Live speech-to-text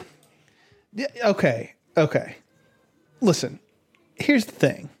Yeah, okay. Okay. Listen, here's the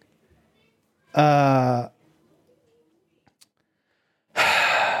thing.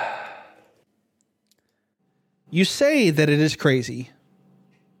 You say that it is crazy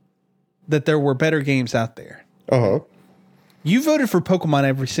that there were better games out there. Uh-huh. You voted for Pokemon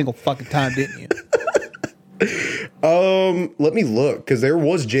every single fucking time, didn't you? Let me look, because there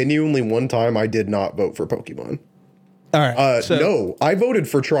was genuinely one time I did not vote for Pokemon. All right. No, I voted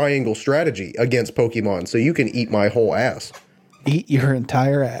for Triangle Strategy against Pokemon, so you can eat my whole ass. Eat your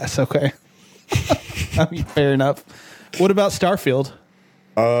entire ass. Okay. I mean, fair enough. What about Starfield?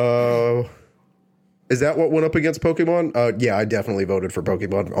 Is that what went up against Pokemon? Yeah, I definitely voted for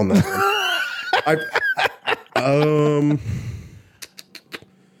Pokemon on that one.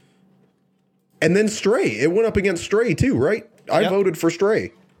 And then Stray. It went up against Stray too, right? I voted for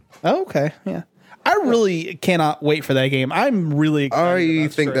Stray. Oh, okay. Yeah. I really cannot wait for that game. I'm really excited I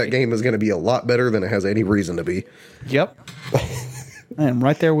think Stray. that game is going to be a lot better than it has any reason to be. Yep. I am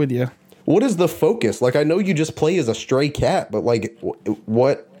right there with you. What is the focus? Like, I know you just play as a stray cat, but like,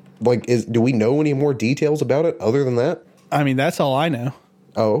 what? Like, do we know any more details about it other than that? I mean, that's all I know.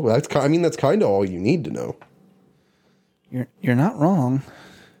 Oh, that's kind of all you need to know. You're not wrong.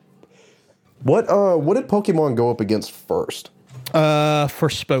 What did Pokemon go up against first?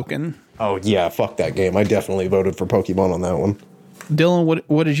 Forspoken. Oh yeah, fuck that game. I definitely voted for Pokemon on that one. Dylan,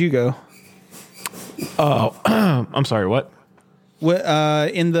 what did you go? Oh, I'm sorry. What? What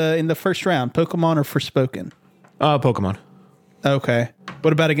in the first round, Pokemon or Forspoken? Pokemon. Okay.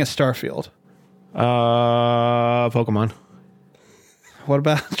 What about against Starfield? Pokemon. What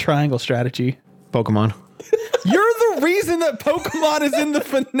about Triangle Strategy? Pokemon. You're the reason that Pokemon is in the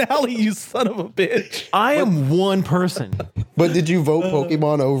finale, you son of a bitch. I am one person. But did you vote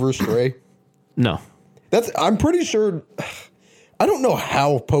Pokemon over Stray? No. I'm pretty sure. I don't know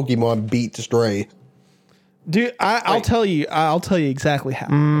how Pokemon beat Stray. Dude, I'll tell you exactly how.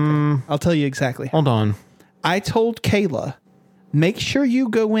 Okay. I'll tell you exactly how. Hold on. I told Kayla, make sure you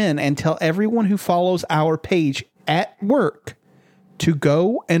go in and tell everyone who follows our page at work to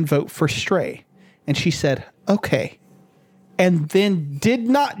go and vote for Stray. And she said, okay. And then did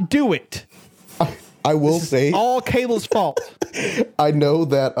not do it. I will say all Kayla's fault. I know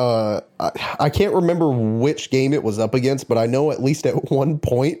that I can't remember which game it was up against, but I know at least at one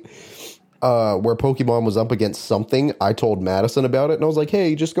point where Pokemon was up against something, I told Madison about it, and I was like,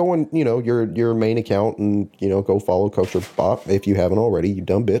 hey, just go on, your main account and, go follow Kosher Bot if you haven't already, you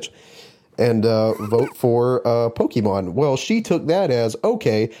dumb bitch, and vote for Pokemon. Well, she took that as,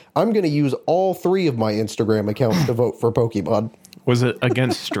 okay, I'm going to use all 3 of my Instagram accounts to vote for Pokemon. Was it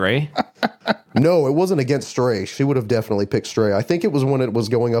against Stray? No, it wasn't against Stray. She would have definitely picked Stray. I think it was when it was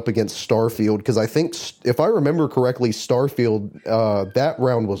going up against Starfield, because I think, if I remember correctly, Starfield, that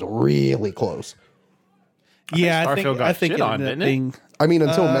round was really close. Yeah, I think shit on, didn't it? I mean,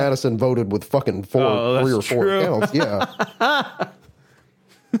 until Madison voted with fucking 3 or 4 accounts. Yeah.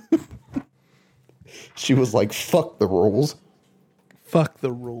 She was like, fuck the rules. Fuck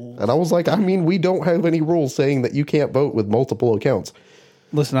the rules. And I was like, I mean, we don't have any rules saying that you can't vote with multiple accounts.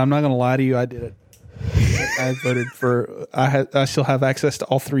 Listen, I'm not going to lie to you. I did it. I voted for. I still have access to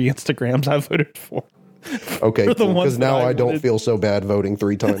all 3 Instagrams I voted for. Okay, because now I don't feel so bad voting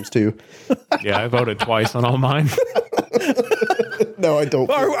 3 times too. Yeah, I voted twice on all mine. No, I don't.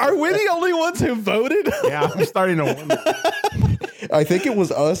 Are we the only ones who voted? Yeah, I'm starting to wonder. I think it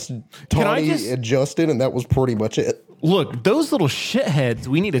was us, Tawny, and Justin, and that was pretty much it. Look, those little shitheads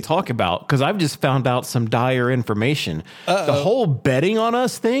we need to talk about, because I've just found out some dire information. The whole betting on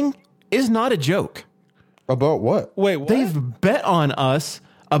us thing is not a joke. About what? Wait, what? They've bet on us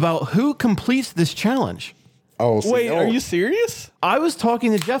about who completes this challenge. Oh, Wait, are you serious? I was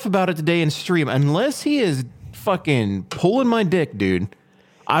talking to Jeff about it today in stream. Unless he is fucking pulling my dick, dude.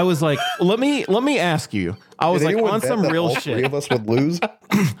 I was like, let me ask you. I was like, on some real shit. 3 of us would lose.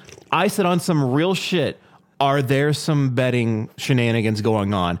 I said, on some real shit, are there some betting shenanigans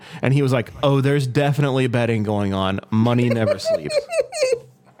going on? And he was like, oh, there's definitely betting going on. Money never sleeps.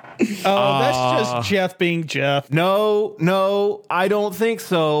 Oh, that's just Jeff being Jeff. No, I don't think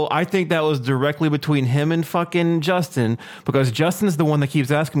so. I think that was directly between him and fucking Justin, because Justin's the one that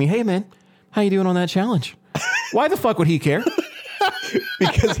keeps asking me, hey, man, how you doing on that challenge? Why the fuck would he care?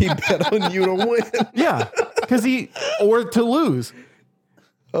 Because he bet on you to win. Yeah, because or to lose.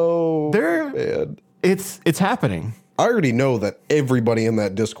 Oh, man. It's happening. I already know that everybody in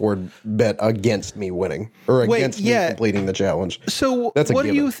that Discord bet against me winning or against me completing the challenge. So That's a what do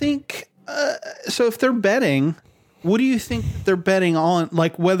given. you think? So if they're betting, what do you think they're betting on?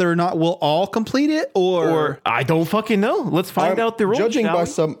 Like whether or not we'll all complete it, or I don't fucking know. Let's find out the rules. Judging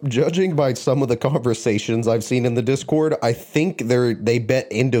by some of the conversations I've seen in the Discord, I think they bet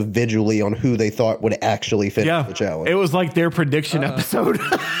individually on who they thought would actually finish the challenge. It was like their prediction episode.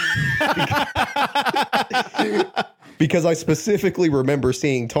 Because I specifically remember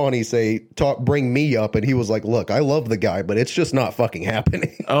seeing Tawny bring me up, and he was like, "Look, I love the guy, but it's just not fucking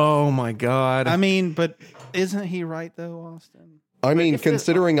happening." Oh my God. I mean, but isn't he right though, Austin? I mean,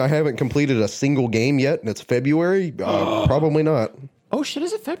 considering I haven't completed a single game yet, and it's February, probably not. Oh shit!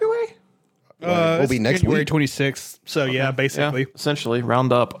 Is it February? It'll be next January week. 26th. So yeah, basically. Yeah, essentially,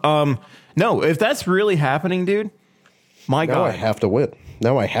 round up. No, if that's really happening, dude, my Now I God. have to win.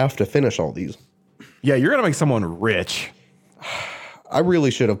 Now I have to finish all these. Yeah, you're gonna make someone rich. I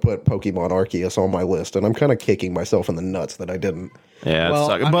really should have put Pokemon Arceus on my list, and I'm kind of kicking myself in the nuts that I didn't. Yeah,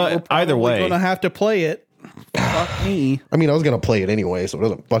 Well, but either way, we're gonna have to play it. Fuck me. I mean, I was going to play it anyway, so it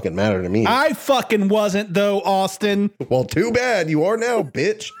doesn't fucking matter to me. I fucking wasn't though, Austin. Well, too bad. You are now,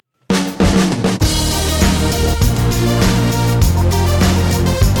 bitch.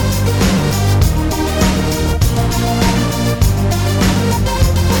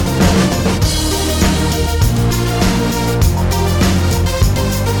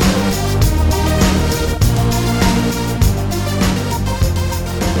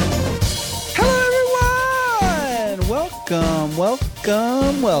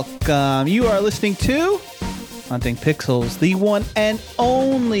 Welcome. You are listening to Hunting Pixels, the one and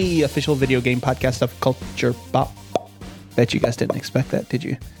only official video game podcast of Culture Bop. Bet you guys didn't expect that, did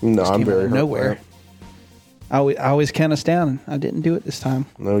you? No, I'm very hurt nowhere. by I always count us down. I didn't do it this time.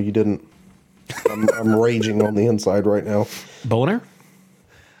 No, you didn't. I'm raging on the inside right now. boner.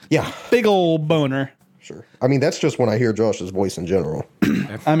 Yeah, Big old boner. sure. I mean, that's just when I hear Josh's voice in general.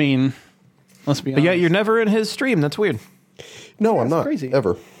 I mean, let's be honest. But yeah, you're never in his stream. That's weird. No, I'm not. crazy.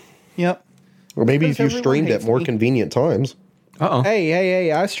 Ever. Yep. Or maybe Because if you everyone streamed at hates more me. convenient times, Uh-oh.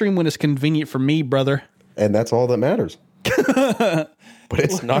 Hey, I stream when it's convenient for me, brother. and that's all that matters. But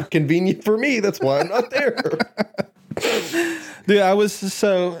it's not convenient for me. That's why I'm not there. Dude, I was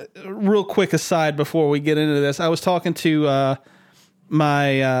so real quick aside before we get into this. I was talking to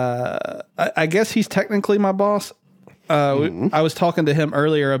my I guess he's technically my boss. I was talking to him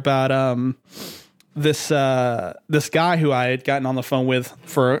earlier about this guy who I had gotten on the phone with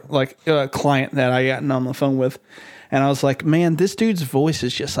for like a client that I gotten on the phone with. And I was like, man, this dude's voice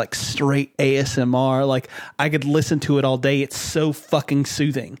is just like straight ASMR. Like I could listen to it all day. It's so fucking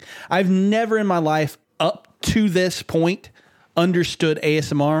soothing. I've never in my life up to this point understood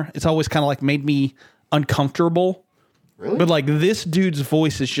ASMR. It's always kind of like made me uncomfortable. Really? But like this dude's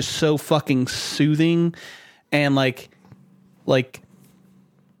voice is just so fucking soothing and like I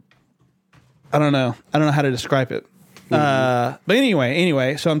don't know how to describe it. But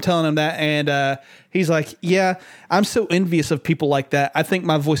anyway, so I'm telling him that, and he's like, yeah, I'm so envious of people like that. I think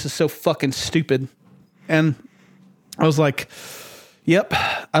my voice is so fucking stupid. And I was like, yep,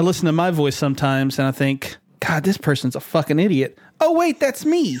 I listen to my voice sometimes and I think, God, this person's a fucking idiot. Oh, wait, that's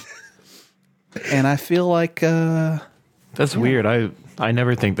me. And I feel like, That's weird. I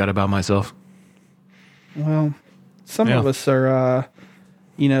never think that about myself. well, some of us are,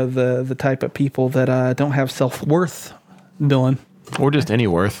 the type of people that don't have self-worth, Dylan. Or just any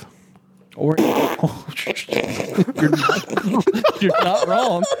worth. Or you're not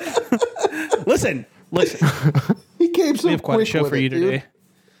wrong. Listen. He came so We have quite a quick show with for it, you dude. today.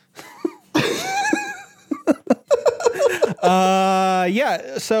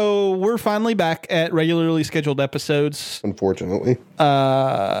 Yeah, so we're finally back at regularly scheduled episodes. Unfortunately.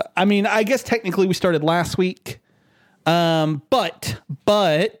 I mean, I guess technically we started last week. But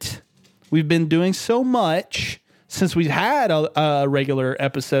we've been doing so much since we had a regular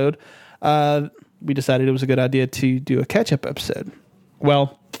episode. We decided it was a good idea to do a catch-up episode.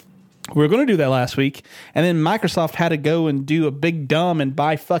 Well, we were going to do that last week, and then Microsoft had to go and do a big dumb and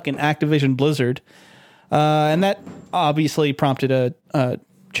buy fucking Activision Blizzard. And that obviously prompted a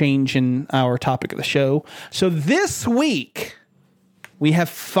change in our topic of the show. So this week, we have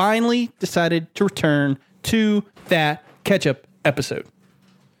finally decided to return to that catch-up episode.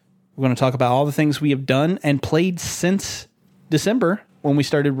 We're going to talk about all the things we have done and played since December when we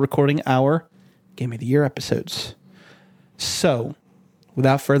started recording our Game of the Year episodes. So,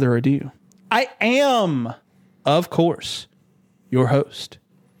 without further ado, I am, of course, your host,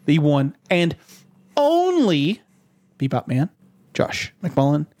 the one and only Bebop Man, Josh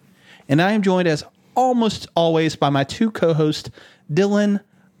McMullen. And I am joined as almost always by my two co-hosts, Dylan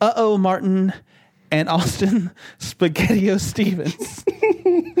Martin and Austin Spaghettio Stevens.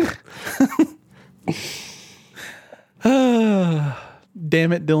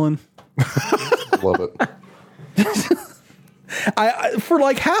 Damn it, Dylan. Love it. I for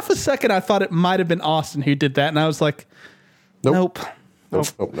like half a second, I thought it might have been Austin who did that. And I was like, nope. Nope.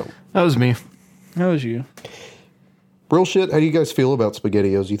 That was me. That was you. Real shit, how do you guys feel about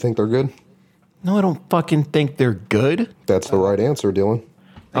SpaghettiOs? You think they're good? No, I don't fucking think they're good. That's the right answer, Dylan.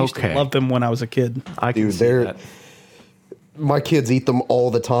 I used to Okay. love them when I was a kid. I can Dude, see they're... that. My kids eat them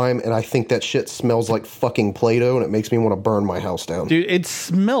all the time, and I think that shit smells like fucking Play-Doh, and it makes me want to burn my house down. Dude, it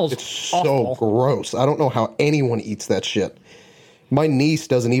smells So awful. gross. I don't know how anyone eats that shit. My niece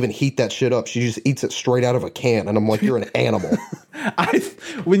doesn't even heat that shit up. She just eats it straight out of a can, and I'm like, you're an animal.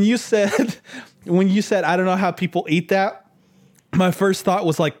 When you said I don't know how people eat that, my first thought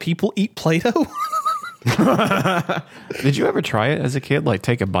was like, people eat Play-Doh? Did you ever try it as a kid? Like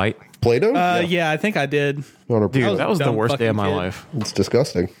take a bite? Play-Doh? Yeah, I think I did. 100%. Dude, that was the dumb worst day of my fucking kid. life. It's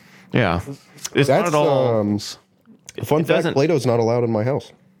disgusting. Yeah. It's not That's at all. fun it fact, doesn't- Play-Doh's not allowed in my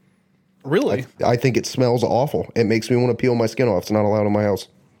house. Really? I think it smells awful. It makes me want to peel my skin off. It's not allowed in my house.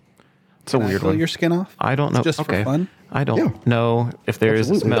 It's a Can I weird peel one. your skin off? I don't know. Just for okay. fun? I don't Yeah. know if there is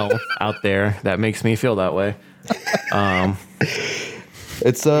a Absolutely. smell out there that makes me feel that way.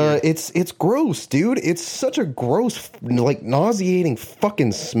 It's gross, dude. It's such a gross, like nauseating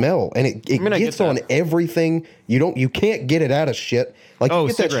fucking smell, and it mean, I get gets on that. everything. You can't get it out of shit. Like Oh, you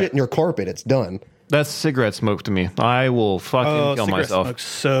get that cigarette. shit in your carpet, it's done. That's cigarette smoke to me. I will fucking kill cigarette myself. smoke's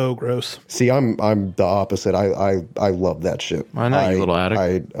so gross. See, I'm the opposite. I love that shit. I know, you little addict.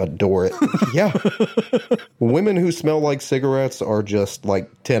 I adore it. Yeah, women who smell like cigarettes are just like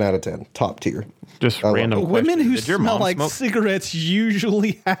 10 out of 10, top tier. Just love random it. question. Women who Did your smell mom like smoke? cigarettes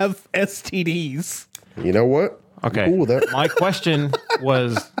usually have STDs. You know what? Okay. I'm cool with that. My question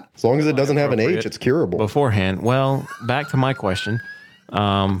was As long as it doesn't have an age, appropriate it's curable. beforehand. Well, back to my question.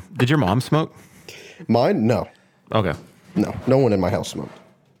 Did your mom smoke? Mine, no, Okay. no one in my house smoked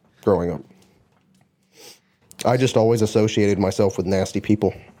growing up. I just always associated myself with nasty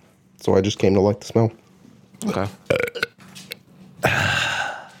people, so I just came to like the smell. Okay.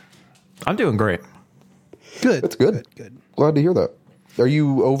 I'm doing great. Good. That's good. Good. Glad to hear that. Are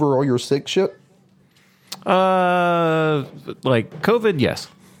you over all your sick shit? Like COVID, yes.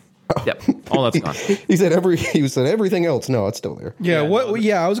 Yep. All that's gone. He said everything else. No, it's still there. Yeah. Yeah,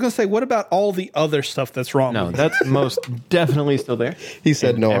 Yeah. I was gonna say, what about all the other stuff that's wrong? No, with that's most definitely still there. He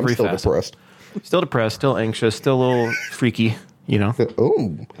said, In no, I'm every still facet. depressed. Still depressed, still anxious, still a little freaky, you know.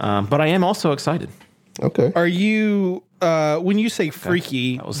 Oh, But I am also excited. okay. Are you when you say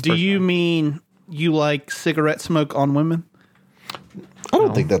freaky? That was the Do first you time. mean you like cigarette smoke on women? I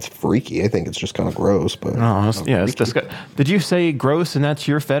don't think that's freaky. I think it's just kind of gross, but Oh, it's disgusting. Did you say gross and that's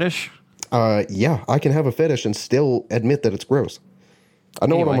your fetish? yeah, I can have a fetish and still admit that it's gross. I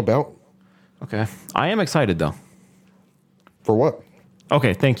know what I'm Anyway. about. Okay. I am excited though. For what?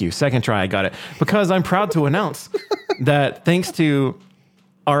 Okay, thank you. Second try, I got it. Because I'm proud to announce that thanks to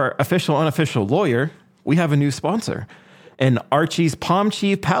our official, unofficial lawyer, we have a new sponsor, an Archie's Palm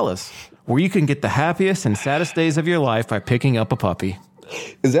Chief Palace, where you can get the happiest and saddest days of your life by picking up a puppy.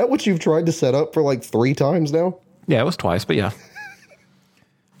 Is that what you've tried to set up for like 3 times now? Yeah, it was twice, but yeah.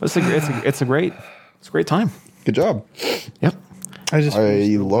 It's a great time. Good job. Yep. I just I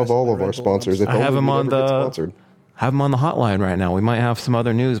love all of our sponsors. If I have only them we'd on ever get the- sponsored. Have him on the hotline right now. We might have some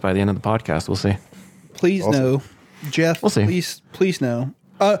other news by the end of the podcast. We'll see. please Awesome. no, Jeff. We'll see. Please no.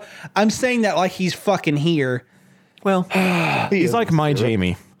 I'm saying that like he's fucking here. Well, he's is like my spirit.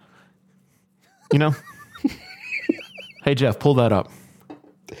 Jamie. You know? Hey, Jeff, pull that up.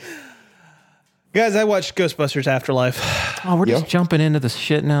 Guys, I watched Ghostbusters Afterlife. Oh, we're Yeah. just jumping into this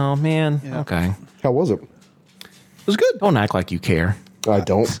shit now, man. Okay. How was it? It was good. Don't act like you care. I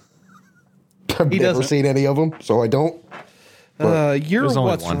don't. I've never doesn't. seen any of them, so I don't. You're There's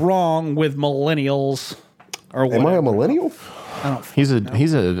only what's one. wrong with millennials, or Am I whatever. a millennial? He's a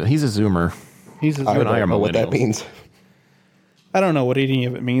zoomer. He's a I and I don't are know what that millennials. means. I don't know what any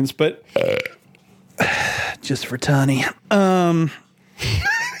of it means, but just for Tony.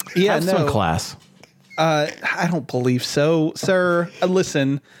 Yeah, Have some no, class. I don't believe so, sir.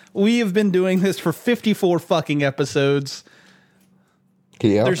 Listen, we have been doing this for 54 fucking episodes.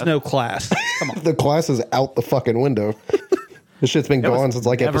 Yeah. There's no class. Come on. The class is out the fucking window. This shit's been gone since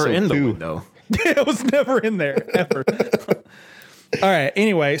like Never episode in the 2. window. It was never in there ever. All right.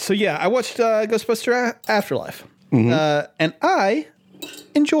 Anyway, so yeah, I watched Ghostbuster Afterlife, and I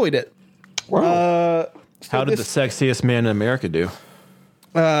enjoyed it. Wow. How did the sexiest man in America do?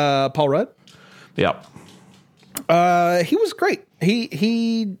 Paul Rudd? Yep. He was great.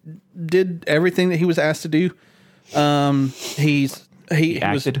 He did everything that he was asked to do. He was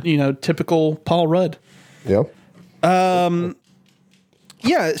acted? typical Paul Rudd. yeah. Yeah,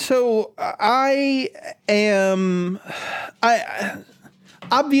 so I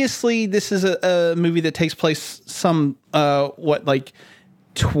obviously this is a movie that takes place some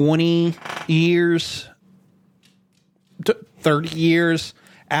 20 years, 30 years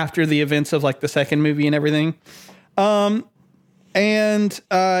after the events of like the second movie and everything. And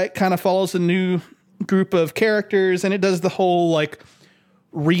it kind of follows a new group of characters, and it does the whole like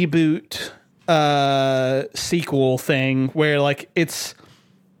reboot sequel thing where like it's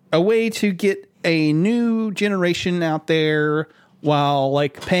a way to get a new generation out there while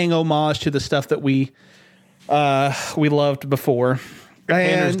like paying homage to the stuff that we loved before.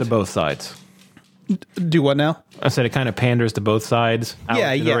 Panders And to both sides. do what now? I said it kind of panders to both sides.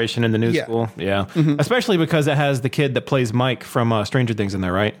 Our generation and the new school. Yeah. Especially because it has the kid that plays Mike from Stranger Things in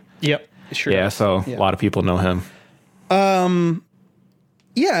there, right? Yep. Sure. Yeah, does. so a lot of people know him.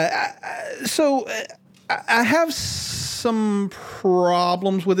 So I have some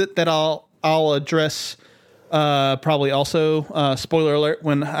problems with it that I'll address probably also, spoiler alert,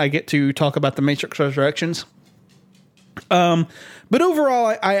 when I get to talk about the Matrix Resurrections. But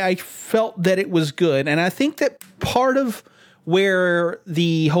overall, I felt that it was good. And I think that part of where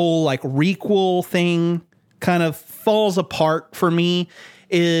the whole like requel thing kind of falls apart for me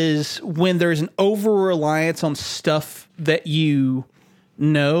is when there's an over-reliance on stuff that you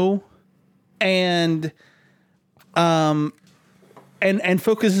know and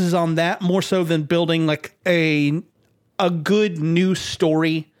focuses on that more so than building like a good new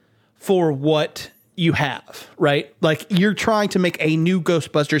story for what you have, right? Like you're trying to make a new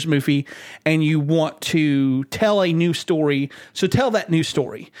Ghostbusters movie and you want to tell a new story. So tell that new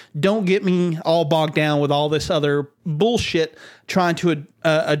story. Don't get me all bogged down with all this other bullshit trying to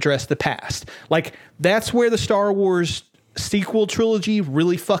address the past. Like that's where the Star Wars sequel trilogy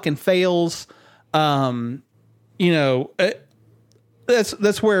really fucking fails. That's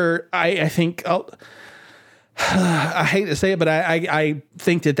where I think I hate to say it, but I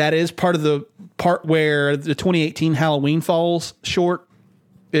think that is part of the part where the 2018 Halloween falls short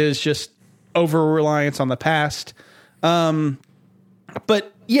is just over reliance on the past. But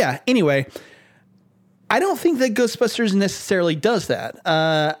yeah, anyway, I don't think that Ghostbusters necessarily does that.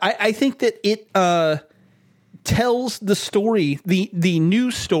 I think that it tells the story, the new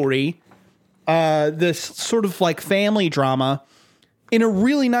story, this sort of like family drama in a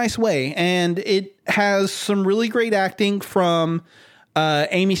really nice way. And it has some really great acting from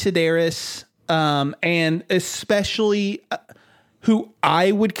Amy Sedaris, and especially who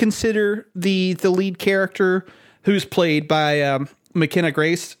I would consider the lead character, who's played by McKenna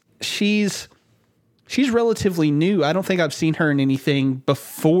Grace. She's relatively new. I don't think I've seen her in anything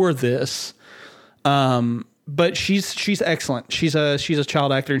before this. But she's excellent. She's a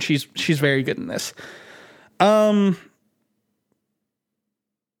child actor, and she's very good in this.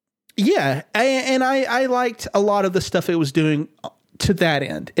 Yeah, and I liked a lot of the stuff it was doing to that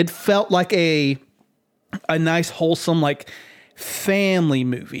end. It felt like a nice, wholesome, like family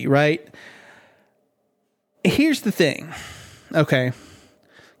movie, right? Here's the thing. Okay.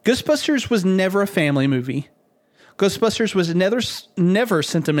 Ghostbusters was never a family movie. Ghostbusters was never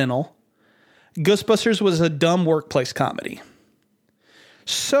sentimental. Ghostbusters was a dumb workplace comedy.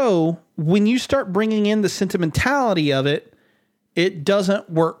 So when you start bringing in the sentimentality of it, it doesn't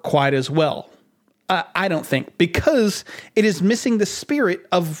work quite as well. I don't think, because it is missing the spirit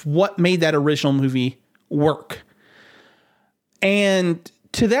of what made that original movie work. And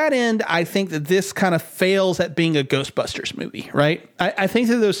to that end, I think that this kind of fails at being a Ghostbusters movie, right? I think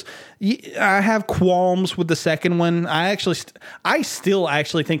that I have qualms with the second one. I still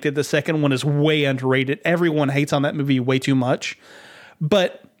actually think that the second one is way underrated. Everyone hates on that movie way too much,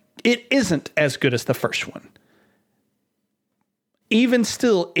 but it isn't as good as the first one. Even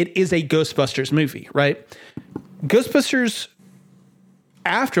still, it is a Ghostbusters movie, right? Ghostbusters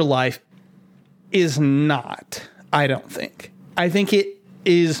Afterlife is not, I don't think. I think it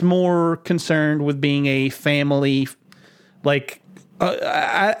is more concerned with being a family, like,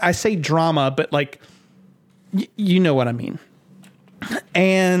 I say drama, but like, you know what I mean.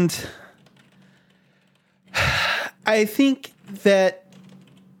 And I think that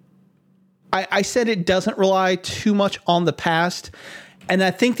I said it doesn't rely too much on the past, and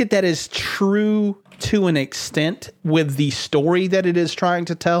I think that is true to an extent with the story that it is trying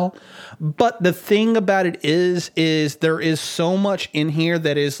to tell. But the thing about it is there is so much in here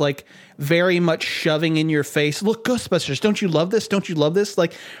that is like very much shoving in your face. Look, Ghostbusters, don't you love this? Don't you love this?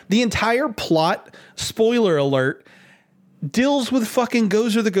 Like the entire plot, spoiler alert, deals with fucking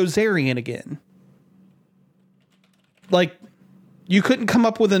Gozer the Gozerian again. Like, You couldn't come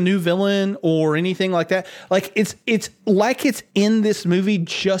up with a new villain or anything like that. Like it's like it's in this movie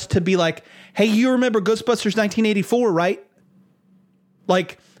just to be like, hey, you remember Ghostbusters 1984, right?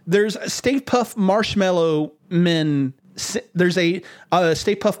 Like there's a Stay Puft Marshmallow Men. There's a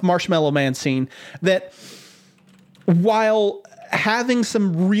Stay Puft Marshmallow Man scene that, while having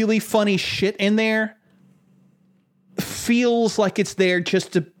some really funny shit in there, feels like it's there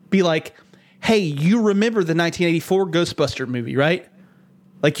just to be like, hey, you remember the 1984 Ghostbuster movie, right?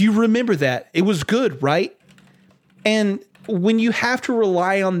 Like, you remember that. It was good, right? And when you have to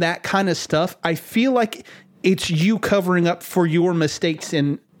rely on that kind of stuff, I feel like it's you covering up for your mistakes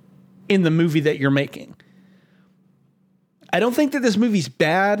in the movie that you're making. I don't think that this movie's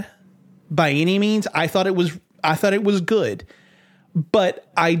bad by any means. I thought it was good. But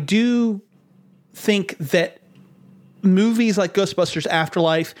I do think that movies like Ghostbusters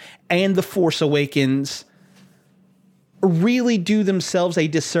Afterlife and The Force Awakens really do themselves a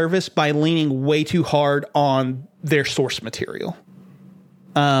disservice by leaning way too hard on their source material.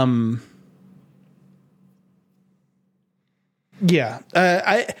 I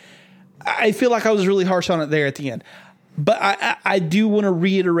feel like I was really harsh on it there at the end. But I do want to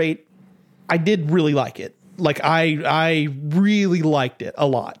reiterate, I did really like it. Like, I really liked it a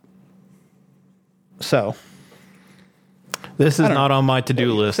lot. So This is not on my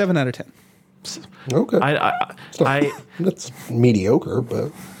to-do list. 7 out of 10. Okay. That's mediocre,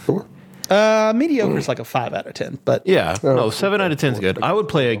 but sure. Mediocre is like a 5 out of 10. But Yeah. No, 7 out of 10 is good. I would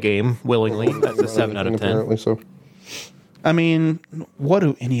play a game willingly. That's a 7 out of 10. Apparently so. I mean, what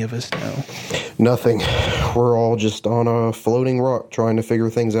do any of us know? Nothing. We're all just on a floating rock trying to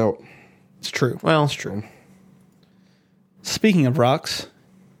figure things out. It's true. Well, it's true. Speaking of rocks,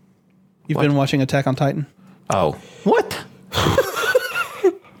 you've been watching Attack on Titan? Oh. What?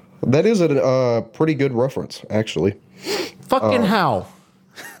 That is a pretty good reference, actually. Fucking how?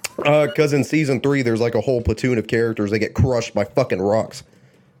 Because in season 3, there's like a whole platoon of characters that get crushed by fucking rocks.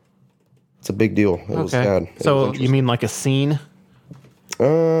 It's a big deal. It was sad. So you mean like a scene?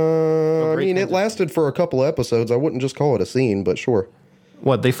 I mean, it lasted for a couple episodes. I wouldn't just call it a scene, but sure.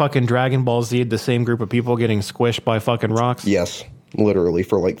 What, they fucking Dragon Ball Z'd the same group of people getting squished by fucking rocks? Yes, literally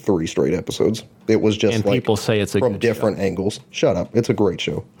for like 3 straight episodes. It was just And like people say it's a from good different angles. Shut up. It's a great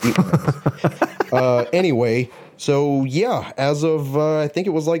show. Anyway, so yeah, as of I think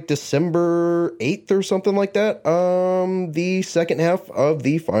it was like December 8th or something like that, the second half of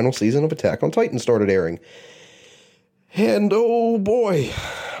the final season of Attack on Titan started airing. And oh boy,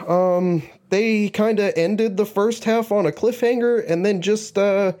 they kind of ended the first half on a cliffhanger and then just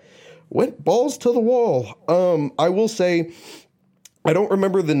went balls to the wall. I will say, I don't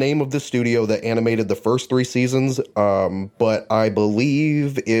remember the name of the studio that animated the first 3 seasons, but I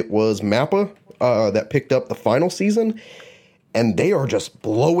believe it was MAPPA that picked up the final season, and they are just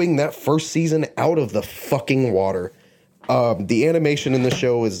blowing that first season out of the fucking water. The animation in the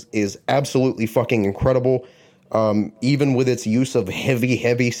show is absolutely fucking incredible. Even with its use of heavy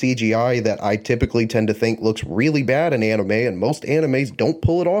CGI that I typically tend to think looks really bad in anime, and most animes don't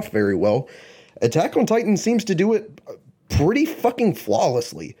pull it off very well, Attack on Titan seems to do it pretty fucking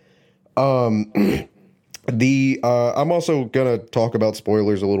flawlessly. I'm also gonna talk about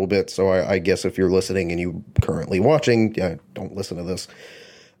spoilers a little bit, so I guess if you're listening and you currently watching, don't listen to this.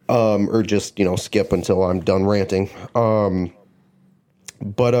 Or just, skip until I'm done ranting.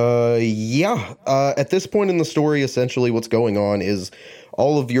 At this point in the story, essentially what's going on is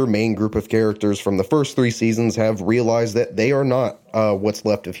all of your main group of characters from the first 3 seasons have realized that they are not what's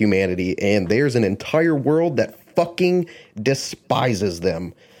left of humanity, and there's an entire world that fucking despises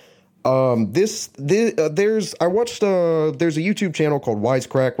them. There's a YouTube channel called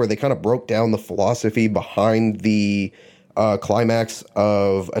Wisecrack where they kind of broke down the philosophy behind the climax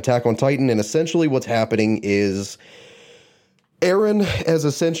of Attack on Titan, and essentially what's happening is Eren has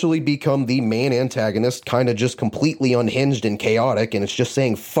essentially become the main antagonist, kind of just completely unhinged and chaotic, and it's just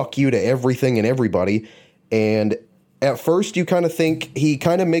saying fuck you to everything and everybody. And at first you kind of think, he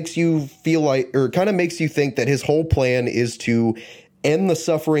kind of makes you feel like, or kind of makes you think that his whole plan is to end the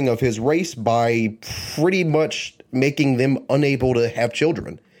suffering of his race by pretty much making them unable to have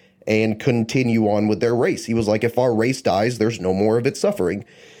children and continue on with their race. He was like, if our race dies, there's no more of its suffering.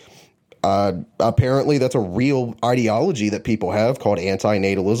 Apparently that's a real ideology that people have called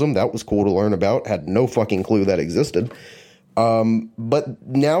antinatalism. That was cool to learn about. Had no fucking clue that existed. But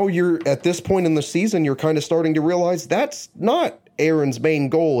now you're at this point in the season, you're kind of starting to realize that's not Eren's main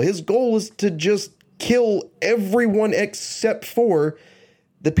goal. His goal is to just kill everyone except for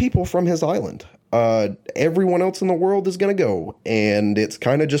the people from his island. Everyone else in the world is going to go, and it's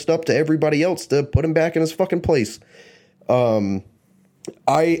kind of just up to everybody else to put him back in his fucking place.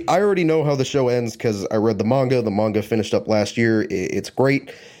 I already know how the show ends because I read the manga. The manga finished up last year. It's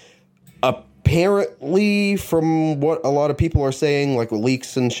great. Apparently, from what a lot of people are saying, like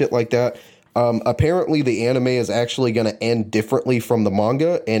leaks and shit like that, apparently the anime is actually going to end differently from the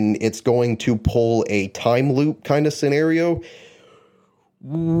manga, and it's going to pull a time loop kind of scenario,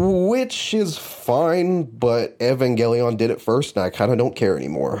 which is fine, but Evangelion did it first, and I kind of don't care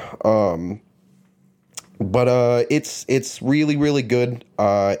anymore. But it's really, really good,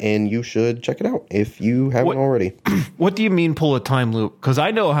 and you should check it out if you haven't already. What do you mean pull a time loop? Because I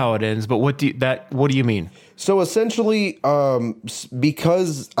know how it ends, but what do you mean? So essentially,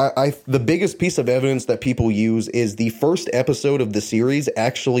 because the biggest piece of evidence that people use is the first episode of the series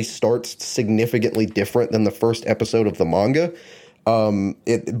actually starts significantly different than the first episode of the manga.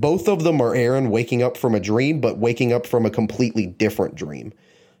 Both of them are Eren waking up from a dream, but waking up from a completely different dream.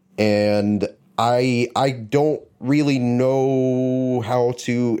 And I don't really know how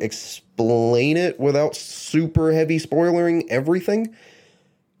to explain it without super heavy spoilering everything.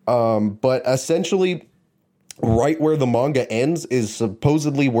 But essentially, right where the manga ends is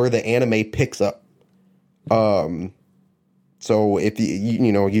supposedly where the anime picks up. So if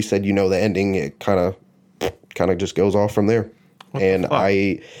you said the ending, it kind of just goes off from there. And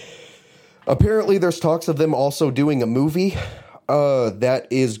apparently there's talks of them also doing a movie that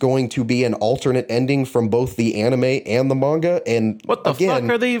is going to be an alternate ending from both the anime and the manga. And what the fuck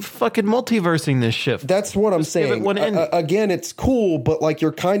are they fucking multiversing this shit? That's what I'm saying. Give it one ending. Again, it's cool, but like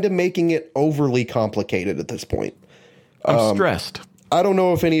you're kind of making it overly complicated at this point. I'm stressed. I don't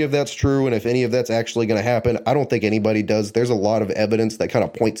know if any of that's true and if any of that's actually going to happen. I don't think anybody does. There's a lot of evidence that kind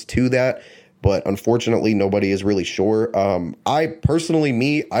of points to that, but unfortunately, nobody is really sure. I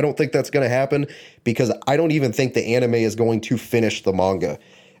don't think that's going to happen because I don't even think the anime is going to finish the manga.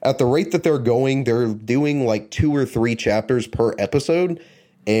 At the rate that they're going, they're doing like 2 or 3 chapters per episode,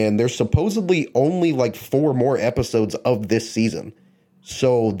 and there's supposedly only like 4 more episodes of this season.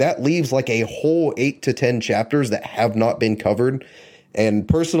 So that leaves like a whole 8 to 10 chapters that have not been covered. And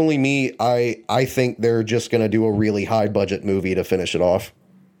personally, I think they're just going to do a really high budget movie to finish it off.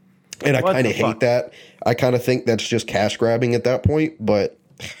 And I kind of hate that. I kind of think that's just cash grabbing at that point. But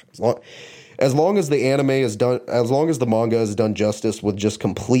as long as the anime is done, as long as the manga is done justice with just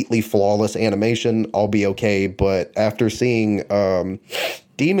completely flawless animation, I'll be okay. But after seeing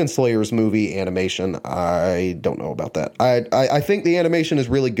Demon Slayer's movie animation, I don't know about that. I think the animation is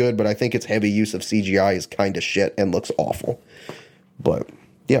really good, but I think its heavy use of CGI is kind of shit and looks awful. But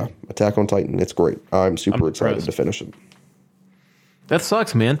yeah, Attack on Titan, it's great. I'm super excited to finish it. That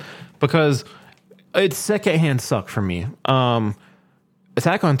sucks, man, because it's secondhand suck for me.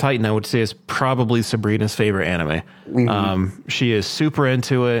 Attack on Titan, I would say, is probably Sabrina's favorite anime. Mm-hmm. She is super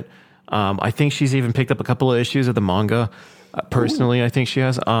into it. I think she's even picked up a couple of issues of the manga. Personally, I think she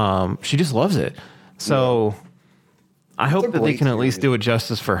has. She just loves it. So I hope that they can at least do it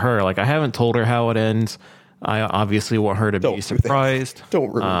justice for her. Like, I haven't told her how it ends. I obviously want her to be surprised.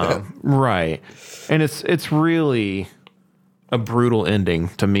 Don't ruin that. Right. And it's really a brutal ending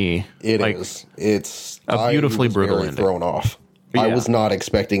to me. It is. It's a beautifully brutal ending. Thrown off. Yeah. I was not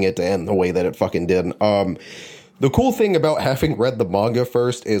expecting it to end the way that it fucking did. The cool thing about having read the manga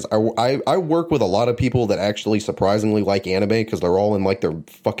first is I work with a lot of people that actually surprisingly like anime because they're all in like their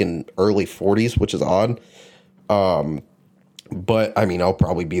fucking early 40s, which is odd. But I mean, I'll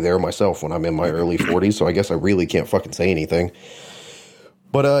probably be there myself when I'm in my early 40s, so I guess I really can't fucking say anything.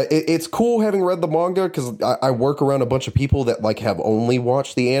 But it's cool having read the manga because I work around a bunch of people that like have only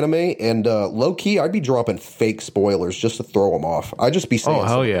watched the anime, and low key, I'd be dropping fake spoilers just to throw them off. I'd just be saying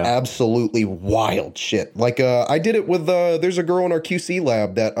absolutely wild shit. Like I did it with there's a girl in our QC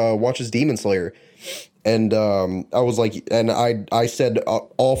lab that watches Demon Slayer, and I was like, and I said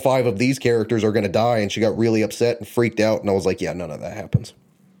all 5 of these characters are going to die, and she got really upset and freaked out, and I was like, yeah, none of that happens.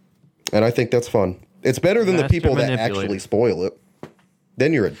 And I think that's fun. It's better than the people that actually spoil it.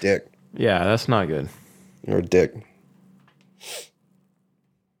 Then you're a dick. Yeah, that's not good. You're a dick.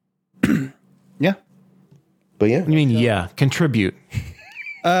 Yeah. But yeah. You mean, contribute.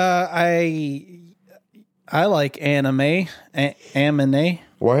 I like anime. Anime.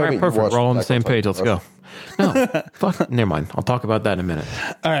 Why haven't perfect. you watched We're all on the same page. Titan, Let's go. No, fuck. Never mind. I'll talk about that in a minute.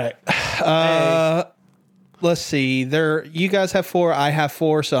 All right. Let's see. You guys have 4. I have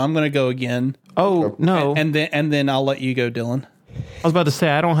 4. So I'm going to go again. Oh no. And then I'll let you go, Dylan. I was about to say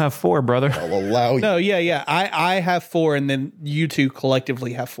I don't have 4, brother. I'll allow you. No, yeah. I have 4, and then you 2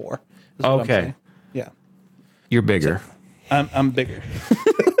 collectively have 4. Okay. Yeah. You're bigger. I'm bigger.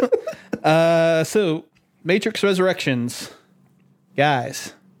 So Matrix Resurrections,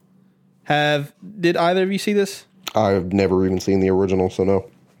 guys. Did either of you see this? I've never even seen the original, so no.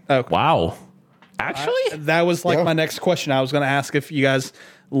 Okay. Wow. Actually? That was like Yeah. my next question. I was going to ask if you guys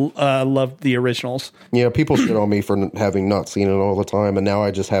loved the originals. Yeah, people shit on me for having not seen it all the time, and now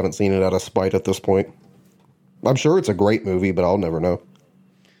I just haven't seen it out of spite at this point. I'm sure it's a great movie, but I'll never know.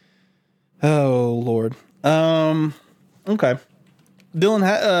 Oh Lord. Okay. Dylan,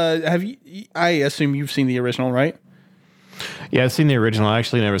 have you? I assume you've seen the original, right? Yeah, I've seen the original. I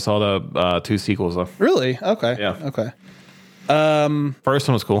actually never saw the 2 sequels, though. Really? Okay. Yeah. Okay. First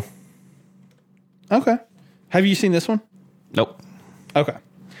one was cool. Okay. Have you seen this one? Nope. Okay.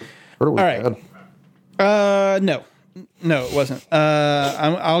 Heard it was All right. bad. No, it wasn't.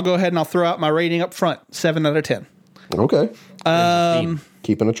 I'll go ahead and I'll throw out my rating up front. 7 out of 10. Okay.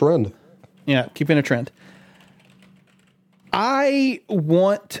 Keeping a trend. Yeah, keeping a trend. I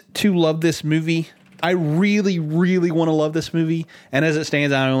want to love this movie. I really, really want to love this movie. And as it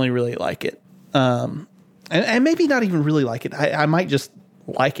stands, I only really like it. And maybe not even really like it. I might just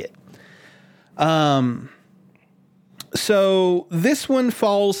like it. So this one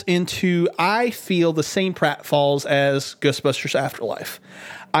falls into, I feel, the same pratfalls as Ghostbusters Afterlife.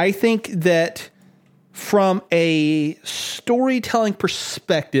 I think that from a storytelling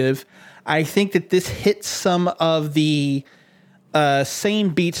perspective, I think that this hits some of the same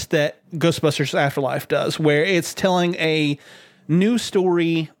beats that Ghostbusters Afterlife does, where it's telling a new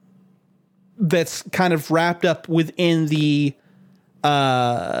story that's kind of wrapped up within the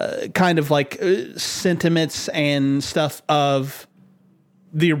kind of like sentiments and stuff of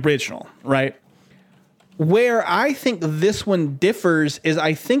the original, right? Where I think this one differs is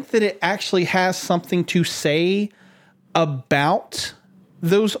I think that it actually has something to say about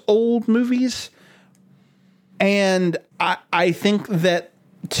those old movies. And I think that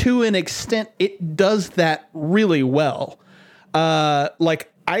to an extent it does that really well.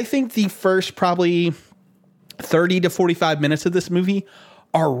 Like I think the first probably 30 to 45 minutes of this movie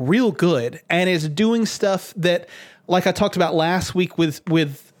are real good, and is doing stuff that, like I talked about last week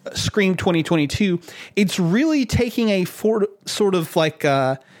with Scream 2022, it's really taking a sort of like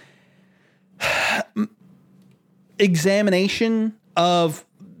examination of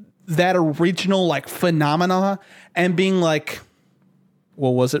that original like phenomena and being like,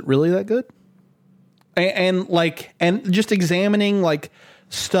 well, was it really that good? And just examining like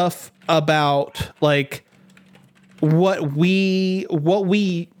stuff about like what we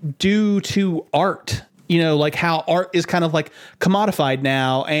do to art, you know, like how art is kind of like commodified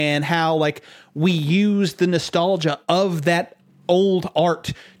now, and how like we use the nostalgia of that old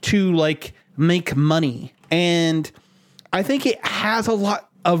art to like make money. And I think it has a lot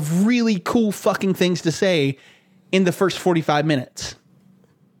of really cool fucking things to say in the first 45 minutes.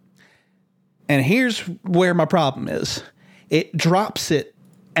 And here's where my problem is. It drops it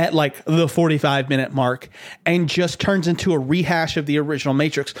at like the 45-minute mark and just turns into a rehash of the original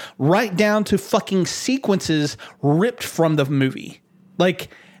Matrix, right down to fucking sequences ripped from the movie. Like,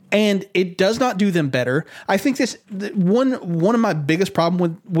 and it does not do them better. I think this one of my biggest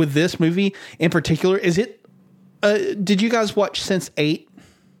problem with this movie in particular is it. Did you guys watch Sense8?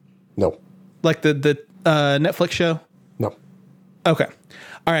 No. Like the Netflix show? No. Okay.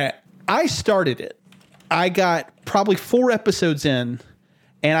 All right. I started it. I got probably 4 episodes in,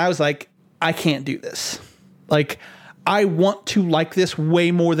 and I was like, I can't do this. Like, I want to like this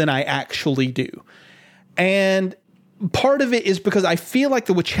way more than I actually do. And part of it is because I feel like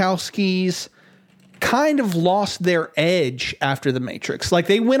the Wachowskis kind of lost their edge after The Matrix. Like,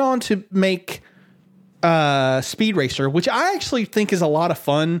 they went on to make Speed Racer, which I actually think is a lot of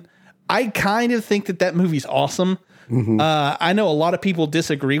fun. I kind of think that movie's awesome. Mm-hmm. I know a lot of people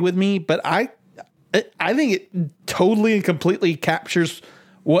disagree with me, but I think it totally and completely captures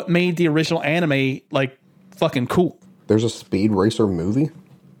what made the original anime like fucking cool. There's a Speed Racer movie?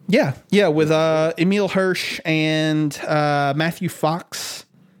 Yeah, with Emile Hirsch and Matthew Fox.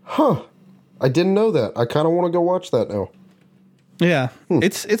 Huh. I didn't know that. I kind of want to go watch that now. Yeah,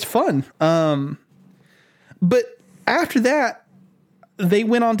 it's fun. But after that, they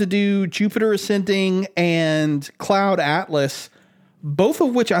went on to do Jupiter Ascending and Cloud Atlas, both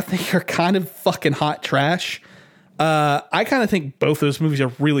of which I think are kind of fucking hot trash. I kind of think both those movies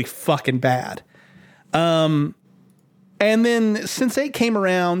are really fucking bad. And then Sense8 came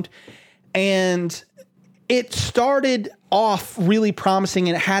around, and it started off really promising,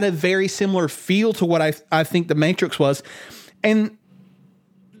 and it had a very similar feel to what I think The Matrix was. And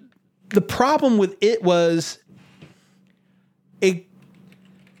the problem with it was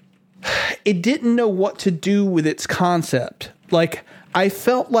it didn't know what to do with its concept. Like, I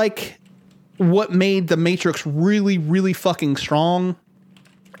felt like what made The Matrix really, really fucking strong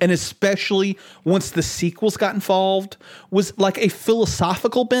and especially once the sequels got involved, was like a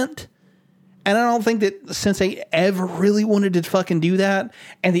philosophical bent. And I don't think that Sensei ever really wanted to fucking do that.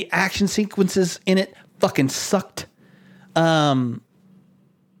 And the action sequences in it fucking sucked. I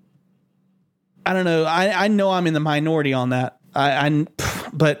don't know. I know I'm in the minority on that.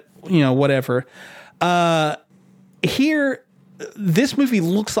 But you know, whatever. Here, this movie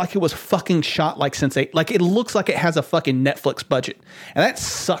looks like it was fucking shot like Sense8. Like, it looks like it has a fucking Netflix budget. And that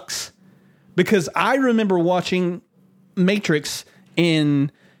sucks. Because I remember watching Matrix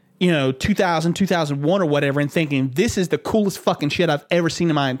in, 2000, 2001 or whatever, and thinking, this is the coolest fucking shit I've ever seen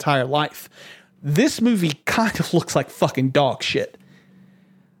in my entire life. This movie kind of looks like fucking dog shit.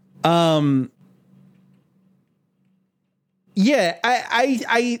 Yeah,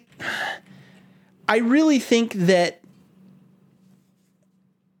 I really think that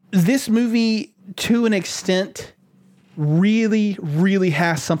this movie, to an extent, really, really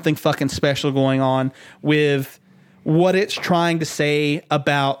has something fucking special going on with what it's trying to say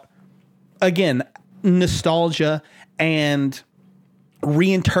about, again, nostalgia and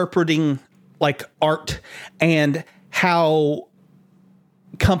reinterpreting like art and how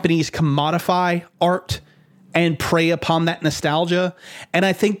companies commodify art and prey upon that nostalgia. And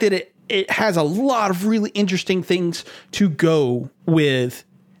I think that it has a lot of really interesting things to go with,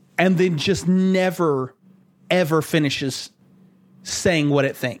 and then just never, ever finishes saying what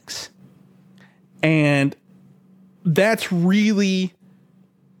it thinks. And that's really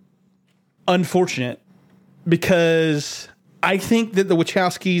unfortunate, because I think that the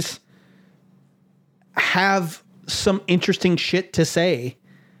Wachowskis have some interesting shit to say,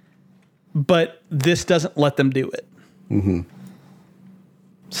 but this doesn't let them do it. Mm-hmm.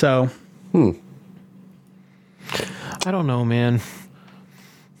 So. I don't know, man.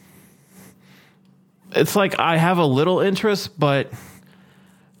 It's like I have a little interest, but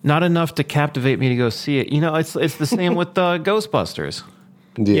not enough to captivate me to go see it. It's the same with Ghostbusters.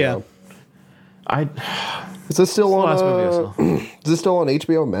 Yeah. Is this still on? Last movie I saw. Is this still on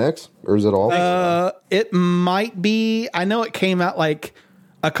HBO Max, or is it all? It might be. I know it came out like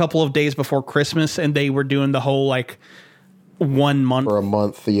a couple of days before Christmas, and they were doing the whole like 1 month For a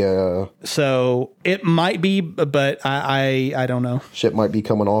month, yeah. So it might be, but I don't know. Shit might be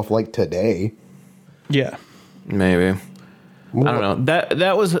coming off like today. Yeah, Maybe. I don't know.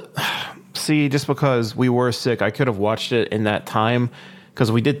 That was, see, just because we were sick, I could have watched it in that time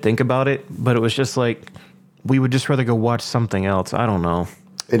because we did think about it, but it was just like we would just rather go watch something else. I don't know.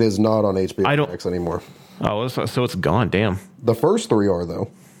 It is not on HBO Max anymore. Oh, so it's gone. Damn. The first three are,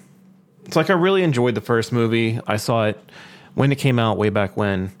 though. It's like I really enjoyed the first movie. I saw it when it came out way back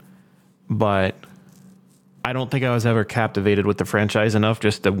when, but I don't think I was ever captivated with the franchise enough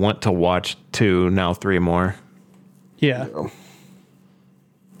just to want to watch 2, now 3 more. yeah.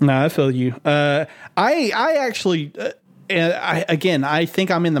 No, I feel you. I actually, I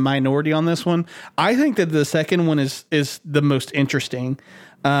think I'm in the minority on this one. I think that the second one is the most interesting.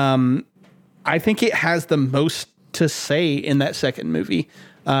 I think it has the most to say in that second movie.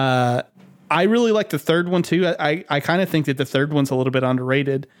 I really like the third one too. I kind of think that the third one's a little bit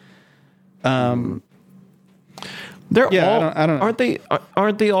underrated. They're Yeah, all, I don't know.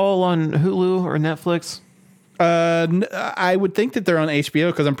 Aren't they all on Hulu or Netflix? I would think that they're on HBO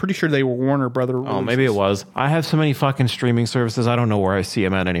because I'm pretty sure they were Warner Brother releases. Oh, maybe it was. I have so many fucking streaming services. I don't know where I see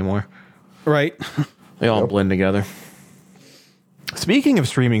them at anymore. Right. They all blend together. Speaking of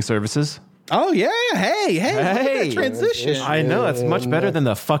streaming services. Oh yeah. Hey. Look at that transition. I know. It's much better than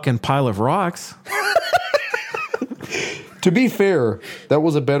the fucking pile of rocks. To be fair, that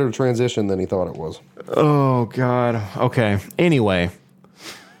was a better transition than he thought it was. Oh, God. Okay. Anyway.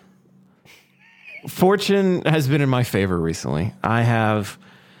 Fortune has been in my favor recently. I have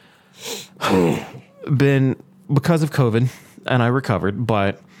been, because of COVID, and I recovered,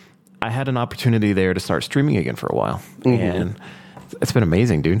 but I had an opportunity there to start streaming again for a while. Mm-hmm. And it's been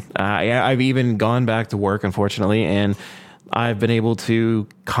amazing, dude. I've even gone back to work, unfortunately, and I've been able to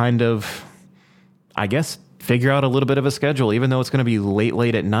kind of, I guess, figure out a little bit of a schedule, even though it's going to be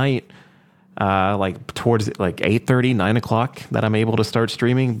late at night, like towards like 8:30, 9 o'clock that I'm able to start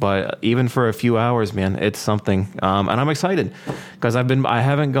streaming. But even for a few hours, man, it's something. And I'm excited because I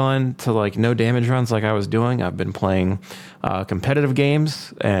haven't gone to like no damage runs like I was doing. I've been playing competitive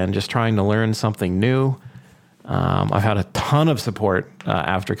games and just trying to learn something new. I've had a ton of support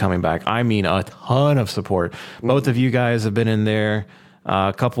after coming back. I mean, a ton of support. Both of you guys have been in there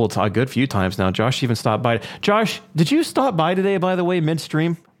a good few times now. Josh even stopped by. Josh, did you stop by today, by the way,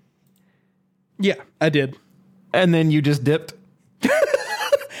 midstream? Yeah, I did. And then you just dipped?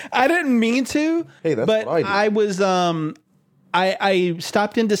 I didn't mean to. Hey, that's but what I did. I was I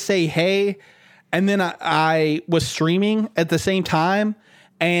stopped in to say hey, and then I was streaming at the same time,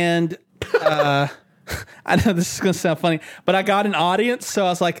 and I know this is going to sound funny, but I got an audience, so I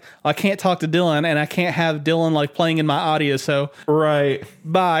was like, I can't talk to Dylan, and I can't have Dylan like playing in my audio, so Right.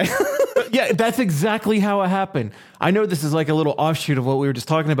 bye. Yeah, that's exactly how it happened. I know this is like a little offshoot of what we were just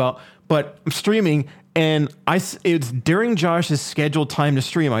talking about, but I'm streaming, and it's during Josh's scheduled time to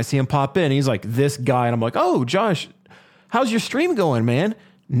stream. I see him pop in, and he's like, this guy, and I'm like, oh, Josh, how's your stream going, man?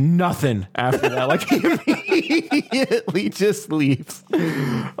 Nothing after that. Like, he immediately just leaves.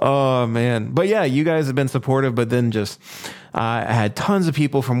 Oh, man. But yeah, you guys have been supportive, but then just I had tons of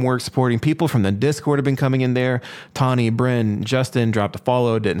people from work supporting. People from the Discord have been coming in there. Tawny, Bryn, Justin dropped a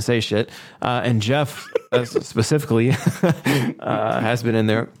follow, didn't say shit. And Jeff specifically has been in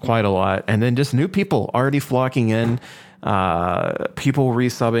there quite a lot. And then just new people already flocking in. People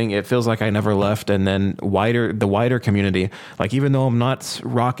resubbing. It feels like I never left. And then the wider community, like, even though I'm not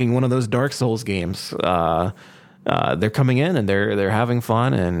rocking one of those Dark Souls games, they're coming in and they're having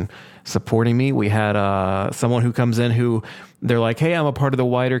fun and supporting me. We had someone who comes in who they're like, hey, I'm a part of the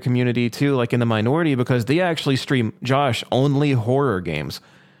wider community too, like in the minority, because they actually stream, Josh, only horror games.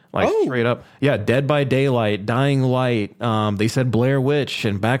 Like, straight up. Yeah, Dead by Daylight, Dying Light. They said Blair Witch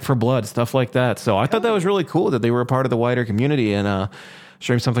and Back for Blood, stuff like that. So I thought that was really cool that they were a part of the wider community and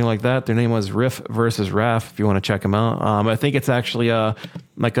streamed something like that. Their name was Riff versus Raph, if you want to check them out. I think it's actually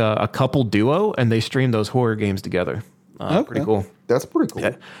like a couple duo, and they stream those horror games together. Pretty cool. That's pretty cool.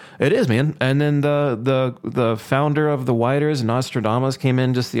 Yeah, it is, man. And then the founder of the Widers, Nostradamus, came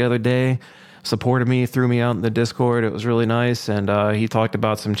in just the other day, supported me, threw me out in the Discord. It was really nice. And he talked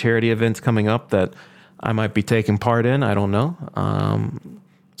about some charity events coming up that I might be taking part in. I don't know.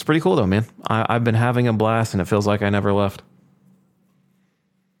 It's pretty cool, though, man. I've been having a blast, and it feels like I never left.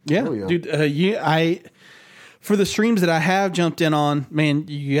 Yeah, dude. For the streams that I have jumped in on, man,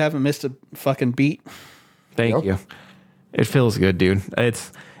 you haven't missed a fucking beat. Thank you. It feels good, dude.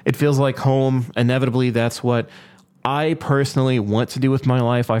 It feels like home. Inevitably, that's what I personally want to do with my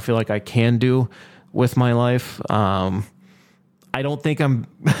life. I feel like I can do with my life. I don't think I'm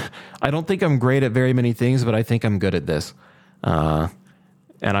great at very many things, but I think I'm good at this.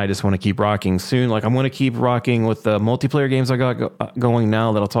 And I just want to keep rocking soon. Like, I'm going to keep rocking with the multiplayer games I got going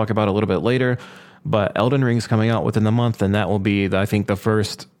now that I'll talk about a little bit later. But Elden Ring's coming out within the month, and that will be, I think, the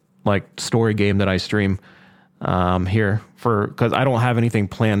first like story game that I stream here, because I don't have anything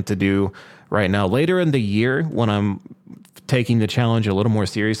planned to do right now. Later in the year, when I'm taking the challenge a little more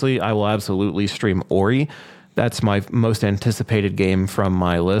seriously, I will absolutely stream Ori. That's my most anticipated game from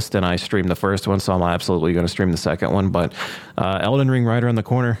my list, and I streamed the first one, so I'm absolutely going to stream the second one. But Elden Ring right around the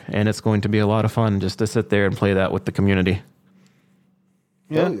corner, and it's going to be a lot of fun just to sit there and play that with the community.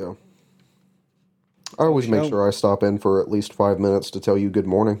 Yeah. Hell yeah. I always make sure I stop in for at least 5 minutes to tell you good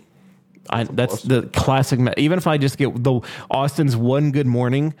morning. That's the classic. Even if I just get the Austin's one good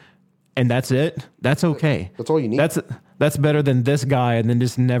morning, and that's it, that's okay. That's all you need. That's better than this guy and then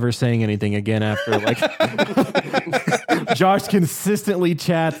just never saying anything again after. Like, Josh consistently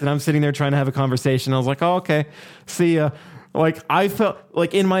chats, and I'm sitting there trying to have a conversation. I was like, oh, okay, see ya. Like, I felt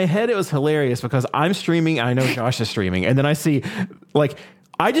like in my head it was hilarious because I'm streaming. I know Josh is streaming, and then I see, like,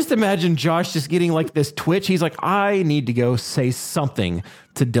 I just imagine Josh just getting like this twitch. He's like, I need to go say something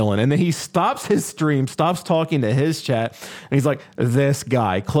to Dylan. And then he stops his stream, stops talking to his chat. And he's like, this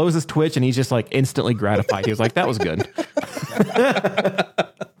guy closes Twitch, and he's just like instantly gratified. He was like, that was good.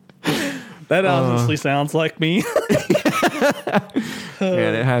 That honestly sounds like me.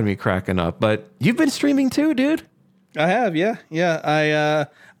 Man, it had me cracking up. But you've been streaming too, dude. I have. Yeah. I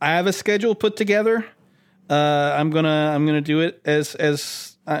have a schedule put together. I'm gonna do it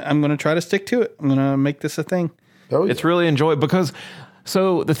as I'm gonna try to stick to it. I'm gonna make this a thing. Oh, yeah. It's really enjoyable because,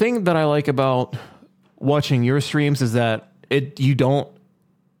 so the thing that I like about watching your streams is that you don't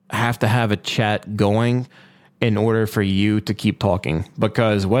have to have a chat going in order for you to keep talking,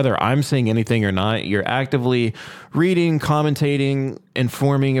 because whether I'm saying anything or not, you're actively reading, commentating,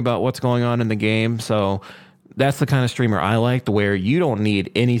 informing about what's going on in the game. So that's the kind of streamer I like, where you don't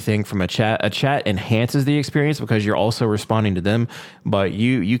need anything from a chat. A chat enhances the experience because you're also responding to them, but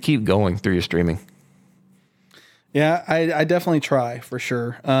you keep going through your streaming. Yeah, I definitely try for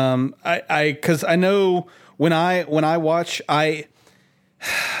sure. Because I know when I watch,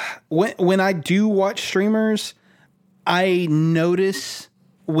 when I do watch streamers, I notice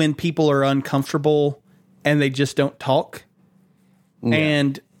when people are uncomfortable and they just don't talk. Yeah.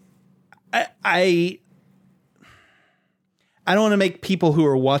 And I don't want to make people who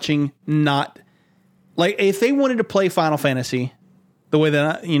are watching not, like, if they wanted to play Final Fantasy the way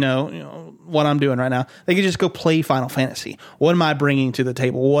that what I'm doing right now. They could just go play Final Fantasy. What am I bringing to the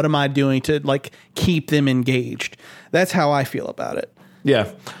table? What am I doing to like keep them engaged? That's how I feel about it.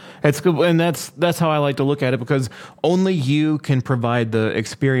 Yeah. It's good, and that's how I like to look at it, because only you can provide the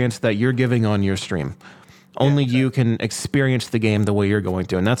experience that you're giving on your stream. Only you can experience the game the way you're going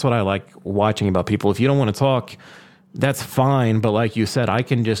to, and that's what I like watching about people. If you don't want to talk, that's fine, but like you said, I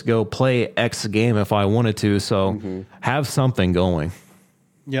can just go play X game if I wanted to, so have something going.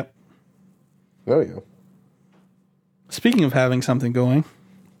 Yep. Oh, yeah. Speaking of having something going,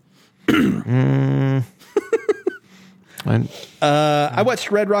 I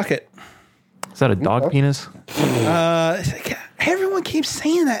watched Red Rocket. Is that a dog penis? Everyone keeps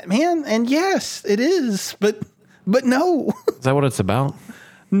saying that, man, and yes, it is, but no, Is that what it's about?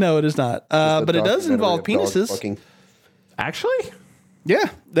 no, it is not. But it does involve penises. Actually? Yeah,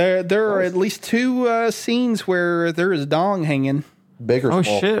 there are at least two scenes where there is dong hanging. Big or Oh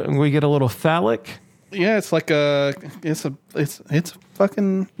small? shit! We get a little phallic. Yeah, it's like it's a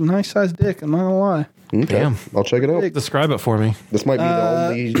fucking nice sized dick. I'm not gonna lie. Okay. Damn. I'll check it out. Describe it for me. This might be the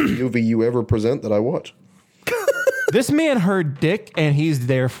only movie you ever present that I watch. This man heard dick and he's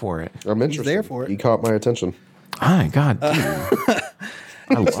there for it. I'm interested. there for it. He caught my attention. My God,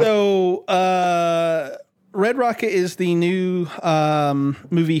 dude. So, Red Rocket is the new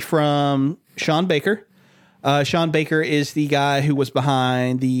movie from Sean Baker. Sean Baker is the guy who was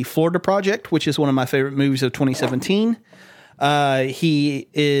behind the Florida Project, which is one of my favorite movies of 2017. He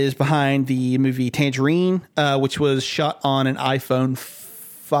is behind the movie Tangerine, which was shot on an iPhone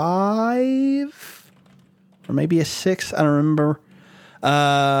 5 or maybe a 6. I don't remember.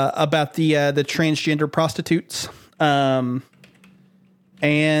 About the transgender prostitutes.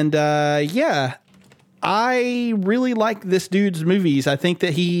 I really like this dude's movies. I think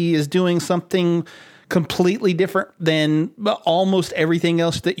that he is doing something completely different than almost everything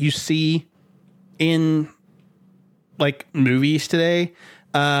else that you see in like movies today.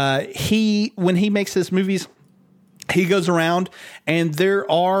 When he makes his movies, he goes around and there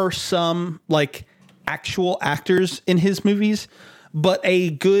are some like actual actors in his movies, but a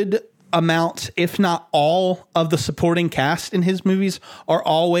good amount, if not all, of the supporting cast in his movies are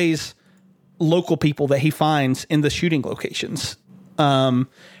always local people that he finds in the shooting locations.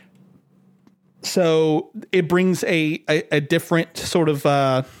 So it brings a different sort of,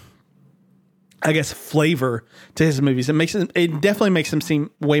 I guess, flavor to his movies. It definitely makes them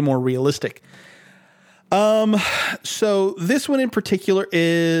seem way more realistic. So this one in particular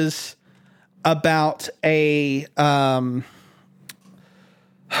is about a,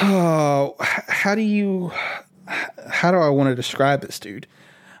 how do I want to describe this dude?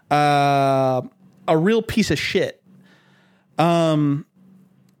 A real piece of shit.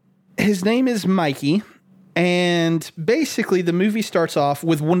 His name is Mikey, and basically the movie starts off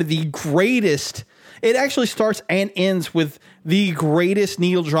with one of the greatest. It actually starts and ends with the greatest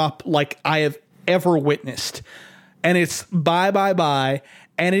needle drop like I have ever witnessed, and it's bye bye bye,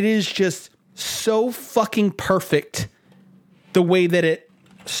 and it is just so fucking perfect the way that it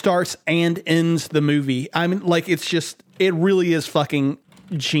starts and ends the movie. I mean, like it really is fucking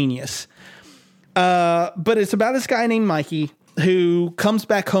genius. But it's about this guy named Mikey who comes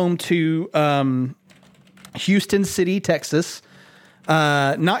back home to Houston City, Texas.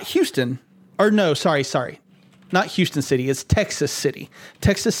 Not Houston. Or no, sorry. Not Houston City. It's Texas City.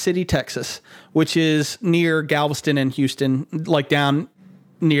 Texas City, Texas, which is near Galveston and Houston, like down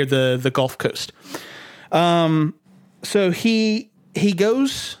near the Gulf Coast. So he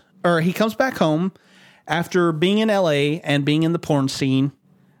comes back home after being in LA and being in the porn scene,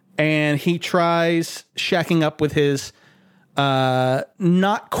 and he tries shacking up with his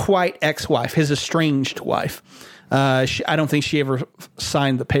not quite ex-wife, his estranged wife. I don't think she ever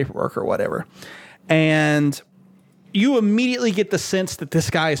signed the paperwork or whatever. And you immediately get the sense that this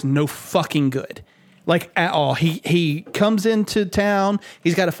guy is no fucking good. Like at all. He comes into town.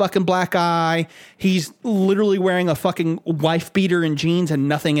 He's got a fucking black eye. He's literally wearing a fucking wife beater and jeans and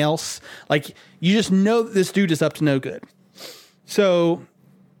nothing else. Like you just know that this dude is up to no good. So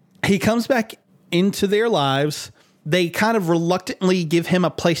he comes back into their lives. They kind of reluctantly give him a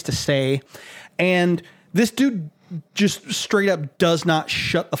place to stay. And this dude just straight up does not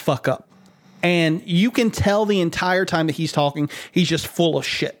shut the fuck up. And you can tell the entire time that he's talking, he's just full of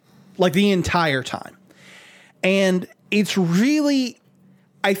shit. Like the entire time. And it's really,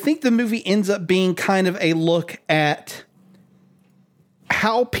 I think the movie ends up being kind of a look at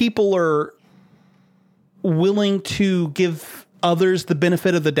how people are willing to give others the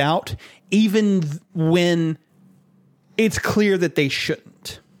benefit of the doubt, even when it's clear that they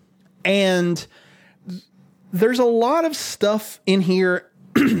shouldn't. And there's a lot of stuff in here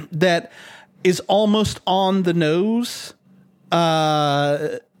that is almost on the nose,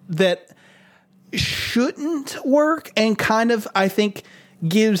 that shouldn't work, and kind of, I think,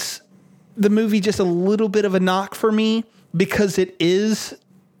 gives the movie just a little bit of a knock for me, because it is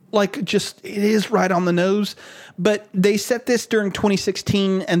it is right on the nose. But they set this during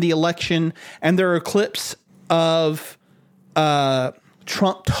 2016 and the election, and there are clips of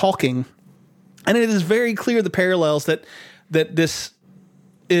Trump talking, and it is very clear the parallels that this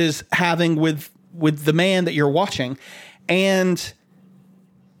is having with the man that you're watching. And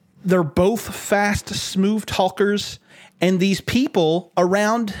they're both fast, smooth talkers, and these people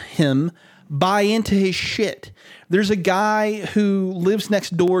around him buy into his shit. There's a guy who lives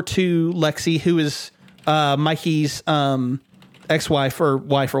next door to Lexi, who is Mikey's ex-wife or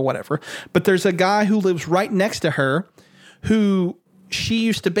wife or whatever. But there's a guy who lives right next to her who she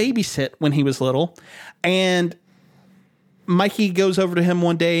used to babysit when he was little. And Mikey goes over to him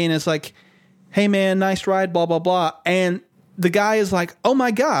one day and is like, hey man, nice ride, blah, blah, blah. And the guy is like, oh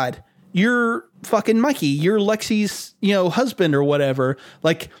my God, you're fucking Mikey. You're Lexi's, husband or whatever.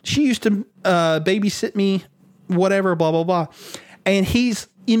 Like, she used to babysit me, whatever, blah, blah, blah. And he's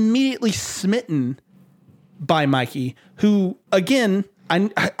immediately smitten by Mikey, who, again,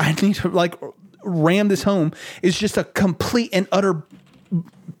 I need to ram this home, is just a complete and utter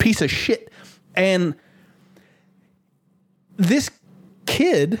piece of shit. And this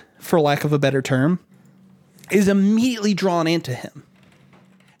kid, for lack of a better term, is immediately drawn into him.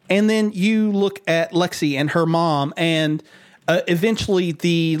 And then you look at Lexi and her mom, and eventually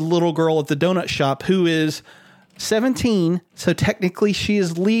the little girl at the donut shop, who is 17, so technically she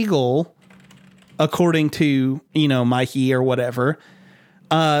is legal according to, Mikey or whatever.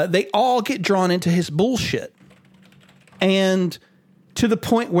 They all get drawn into his bullshit. And to the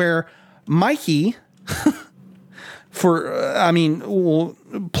point where Mikey, for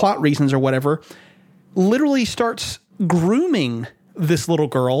plot reasons or whatever, literally starts grooming this little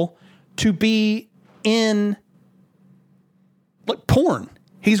girl to be in porn.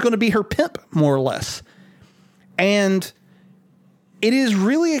 He's going to be her pimp, more or less. And it is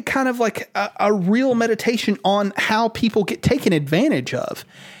really a kind of a real meditation on how people get taken advantage of.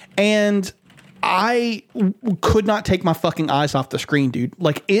 And I could not take my fucking eyes off the screen, dude.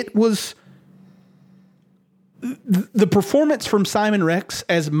 It was the performance from Simon Rex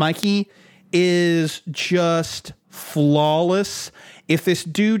as Mikey is just flawless. If this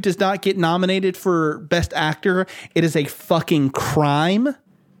dude does not get nominated for Best Actor, it is a fucking crime.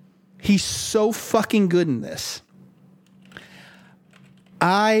 He's so fucking good in this.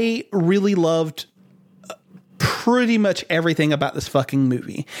 I really loved pretty much everything about this fucking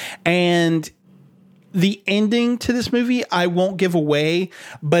movie. And the ending to this movie, I won't give away,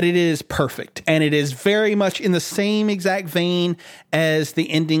 but it is perfect. And it is very much in the same exact vein as the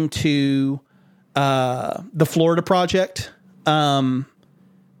ending to the Florida Project. Sean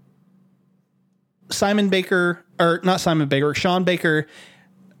Baker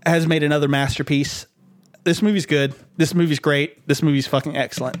has made another masterpiece. This movie's good. This movie's great. This movie's fucking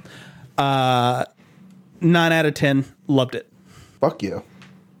excellent. 9 out of 10. Loved it. Fuck yeah.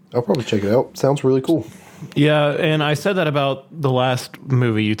 I'll probably check it out. Sounds really cool. Yeah, and I said that about the last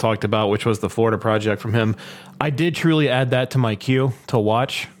movie you talked about, which was the Florida Project from him. I did truly add that to my queue to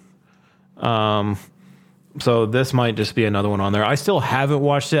watch. So this might just be another one on there. I still haven't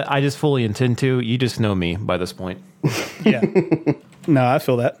watched it. I just fully intend to. You just know me by this point. Yeah. No, I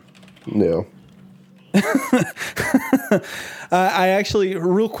feel that. No. I actually,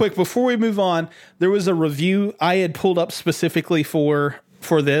 real quick, before we move on, there was a review I had pulled up specifically for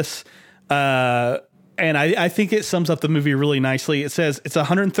this. And I think it sums up the movie really nicely. It says it's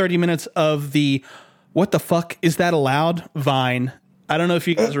 130 minutes of the "what the fuck is that allowed" Vine. I don't know if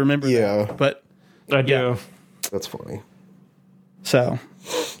you guys remember that, but I do. That's funny. So,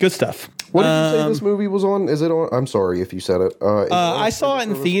 good stuff. What did you say this movie was on? Is it on? I'm sorry if you said it. I saw it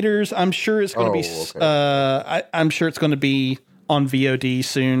in theaters. I'm sure it's going to be. Okay. I'm sure it's going to be on VOD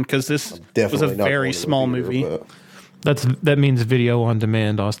soon, because this was a very small movie. That means video on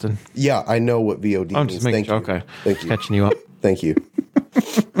demand, Austin. Yeah, I know what VOD I'm means. just making, okay. Thank you. Catching you up. Thank you.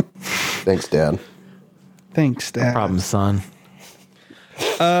 Thanks, Dad. Thanks, Dad. No problem, son.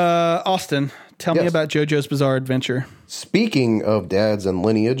 Austin, tell me about JoJo's Bizarre Adventure. Speaking of dads and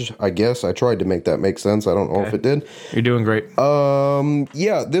lineage, I guess I tried to make that make sense. I don't know if it did. You're doing great.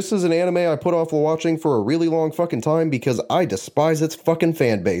 Yeah, this is an anime I put off watching for a really long fucking time because I despise its fucking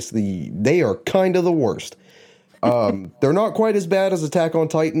fan base. They are kind of the worst. They're not quite as bad as Attack on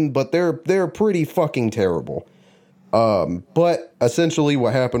Titan, but they're pretty fucking terrible. But essentially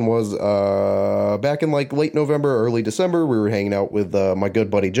what happened was, back in like late November, early December, we were hanging out with my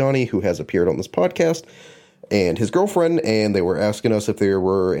good buddy Johnny, who has appeared on this podcast, and his girlfriend, and they were asking us if there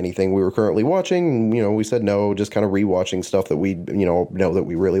were anything we were currently watching. And, we said no, just kind of rewatching stuff that we, know that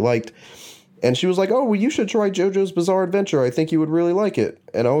we really liked. And she was like, oh, well, you should try JoJo's Bizarre Adventure. I think you would really like it.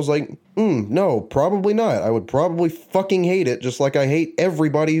 And I was like, no, probably not. I would probably fucking hate it, just like I hate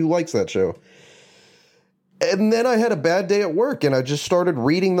everybody who likes that show. And then I had a bad day at work, and I just started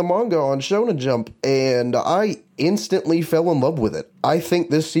reading the manga on Shonen Jump, and I instantly fell in love with it. I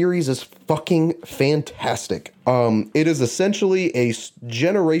think this series is fucking fantastic. It is essentially a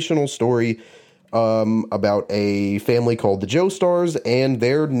generational story about a family called the Joestars and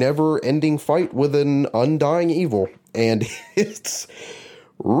their never-ending fight with an undying evil, and it's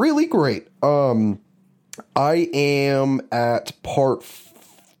really great. I am at part 4.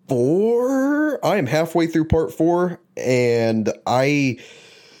 I am halfway through part 4, and I'm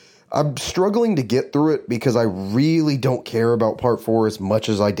struggling to get through it because I really don't care about part 4 as much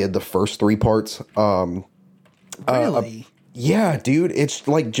as I did the first 3 parts. Really? Yeah, dude, it's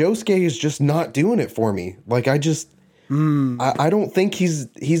like Josuke is just not doing it for me. Like, I don't think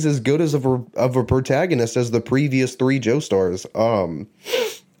he's as good as of a protagonist as the previous 3 Joestars.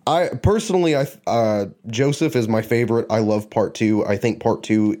 I personally, Joseph is my favorite. I love part 2. I think part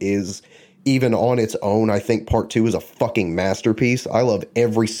 2 is, even on its own, I think part 2 is a fucking masterpiece. I love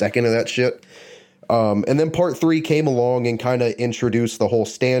every second of that shit. And then part 3 came along and kind of introduced the whole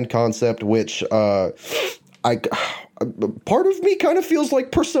stand concept, which, part of me kind of feels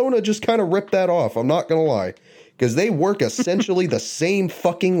like Persona just kind of ripped that off. I'm not gonna lie, because they work essentially the same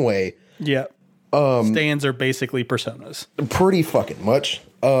fucking way. Yeah. Stands are basically personas. Pretty fucking much.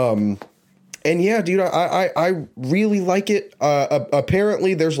 And yeah, dude, I really like it.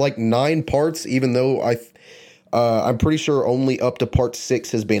 Apparently there's like 9 parts, even though I'm pretty sure only up to part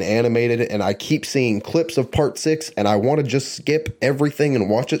 6 has been animated, and I keep seeing clips of part 6, and I want to just skip everything and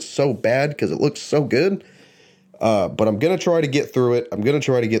watch it so bad because it looks so good. But I'm going to try to get through it. I'm going to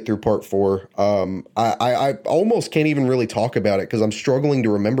try to get through part 4. I almost can't even really talk about it because I'm struggling to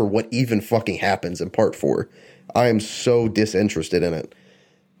remember what even fucking happens in part 4. I am so disinterested in it.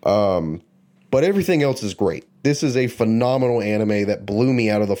 But everything else is great. This is a phenomenal anime that blew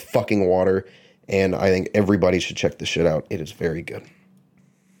me out of the fucking water, and I think everybody should check this shit out. It is very good.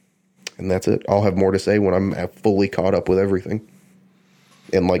 And that's it. I'll have more to say when I'm fully caught up with everything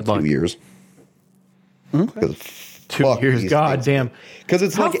in like 2 years. Okay. 2 years, goddamn. Because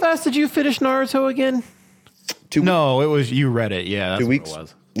it's how like, fast did you finish Naruto again? No, it was you read it. Yeah, that's 2 weeks. What it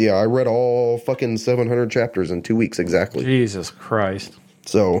was. Yeah, I read all fucking 700 chapters in 2 weeks exactly. Jesus Christ.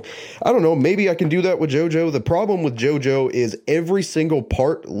 So I don't know. Maybe I can do that with JoJo. The problem with JoJo is every single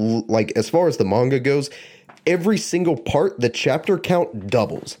part, like as far as the manga goes, every single part, the chapter count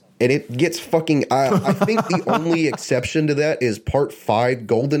doubles. And it gets fucking. I think the only exception to that is part 5,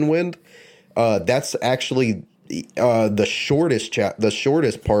 Golden Wind. That's actually the shortest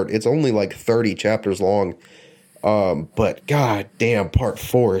part. It's only like 30 chapters long. But god damn, part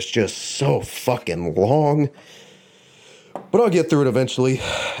 4 is just so fucking long. But I'll get through it eventually,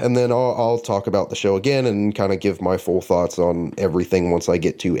 and then I'll talk about the show again and kind of give my full thoughts on everything once I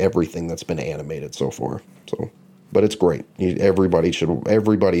get to everything that's been animated so far. So, but it's great. Everybody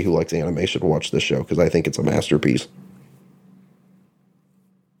who likes anime should watch this show because I think it's a masterpiece.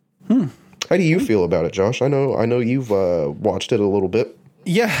 How do you feel about it, Josh? I know you've watched it a little bit.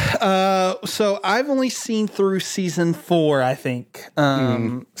 Yeah. So I've only seen through season 4, I think.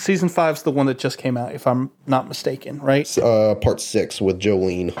 Season 5's the one that just came out, if I'm not mistaken, right? Part 6 with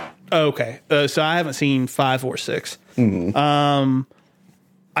Jolene. Okay. So I haven't seen 5 or 6. I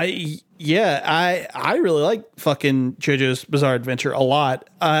really like fucking JoJo's Bizarre Adventure a lot.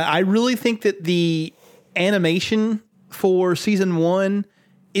 I really think that the animation for season 1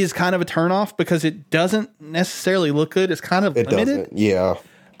 is kind of a turnoff because it doesn't necessarily look good. It's kind of limited. Doesn't. Yeah.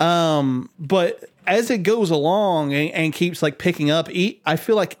 But as it goes along and keeps like picking up, I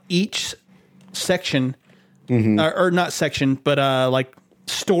feel like each section, or not section, but like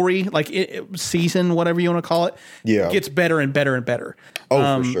story, like season, whatever you want to call it, gets better and better and better.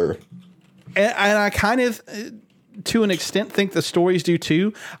 Oh, for sure. And I kind of, to an extent, think the stories do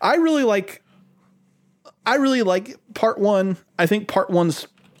too. I really like part 1. I think part 1's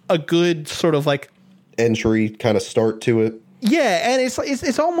a good sort of like entry kind of start to it. Yeah, and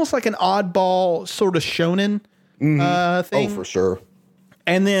it's almost like an oddball sort of shonen thing. Oh, for sure.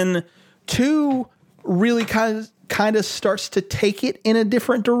 And then 2 really kind of starts to take it in a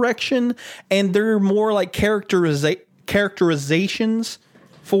different direction, and they're more like characterizations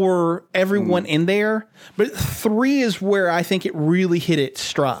for everyone in there, but 3 is where I think it really hit its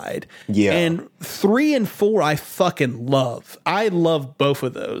stride. Yeah. And 3 and 4 I fucking love. I love both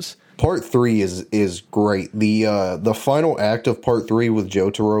of those. Part 3 is great. The final act of part 3 with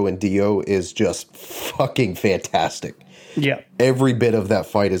Jotaro and Dio is just fucking fantastic. Yeah. Every bit of that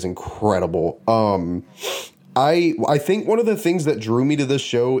fight is incredible. I think one of the things that drew me to this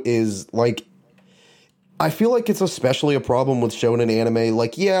show is like, I feel like it's especially a problem with shonen anime.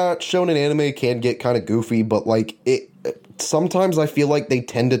 Like, yeah, shonen anime can get kind of goofy, but like sometimes I feel like they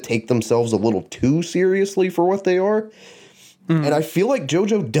tend to take themselves a little too seriously for what they are. And I feel like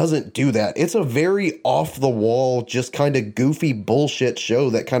JoJo doesn't do that. It's a very off the wall, just kind of goofy bullshit show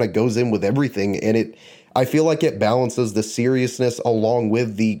that kind of goes in with everything. And I feel like it balances the seriousness along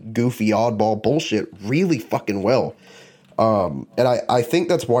with the goofy oddball bullshit really fucking well. And I think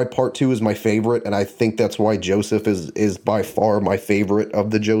that's why part 2 is my favorite, and I think that's why Joseph is by far my favorite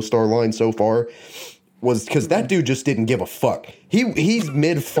of the Joestar line so far, was because that dude just didn't give a fuck. He's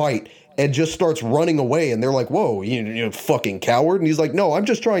mid-fight and just starts running away, and they're like, whoa, you fucking coward. And he's like, no, I'm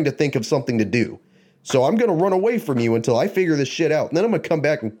just trying to think of something to do. So I'm going to run away from you until I figure this shit out, and then I'm going to come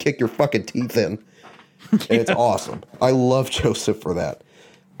back and kick your fucking teeth in. And it's awesome. I love Joseph for that.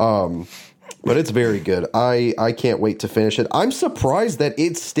 But it's very good. I can't wait to finish it. I'm surprised that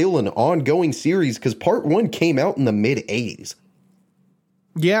it's still an ongoing series because part 1 came out in the mid-'80s.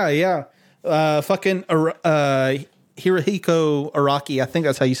 Yeah. Fucking Hirohiko Araki. I think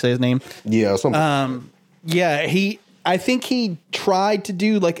that's how you say his name. Yeah. Something. Yeah. I think he tried to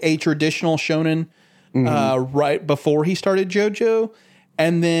do like a traditional shonen right before he started JoJo.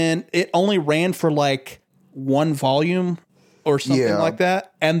 And then it only ran for like 1 volume or something like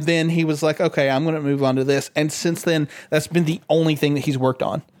that. And then he was like, okay, I'm going to move on to this. And since then, that's been the only thing that he's worked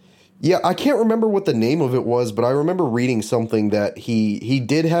on. Yeah, I can't remember what the name of it was, but I remember reading something that he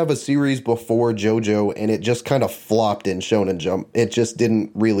did have a series before JoJo, and it just kind of flopped in Shonen Jump. It just didn't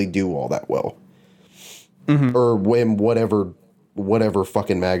really do all that well. Or when whatever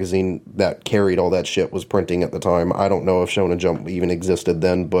fucking magazine that carried all that shit was printing at the time. I don't know if Shonen Jump even existed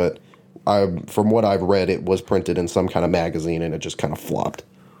then, but from what I've read, it was printed in some kind of magazine, and it just kind of flopped.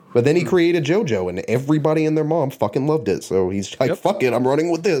 But then he created JoJo, and everybody and their mom fucking loved it. So he's like, fuck it, I'm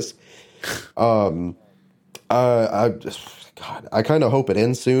running with this. God, I kind of hope it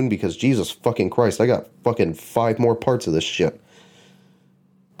ends soon because Jesus fucking Christ, I got fucking 5 more parts of this shit.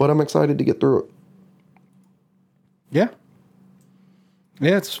 But I'm excited to get through it. Yeah.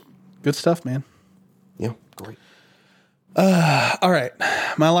 Yeah, it's good stuff, man. Yeah, great. All right.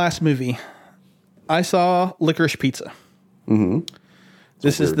 My last movie. I saw Licorice Pizza.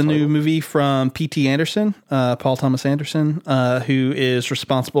 This is the new movie from P.T. Anderson, Paul Thomas Anderson, who is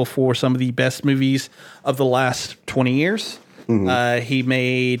responsible for some of the best movies of the last 20 years. He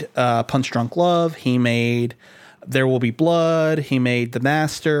made Punch Drunk Love. He made There Will Be Blood. He made The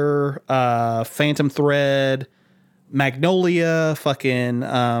Master, Phantom Thread, Magnolia, fucking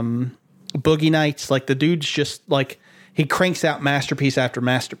Boogie Nights. Like, the dude's just like, he cranks out masterpiece after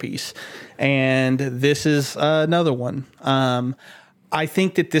masterpiece. And this is another one. I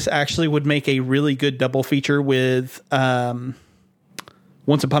think that this actually would make a really good double feature with Once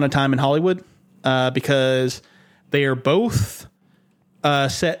Upon a Time in Hollywood, because they are both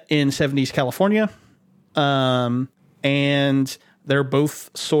set in 70s California, and they're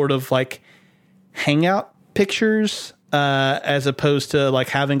both sort of like hangout pictures, as opposed to like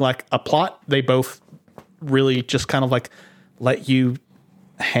having like a plot. They both really just kind of like let you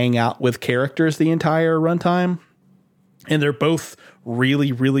hang out with characters the entire runtime. And they're both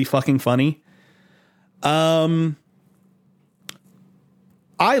really, really fucking funny. I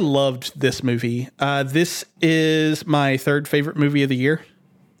loved this movie. This is my 3rd favorite movie of the year.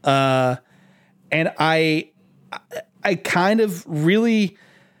 And I kind of really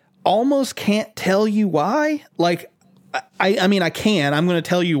almost can't tell you why. Like, I mean, I can. I'm going to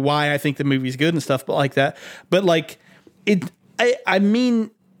tell you why I think the movie's good and stuff, but like that. But like, I mean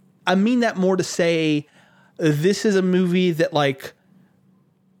that more to say, this is a movie that, like,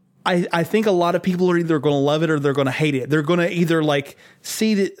 I think a lot of people are either going to love it or they're going to hate it. They're going to either, like,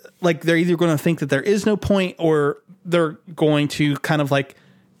 see that, like, they're either going to think that there is no point, or they're going to kind of, like,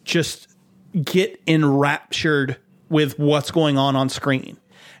 just get enraptured with what's going on screen.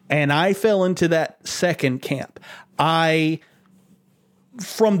 And I fell into that second camp. I,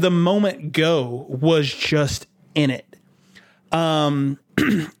 from the moment go, was just in it.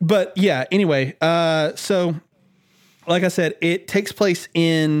 But yeah, anyway, so like I said, it takes place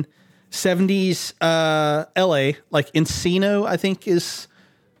in 70s LA, like Encino, I think is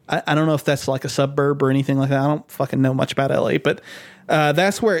I don't know if that's like a suburb or anything like that. I don't fucking know much about LA, but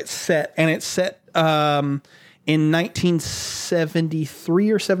that's where it's set. And it's set in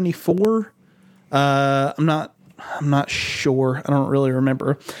 1973 or 74. I'm not sure. I don't really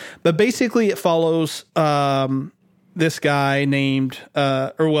remember. But basically it follows this guy named,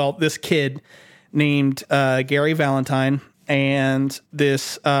 this kid named Gary Valentine and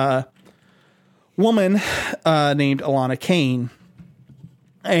this woman named Alana Kane.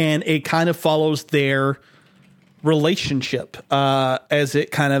 And it kind of follows their relationship as it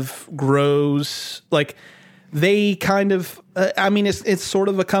kind of grows. Like they kind of, it's sort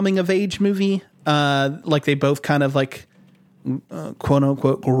of a coming of age movie. Like they both kind of like quote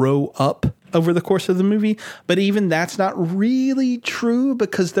unquote grow up over the course of the movie. But even that's not really true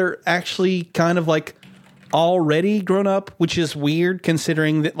because they're actually kind of like already grown up, which is weird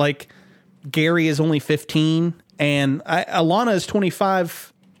considering that like Gary is only 15 and Alana is 25.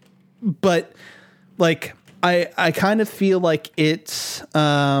 But like, I kind of feel like it's,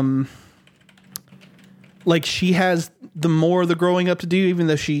 like she has the more of the growing up to do, even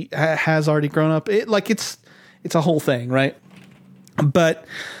though she has already grown up. It's a whole thing, right? But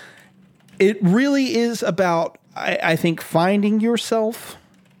it really is about, I think, finding yourself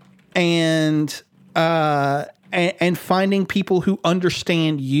and finding people who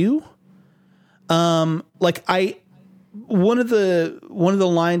understand you. One of the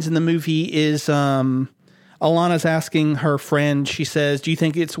lines in the movie is Alana's asking her friend, she says, do you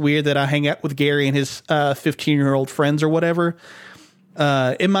think it's weird that I hang out with Gary and his 15-year-old friends or whatever?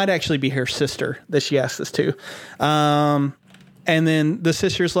 It might actually be her sister that she asked this to. And then the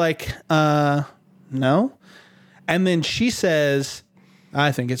sister's like, no. And then she says,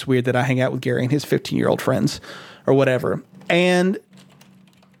 I think it's weird that I hang out with Gary and his 15-year-old friends or whatever. And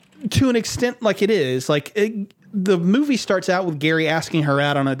to an extent, like it is, like the movie starts out with Gary asking her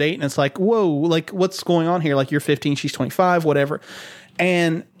out on a date, and it's like, whoa, like what's going on here? Like you're 15, she's 25, whatever.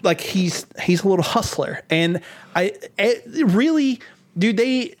 And like he's a little hustler. And really, dude,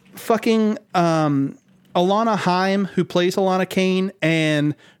 they fucking Alana Haim, who plays Alana Kane,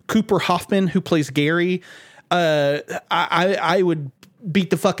 and Cooper Hoffman, who plays Gary. I would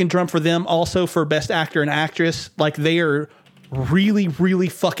beat the fucking drum for them also for best actor and actress. Like they are really, really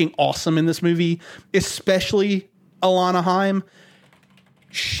fucking awesome in this movie, especially Alana Haim.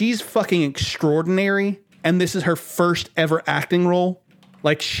 She's fucking extraordinary, and this is her first ever acting role.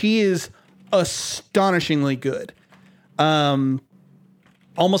 Like she is astonishingly good.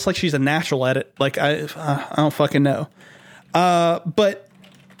 Almost like she's a natural at it. Like I don't fucking know. But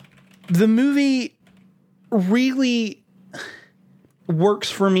the movie really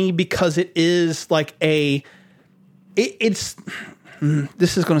works for me because it is like it's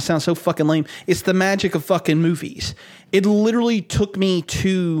this is going to sound so fucking lame. It's the magic of fucking movies. It literally took me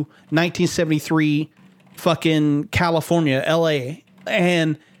to 1973 fucking California, LA,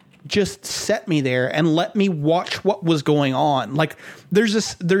 and just set me there and let me watch what was going on. Like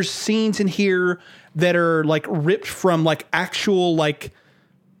there's scenes in here that are like ripped from like actual like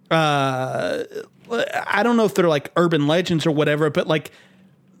I don't know if they're like urban legends or whatever, but like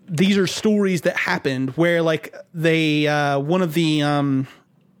these are stories that happened where like they one of the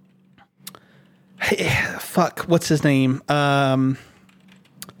what's his name? Oh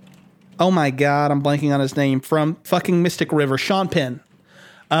my God, I'm blanking on his name, from fucking Mystic River, Sean Penn.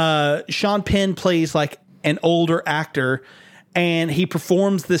 Sean Penn plays like an older actor, and he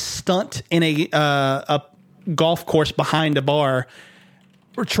performs this stunt in a golf course behind a bar,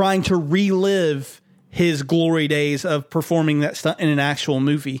 trying to relive his glory days of performing that stunt in an actual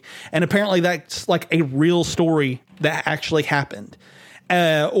movie. And apparently that's like a real story that actually happened.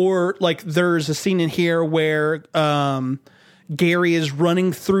 Or like there's a scene in here where Gary is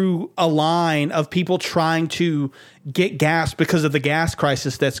running through a line of people trying to get gas because of the gas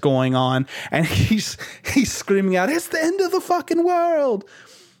crisis that's going on. And he's screaming out, it's the end of the fucking world.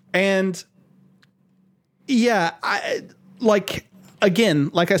 And yeah, again,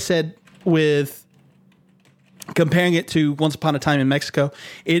 like I said, with comparing it to Once Upon a Time in Mexico,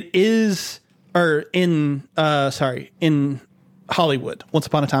 it is, or in Hollywood, Once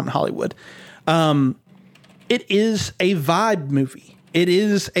Upon a Time in Hollywood. It is a vibe movie. It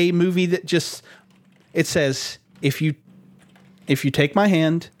is a movie that just, it says, if you take my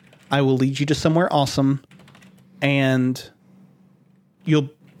hand, I will lead you to somewhere awesome, and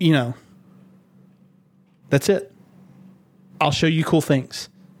that's it. I'll show you cool things.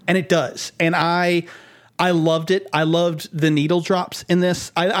 And it does. And I loved it. I loved the needle drops in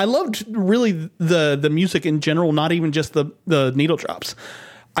this. I loved really the music in general, not even just the needle drops.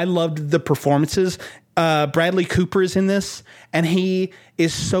 I loved the performances. Bradley Cooper is in this, and he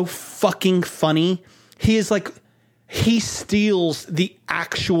is so fucking funny. He steals the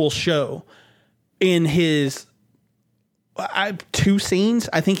actual show in his 2 scenes.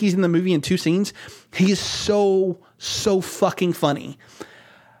 I think he's in the movie in 2 scenes. He is so fucking funny.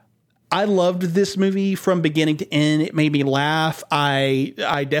 I loved this movie from beginning to end. It made me laugh.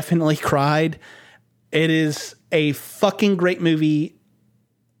 I definitely cried. It is a fucking great movie.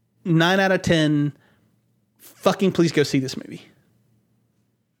 9 out of 10. Fucking please go see this movie.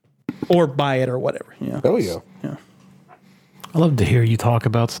 Or buy it or whatever. Oh, yeah. Yeah. I love to hear you talk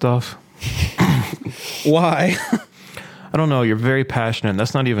about stuff. Why? I don't know. You're very passionate.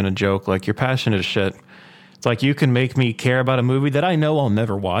 That's not even a joke. Like, you're passionate as shit. It's like you can make me care about a movie that I know I'll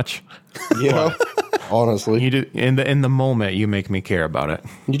never watch. Yeah. Honestly. You do in the moment. You make me care about it.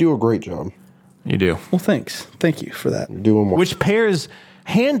 You do a great job. You do. Well, thanks. Thank you for that. You're doing well. Which pairs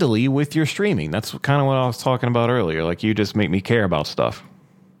handily with your streaming. That's kind of what I was talking about earlier. Like, you just make me care about stuff.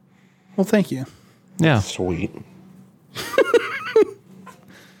 Well, thank you. Yeah. Sweet.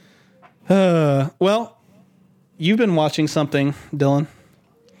 Well, you've been watching something, Dylan.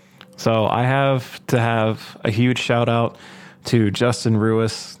 So I have to have a huge shout out to Justin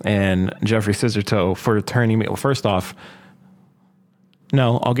Ruiz and Jeffrey Scissortoe for turning me. Well, first off,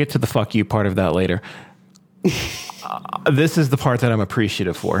 no, I'll get to the fuck you part of that later. This is the part that I'm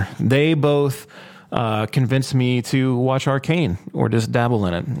appreciative for. They both convinced me to watch Arcane or just dabble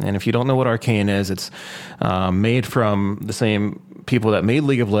in it. And if you don't know what Arcane is, it's made from the same people that made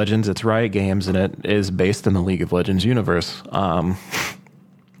League of Legends. It's Riot Games, and it is based in the League of Legends universe.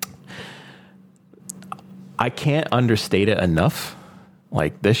 I can't understate it enough.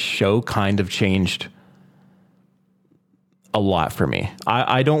 Like, this show kind of changed a lot for me.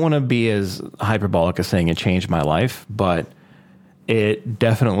 I don't want to be as hyperbolic as saying it changed my life, but it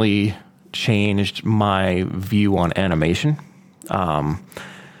definitely changed my view on animation.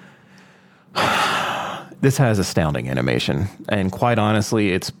 This has astounding animation, and quite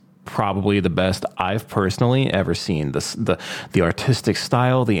honestly, it's probably the best I've personally ever seen. The artistic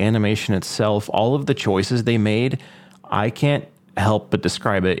style, the animation itself, all of the choices they made, I can't help but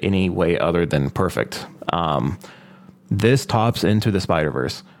describe it any way other than perfect. This tops Into the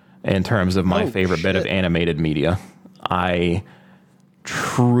Spider-Verse in terms of my favorite bit of animated media. I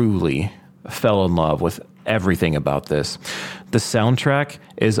truly fell in love with everything about this. The soundtrack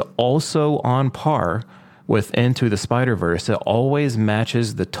is also on par with Into the Spider-Verse. It always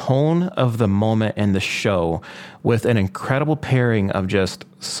matches the tone of the moment in the show with an incredible pairing of just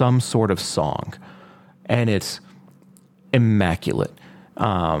some sort of song. And it's immaculate.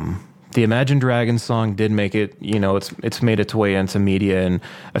 The Imagine Dragons song did make it, it's made its way into media in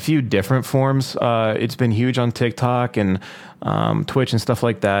a few different forms. It's been huge on TikTok and Twitch and stuff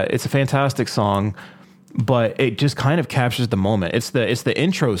like that. It's a fantastic song, but it just kind of captures the moment. It's the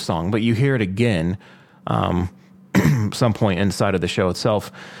intro song, but you hear it again some point inside of the show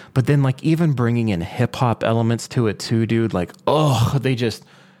itself. But then, like, even bringing in hip hop elements to it too, dude. Like,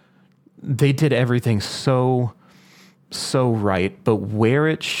 they did everything so right, but where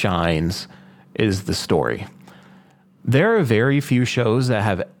it shines is the story. There are very few shows that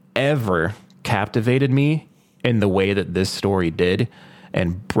have ever captivated me in the way that this story did,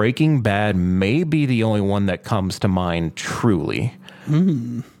 and Breaking Bad may be the only one that comes to mind truly.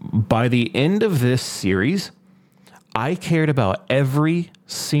 By the end of this series, I cared about every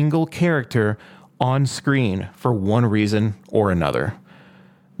single character on screen for one reason or another.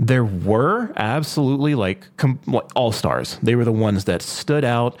 There were absolutely like all-stars. They were the ones that stood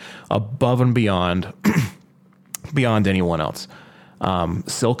out above and beyond beyond anyone else.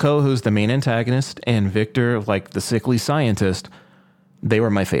 Silco, who's the main antagonist, and Victor, like the sickly scientist, they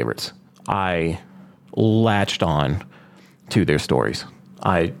were my favorites. I latched on to their stories.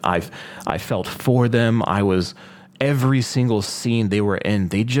 I felt for them. I was every single scene they were in.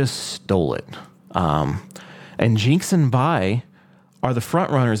 They just stole it. And Jinx and Vi are the front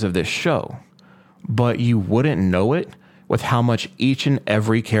runners of this show, but you wouldn't know it with how much each and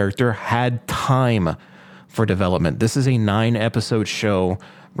every character had time for development. This is a 9-episode show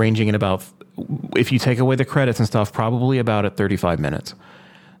ranging in about, if you take away the credits and stuff, probably about at 35 minutes.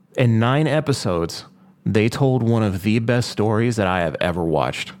 In 9 episodes, they told one of the best stories that I have ever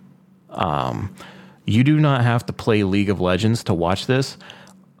watched. You do not have to play League of Legends to watch this.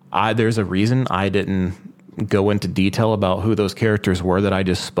 There's a reason I didn't go into detail about who those characters were that I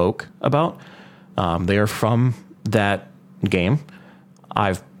just spoke about. They are from that game.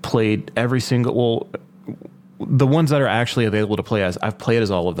 I've played every single, the ones that are actually available to play as, I've played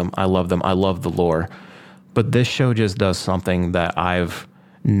as all of them. I love them. I love the lore. But this show just does something that I've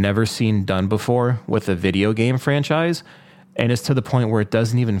never seen done before with a video game franchise. And it's to the point where it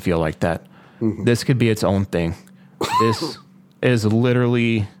doesn't even feel like that. This could be its own thing. This is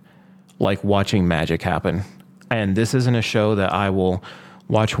literally like watching magic happen. And this isn't a show that I will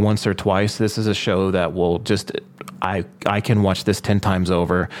watch once or twice. This is a show that will just, I can watch this 10 times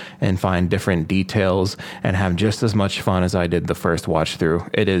over and find different details and have just as much fun as I did the first watch through.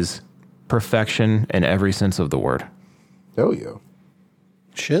 It is perfection in every sense of the word. Oh, yeah.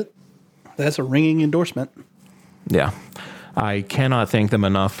 Shit. That's a ringing endorsement. Yeah. I cannot thank them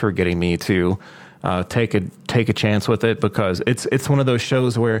enough for getting me to take a chance with it, because it's one of those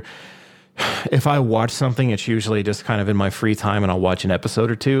shows where if I watch something, it's usually just kind of in my free time and I'll watch an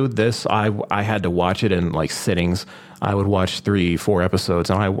episode or two. This, I had to watch it in like sittings. I would watch 3-4 episodes,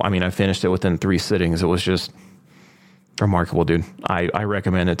 and I finished it within 3 sittings. It was just remarkable, dude. I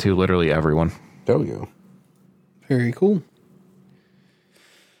recommend it to literally everyone. Oh, yeah. Very cool.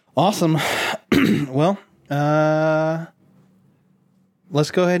 Awesome. Well,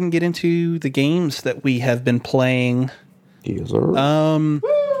 let's go ahead and get into the games that we have been playing. Yes, sir.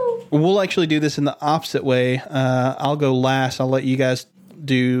 We'll actually do this in the opposite way. I'll go last. I'll let you guys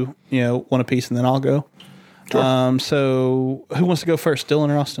do, one apiece, and then I'll go. Sure. So who wants to go first, Dylan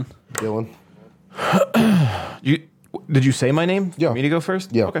or Austin? Dylan. Did you say my name? Yeah. For me to go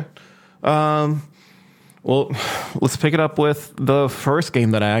first? Yeah. Okay. Well, let's pick it up with the first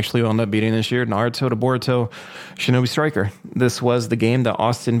game that I actually wound up beating this year, Naruto to Boruto Shinobi Striker. This was the game that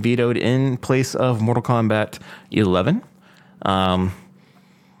Austin vetoed in place of Mortal Kombat 11.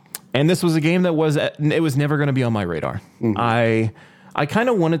 And this was a game that was never going to be on my radar. Mm-hmm. I kind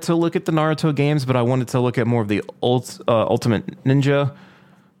of wanted to look at the Naruto games, but I wanted to look at more of the Ultimate Ninja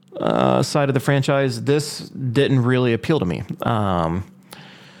side of the franchise. This didn't really appeal to me.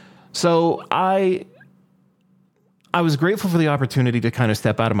 So I was grateful for the opportunity to kind of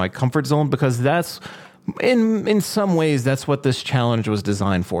step out of my comfort zone, because that's in some ways that's what this challenge was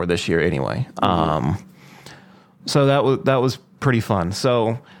designed for this year anyway. Mm-hmm. So that was pretty fun.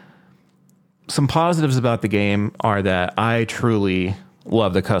 So some positives about the game are that I truly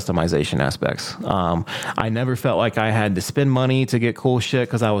love the customization aspects. I never felt like I had to spend money to get cool shit,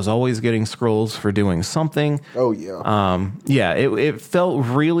 because I was always getting scrolls for doing something. Oh, yeah. It felt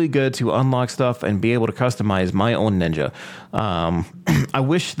really good to unlock stuff and be able to customize my own ninja. I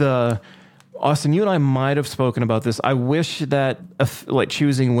wish Austin, you and I might have spoken about this. I wish that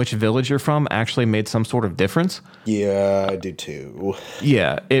choosing which village you're from actually made some sort of difference. Yeah, I do too.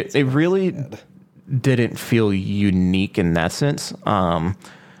 Yeah, it really didn't feel unique in that sense.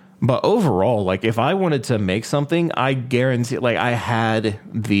 But overall, if I wanted to make something, I guarantee, I had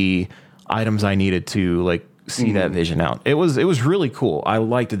the items I needed to see that vision out. It was really cool. I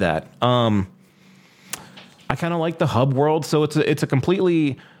liked that. I kind of like the hub world, so it's a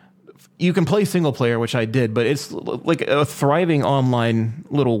completely. You can play single player, which I did, but it's like a thriving online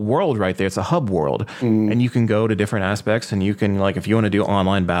little world right there. It's a hub world, and you can go to different aspects, and you can, if you want to do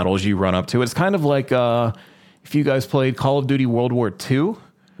online battles, you run up to it. It's kind of like if you guys played Call of Duty World War II.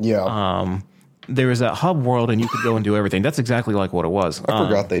 Yeah. There was that hub world, and you could go and do everything. That's exactly like what it was. I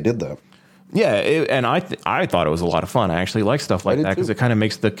forgot they did that. Yeah, and I thought it was a lot of fun. I actually like stuff like that because it kind of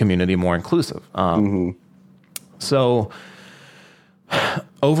makes the community more inclusive. So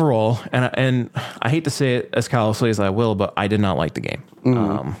overall, and I hate to say it as callously as I will, but I did not like the game.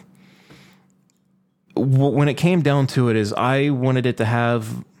 When it came down to it, is I wanted it to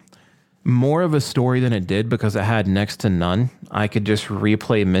have more of a story than it did, because it had next to none. I could just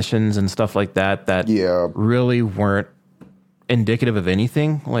replay missions and stuff like that really weren't indicative of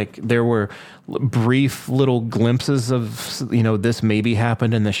anything. There were brief little glimpses of this maybe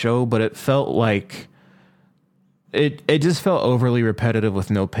happened in the show, but it felt like it just felt overly repetitive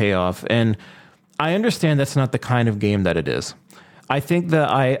with no payoff. And I understand that's not the kind of game that it is. I think that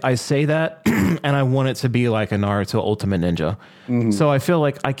I say that and I want it to be like a Naruto Ultimate Ninja. So I feel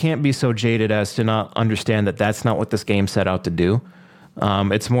like I can't be so jaded as to not understand that that's not what this game set out to do.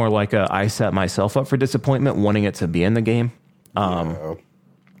 It's more like I set myself up for disappointment wanting it to be in the game. But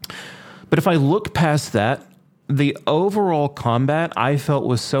if I look past that, the overall combat I felt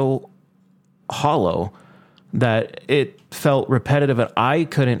was so hollow that it felt repetitive, and I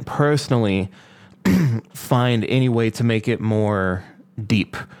couldn't personally find any way to make it more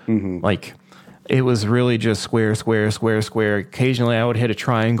deep. It was really just square, square, square, square. Occasionally I would hit a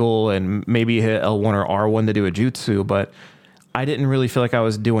triangle and maybe hit L1 or R1 to do a jutsu, but I didn't really feel like I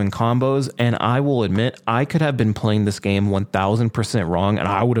was doing combos. And I will admit, I could have been playing this game 1000% wrong, and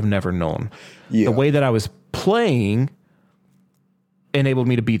I would have never known. The way that I was playing enabled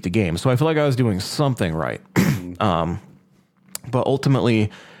me to beat the game. So I feel like I was doing something right. but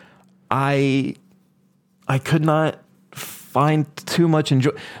ultimately, I could not find too much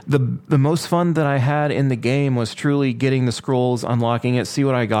enjoy. The most fun that I had in the game was truly getting the scrolls, unlocking it, see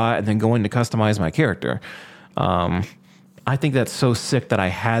what I got, and then going to customize my character. I think that's so sick that I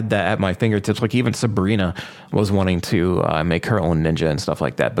had that at my fingertips. Like even Sabrina was wanting to make her own ninja and stuff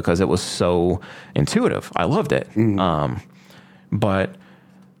like that because it was so intuitive. I loved it. But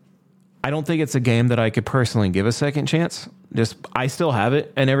I don't think it's a game that I could personally give a second chance. I still have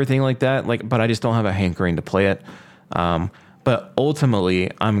it and everything like that. But I just don't have a hankering to play it. But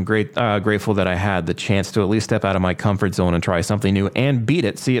ultimately, I'm grateful that I had the chance to at least step out of my comfort zone and try something new and beat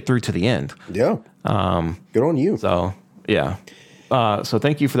it, see it through to the end. Yeah. Good on you. So yeah. So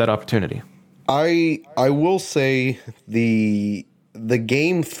thank you for that opportunity. I will say the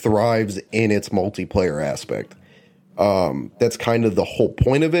game thrives in its multiplayer aspect. That's kind of the whole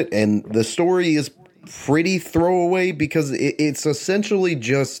point of it, and the story is pretty throwaway because it's essentially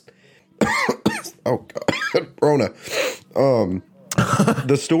just oh god, Rona.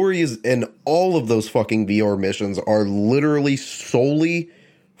 The story is, and all of those fucking VR missions are literally solely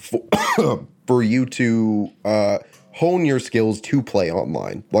for you to hone your skills to play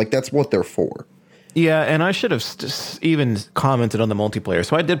online. Like that's what they're for. Yeah, and I should have even commented on the multiplayer.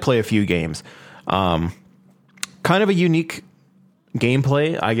 So I did play a few games. Kind of a unique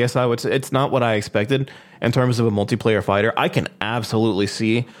gameplay, I guess I would say. It's not what I expected in terms of a multiplayer fighter. I can absolutely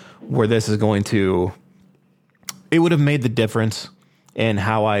see where this is going to... It would have made the difference in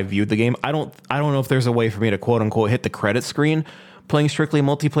how I viewed the game. I don't know if there's a way for me to quote unquote hit the credit screen playing strictly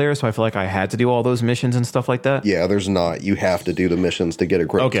multiplayer, so I feel like I had to do all those missions and stuff like that. Yeah, there's not. You have to do the missions to get a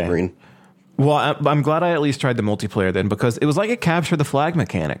credit screen. Well, I'm glad I at least tried the multiplayer then, because it was like a capture the flag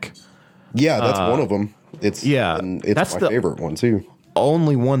mechanic. Yeah, that's one of them. It's that's my favorite one too.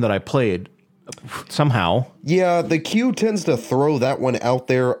 Only one that I played somehow. Yeah, the queue tends to throw that one out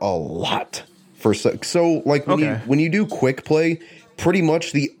there a lot. So like when you do quick play, pretty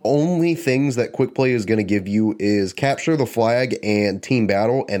much the only things that quick play is going to give you is capture the flag and team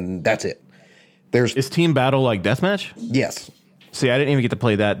battle, and that's it. Is team battle like deathmatch? Yes. See, I didn't even get to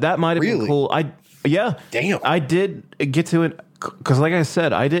play that. That might have been cool. Damn. I did get to it because, like I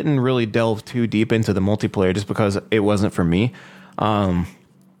said, I didn't really delve too deep into the multiplayer just because it wasn't for me. I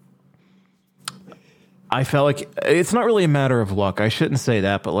felt like it's not really a matter of luck. I shouldn't say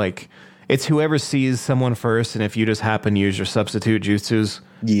that, but like it's whoever sees someone first, and if you just happen to use your substitute jutsus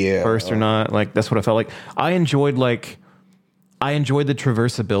first or not, like that's what I felt like. I enjoyed the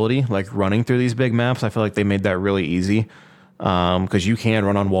traversability, like running through these big maps. I feel like they made that really easy because you can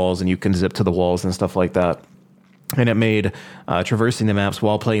run on walls and you can zip to the walls and stuff like that. And it made traversing the maps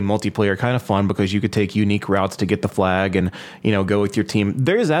while playing multiplayer kind of fun because you could take unique routes to get the flag and, go with your team.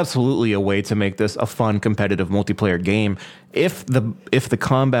 There is absolutely a way to make this a fun, competitive multiplayer game if the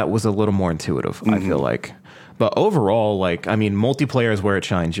combat was a little more intuitive, I feel like. But overall, multiplayer is where it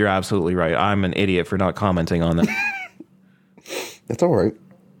shines. You're absolutely right. I'm an idiot for not commenting on that. That's all right.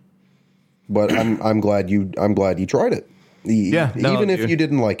 But I'm glad you tried it. Even if you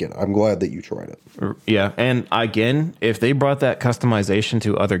didn't like it, I'm glad that you tried it. Yeah, and again, if they brought that customization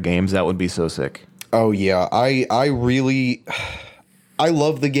to other games, that would be so sick. Oh yeah, I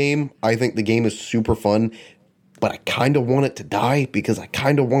love the game. I think the game is super fun, but I kind of want it to die because I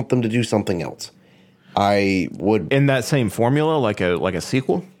kind of want them to do something else. I would in that same formula, like a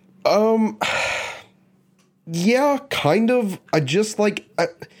sequel. Yeah, kind of.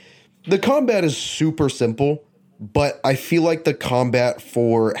 The combat is super simple. But I feel like the combat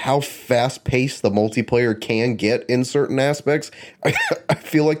for how fast-paced the multiplayer can get in certain aspects, I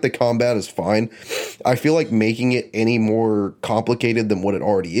feel like the combat is fine. I feel like making it any more complicated than what it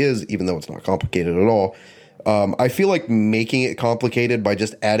already is, even though it's not complicated at all, I feel like making it complicated by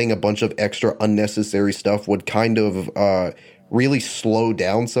just adding a bunch of extra unnecessary stuff would kind of really slow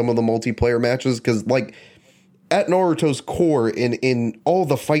down some of the multiplayer matches, because, at Naruto's core, in all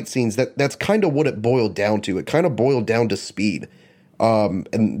the fight scenes, that's kind of what it boiled down to. It kind of boiled down to speed.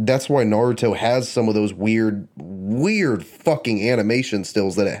 And that's why Naruto has some of those weird fucking animation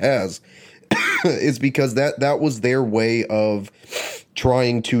stills that it has. Is because that was their way of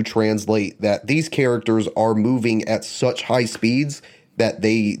trying to translate that these characters are moving at such high speeds that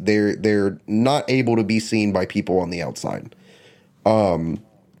they're not able to be seen by people on the outside.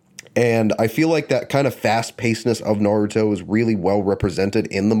 And I feel like that kind of fast-pacedness of Naruto is really well represented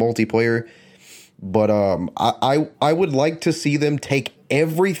in the multiplayer. But I would like to see them take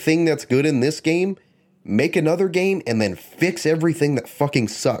everything that's good in this game, make another game, and then fix everything that fucking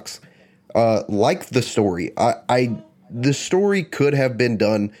sucks. Like the story. The story could have been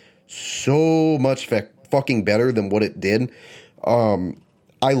done so much fucking better than what it did.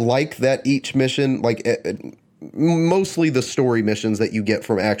 I like that each mission, like mostly the story missions that you get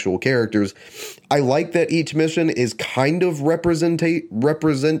from actual characters, I like that each mission is kind of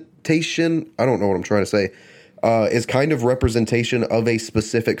representation. I don't know what I'm trying to say. Is kind of representation of a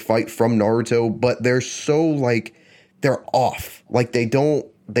specific fight from Naruto, but they're so like they're off. Like they don't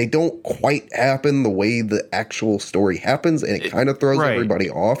quite happen the way the actual story happens, and it kind of throws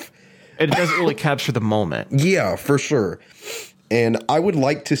everybody off. It doesn't really capture the moment. Yeah, for sure. And I would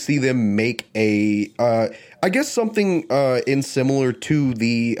like to see them make I guess something in similar to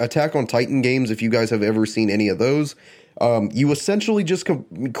the Attack on Titan games, if you guys have ever seen any of those. You essentially just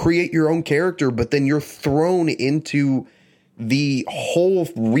create your own character, but then you're thrown into the whole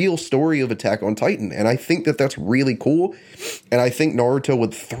real story of Attack on Titan. And I think that that's really cool. And I think Naruto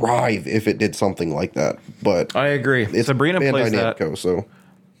would thrive if it did something like that. But I agree. Sabrina plays that. Namco, so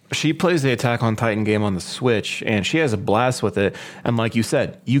she plays the Attack on Titan game on the Switch, and she has a blast with it. And like you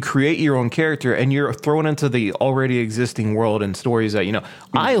said, you create your own character, and you're thrown into the already existing world and stories that,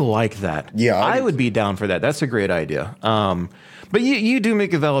 I like that. Yeah. I would be down for that. That's a great idea. But you do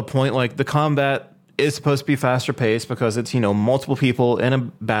make a valid point. Like, the combat is supposed to be faster paced because it's, multiple people in a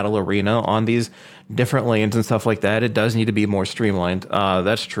battle arena on these different lanes and stuff like that. It does need to be more streamlined.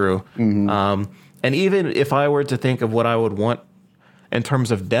 That's true. And even if I were to think of what I would want in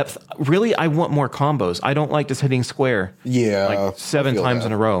terms of depth, really, I want more combos. I don't like just hitting square. Yeah, like 7 times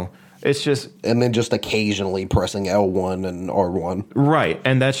in a row. It's just, and then just occasionally pressing L1 and R1. Right,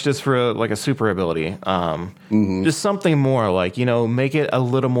 and that's just for a super ability. Just something more like, make it a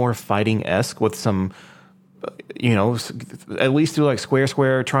little more fighting-esque with some, at least do like square,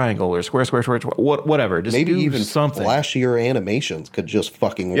 square, triangle, or square, square, square, whatever. Just maybe do even something. Flashier animations could just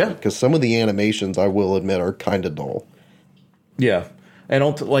fucking work. Because some of the animations, I will admit, are kind of dull. Yeah. And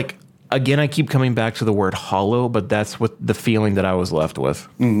again, I keep coming back to the word hollow, but that's what the feeling that I was left with.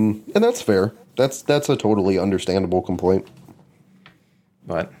 And that's fair. That's a totally understandable complaint.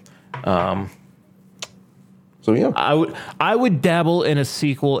 But, so yeah, I would dabble in a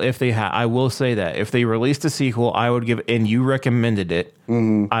sequel if they I will say that if they released a sequel, I would give, and you recommended it,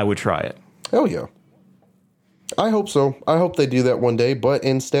 I would try it. Hell yeah. I hope so. I hope they do that one day, but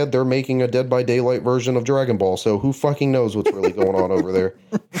instead they're making a Dead by Daylight version of Dragon Ball, so who fucking knows what's really going on over there.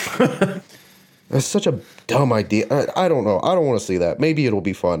 That's such a dumb idea. I don't know. I don't want to see that. Maybe it'll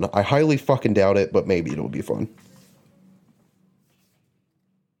be fun. I highly fucking doubt it, but maybe it'll be fun.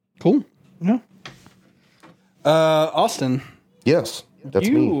 Cool. Yeah. Austin. Yes, that's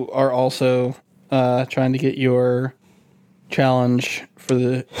you me. You are also trying to get your challenge for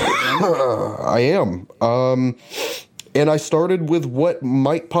the I am. And I started with what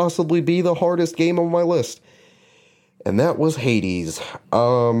might possibly be the hardest game on my list. And that was Hades.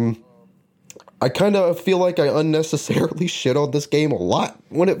 I kind of feel like I unnecessarily shit on this game a lot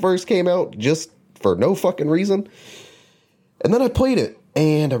when it first came out, just for no fucking reason. And then I played it,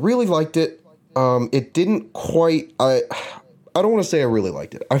 and I really liked it. It didn't quite... I don't want to say I really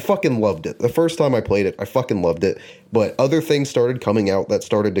liked it. I fucking loved it. The first time I played it, I fucking loved it. But other things started coming out that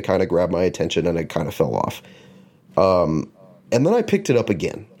started to kind of grab my attention, and it kind of fell off. And then I picked it up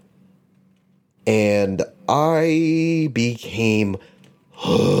again. And I became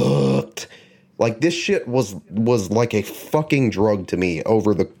hooked. Like, this shit was like a fucking drug to me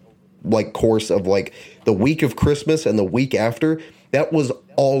over the course of the week of Christmas and the week after. That was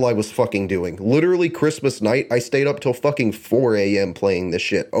all I was fucking doing. Literally Christmas night, I stayed up till fucking 4 a.m. playing this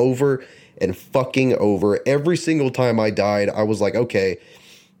shit over and fucking over. Every single time I died, I was like, okay,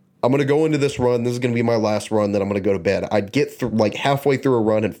 I'm going to go into this run. This is going to be my last run. Then I'm going to go to bed. I'd get through halfway through a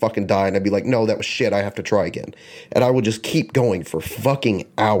run and fucking die. And I'd be like, no, that was shit. I have to try again. And I would just keep going for fucking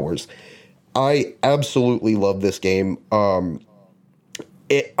hours. I absolutely love this game.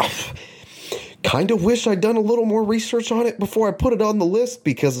 Kind of wish I'd done a little more research on it before I put it on the list,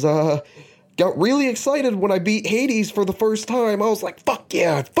 because got really excited when I beat Hades for the first time. I was like, fuck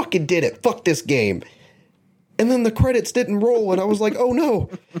yeah, I fucking did it. Fuck this game. And then the credits didn't roll, and I was like, oh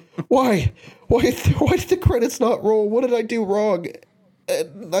no, why? Why did the credits not roll? What did I do wrong?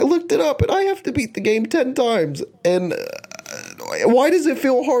 And I looked it up, and I have to beat the game 10 times. And why does it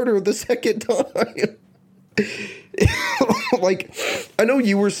feel harder the second time? I know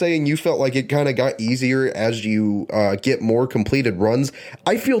you were saying you felt like it kind of got easier as you get more completed runs.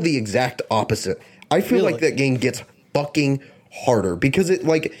 I feel the exact opposite. I feel like that game gets fucking harder because it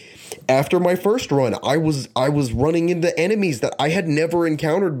after my first run, I was running into enemies that I had never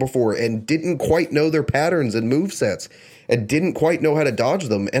encountered before and didn't quite know their patterns and movesets and didn't quite know how to dodge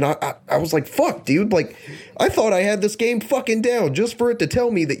them. And I was like, fuck, dude. I thought I had this game fucking down just for it to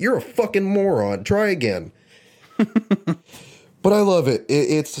tell me that you're a fucking moron. Try again. But I love it.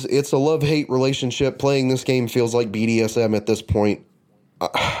 It's a love-hate relationship. Playing this game feels like BDSM at this point.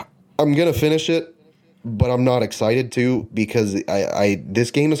 I'm gonna finish it, but I'm not excited to because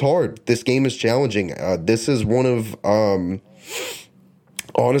this game is hard. This game is challenging. This is one of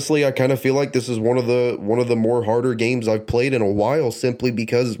honestly, I kind of feel like this is one of the more harder games I've played in a while, simply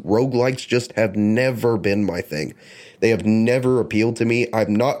because roguelikes just have never been my thing. They have never appealed to me.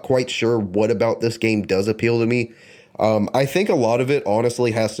 I'm not quite sure what about this game does appeal to me. I think a lot of it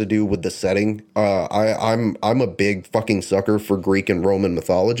honestly has to do with the setting. I'm a big fucking sucker for Greek and Roman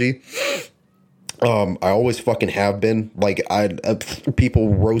mythology. I always fucking have been. Like,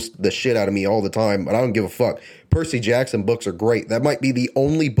 people roast the shit out of me all the time, but I don't give a fuck. Percy Jackson books are great. That might be the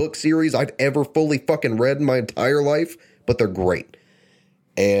only book series I've ever fully fucking read in my entire life, but they're great.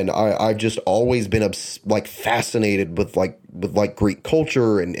 And I've just always been fascinated with Greek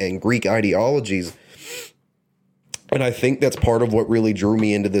culture and Greek ideologies. And I think that's part of what really drew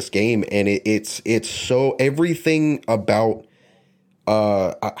me into this game. And it's so everything about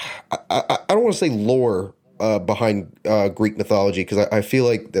I don't want to say lore behind Greek mythology, because I feel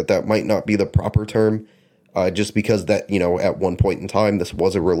like that might not be the proper term, just because that, at one point in time this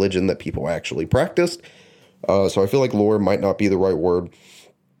was a religion that people actually practiced. So I feel like lore might not be the right word.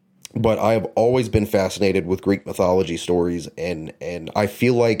 But I have always been fascinated with Greek mythology stories, and I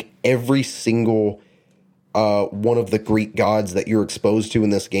feel like every single one of the Greek gods that you're exposed to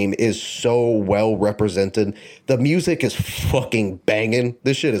in this game is so well represented. The music is fucking banging.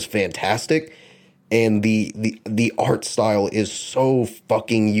 This shit is fantastic. And the art style is so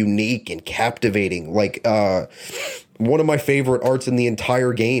fucking unique and captivating. Like, one of my favorite arts in the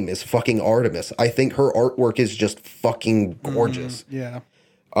entire game is fucking Artemis. I think her artwork is just fucking gorgeous. Yeah.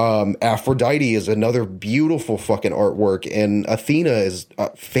 Aphrodite is another beautiful fucking artwork, and Athena is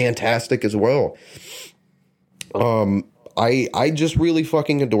fantastic as well. I just really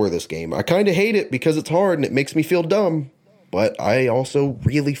fucking adore this game. I kind of hate it because it's hard and it makes me feel dumb, but I also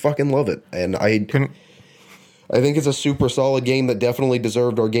really fucking love it. And I think it's a super solid game that definitely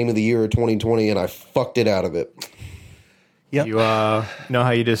deserved our Game of the Year of 2020, and I fucked it out of it. Yep. You know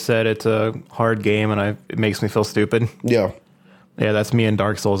how you just said it's a hard game and it makes me feel stupid? Yeah. Yeah, that's me in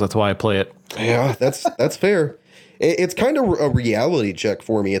Dark Souls. That's why I play it. Yeah, that's fair. It's kind of a reality check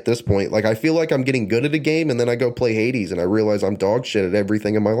for me at this point. Like, I feel like I'm getting good at a game, and then I go play Hades, and I realize I'm dog shit at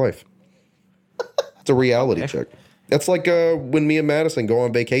everything in my life. It's a reality check. That's like when me and Madison go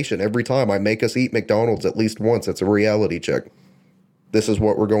on vacation. Every time I make us eat McDonald's at least once, it's a reality check. This is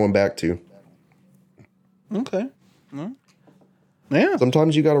what we're going back to. Okay. Well, yeah.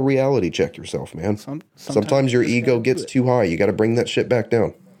 Sometimes you got to reality check yourself, man. Sometimes your ego gets too high. You got to bring that shit back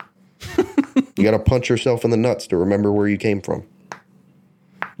down. You got to punch yourself in the nuts to remember where you came from.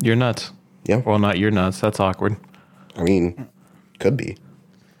 You're nuts. Yeah. Well, not you're nuts. That's awkward. I mean, could be.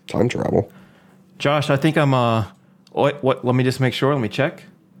 Time travel. Josh, I think I'm, what, let me just make sure. Let me check.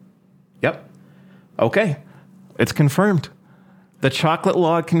 Yep. Okay. It's confirmed. The Chocolate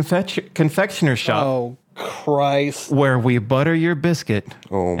Log Confectioner Shop. Oh, Christ. Where we butter your biscuit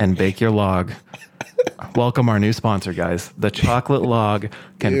and bake your log. Welcome our new sponsor, guys. The Chocolate Log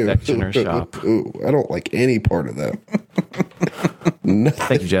Confectioner Shop. Ooh, I don't like any part of that. No.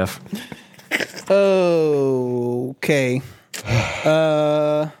 Thank you, Jeff. Okay.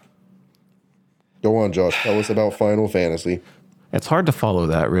 Go on, Josh. Tell us about Final Fantasy. It's hard to follow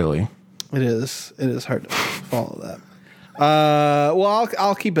that, really. It is. It is hard to follow that. Well,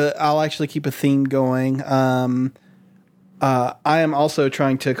 I'll actually keep a theme going. I am also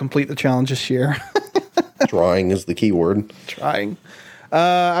trying to complete the challenge this year. Trying is the key word. Trying.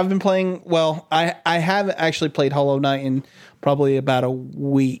 I've been playing. Well, I haven't actually played Hollow Knight in probably about a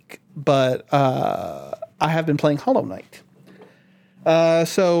week, but I have been playing Hollow Knight.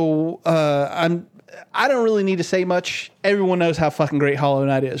 So I don't really need to say much. Everyone knows how fucking great Hollow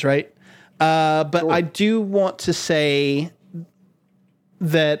Knight is, right? But sure. I do want to say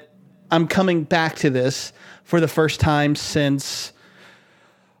that I'm coming back to this for the first time since,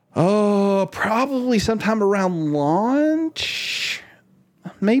 probably sometime around launch,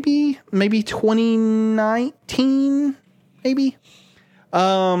 maybe 2019, maybe.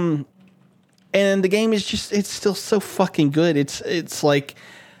 And the game is just, it's still so fucking good. It's like,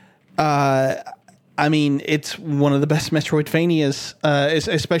 I mean, it's one of the best Metroidvanias,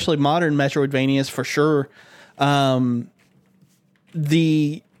 especially modern Metroidvanias for sure.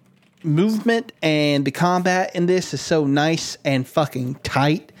 The movement and the combat in this is so nice and fucking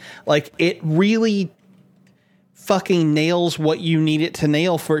tight. Like, it really fucking nails what you need it to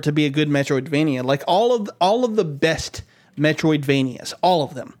nail for it to be a good Metroidvania. Like, all of the best Metroidvanias, all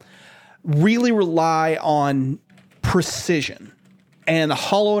of them, really rely on precision. And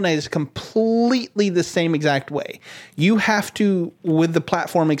Hollow Knight is completely the same exact way. You have to, with the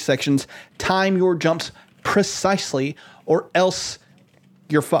platforming sections, time your jumps precisely, or else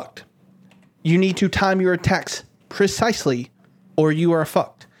you're fucked. You need to time your attacks precisely, or you are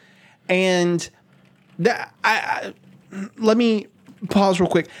fucked. And that, let me pause real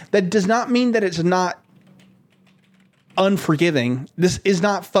quick. That does not mean that it's not unforgiving. This is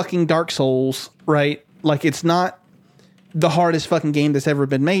not fucking Dark Souls, right? Like, it's not the hardest fucking game that's ever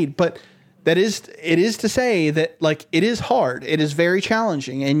been made, but it is to say that, like, it is hard. It is very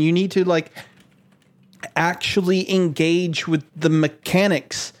challenging, and you need to, like, actually engage with the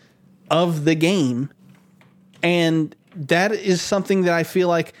mechanics of the game. And that is something that I feel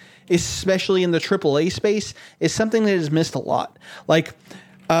like, especially in the AAA space, is something that is missed a lot. Like,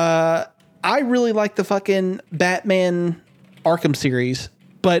 I really like the fucking Batman Arkham series,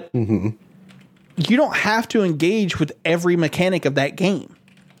 but you don't have to engage with every mechanic of that game.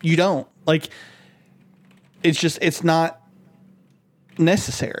 You don't. Like, it's not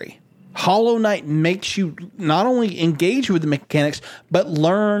necessary. Hollow Knight makes you not only engage with the mechanics, but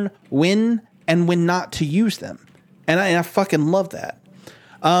learn when and when not to use them. And I fucking love that.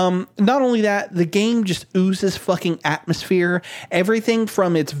 Not only that, the game just oozes fucking atmosphere. Everything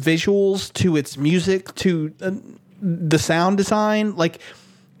from its visuals to its music to the sound design, like,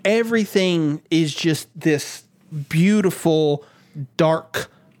 everything is just this beautiful, dark,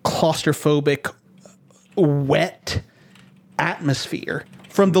 claustrophobic, wet atmosphere.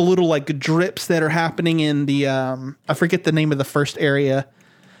 From the little, like, drips that are happening in the I forget the name of the first area,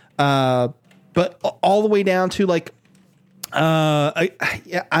 but all the way down to, like,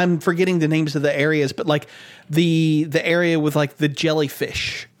 I'm forgetting the names of the areas, but, like, the area with, like, the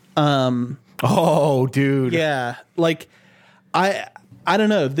jellyfish. Oh, dude. Yeah, like, I don't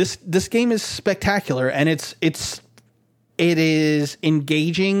know. This game is spectacular, and it is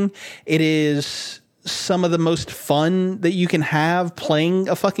engaging. It is some of the most fun that you can have playing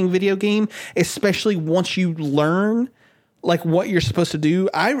a fucking video game, especially once you learn, like, what you're supposed to do.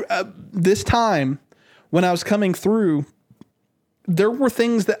 This time when I was coming through, there were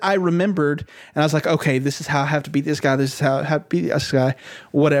things that I remembered, and I was like, okay, this is how I have to beat this guy. This is how I have to beat this guy,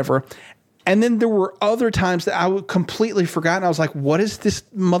 whatever. And then there were other times that I would completely forgotten. I was like, what is this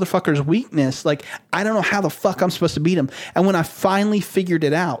motherfucker's weakness? Like, I don't know how the fuck I'm supposed to beat him. And when I finally figured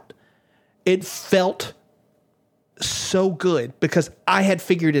it out, it felt so good because I had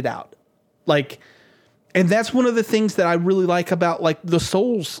figured it out. Like, and that's one of the things that I really like about, like, the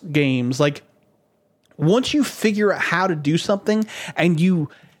Souls games. Like, once you figure out how to do something and you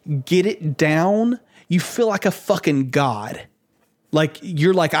get it down, you feel like a fucking god. Like,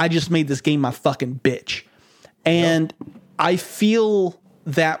 you're like, I just made this game my fucking bitch. And I feel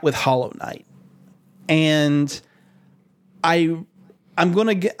that with Hollow Knight. And I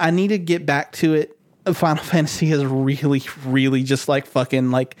need to get back to it. Final Fantasy has really, really just, like,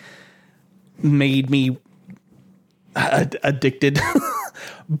 fucking, like, made me addicted.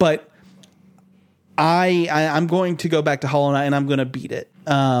 But I'm going to go back to Hollow Knight and I'm going to beat it.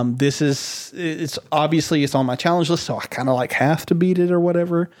 It's obviously on my challenge list, so I kind of, like, have to beat it or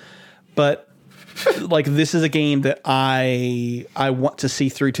whatever. But, like, this is a game that I want to see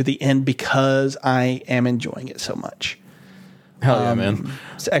through to the end because I am enjoying it so much. Hell yeah, man.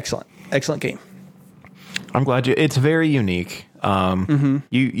 It's excellent. Excellent game. I'm glad it's very unique.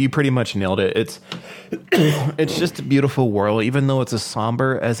 You pretty much nailed it. It's just a beautiful world, even though it's as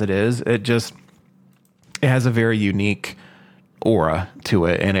somber as it is. It has a very unique aura to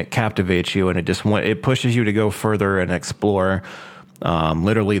it, and it captivates you, and it pushes you to go further and explore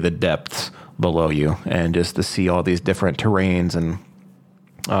literally the depths below you, and just to see all these different terrains and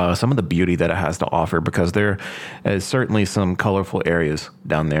some of the beauty that it has to offer, because there is certainly some colorful areas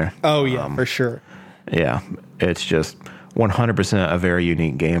down there. Oh yeah, for sure. Yeah, it's just 100% a very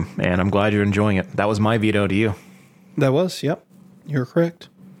unique game, and I'm glad you're enjoying it. That was my veto to you. That was, yep. You're correct.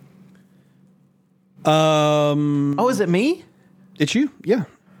 Oh, is it me? It's you? Yeah.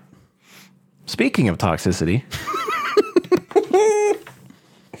 Speaking of toxicity.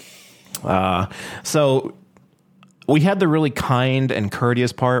 So we had the really kind and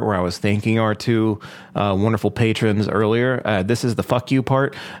courteous part where I was thanking our two wonderful patrons earlier. This is the fuck you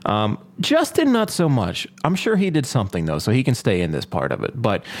part. Justin, not so much. I'm sure he did something, though, so he can stay in this part of it.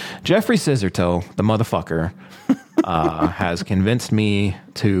 But Jeffrey Scissortoe, the motherfucker, has convinced me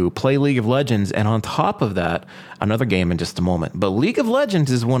to play League of Legends. And on top of that, another game in just a moment. But League of Legends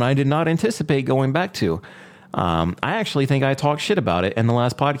is one I did not anticipate going back to. I actually think I talked shit about it in the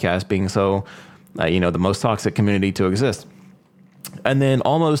last podcast being so... the most toxic community to exist. And then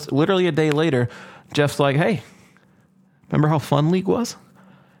almost literally a day later, Jeff's like, hey, Remember how fun League was?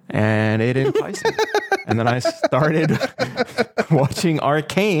 And it enticed me. And then I started watching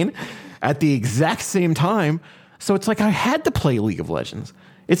Arcane at the exact same time. So it's like I had to play League of Legends.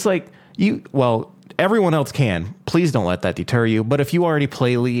 It's like everyone else can. Please don't let that deter you. But if you already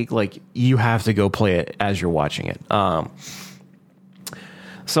play League, like, you have to go play it as you're watching it.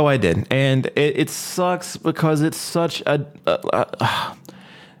 So I did. And it sucks because it's such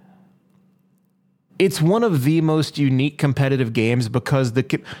it's one of the most unique competitive games because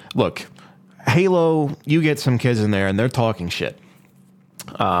look, Halo, you get some kids in there and they're talking shit.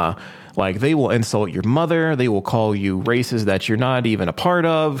 Like, they will insult your mother. They will call you races that you're not even a part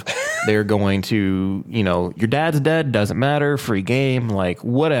of. They're going to, your dad's dead. Doesn't matter. Free game. Like,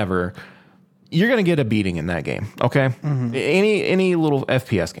 whatever. You're going to get a beating in that game. Okay. Mm-hmm. Any little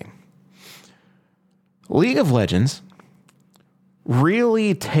FPS game. League of Legends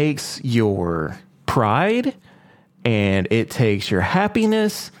really takes your pride and it takes your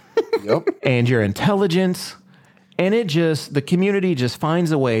happiness and your intelligence. And the community just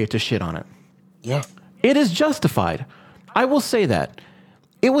finds a way to shit on it. Yeah. It is justified. I will say that.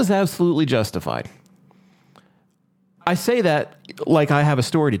 It was absolutely justified. I say that like I have a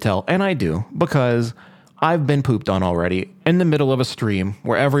story to tell, and I do, because I've been pooped on already in the middle of a stream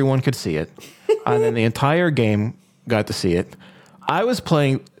where everyone could see it. And then the entire game got to see it. I was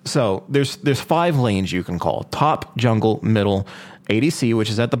playing, so there's 5 lanes you can call. Top, jungle, middle, ADC, which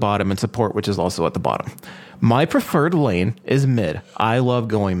is at the bottom, and support, which is also at the bottom. My preferred lane is mid. I love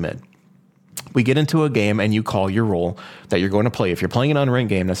going mid. We get into a game and you call your role that you're going to play. If you're playing an unranked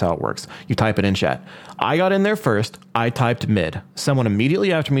game, that's how it works. You type it in chat. I got in there first. I typed mid. Someone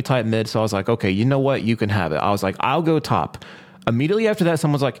immediately after me typed mid, so I was like, okay, you know what? You can have it. I was like, I'll go top. Immediately after that,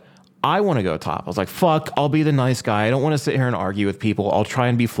 someone's like, I want to go top. I was like, fuck, I'll be the nice guy. I don't want to sit here and argue with people. I'll try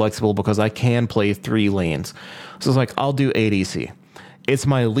and be flexible because I can play 3 lanes. So I was like, I'll do ADC. It's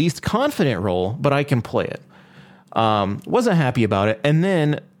my least confident role, but I can play it. Wasn't happy about it. And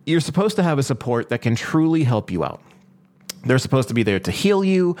then you're supposed to have a support that can truly help you out. They're supposed to be there to heal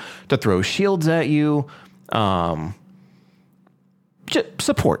you, to throw shields at you. Just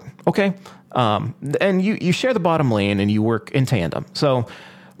support, okay? And you share the bottom lane and you work in tandem. So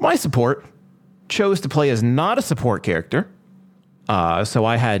my support chose to play as not a support character. So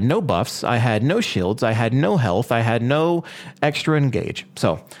I had no buffs, I had no shields, I had no health, I had no extra engage.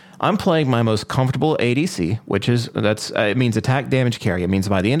 So I'm playing my most comfortable ADC, which is it means attack, damage, carry. It means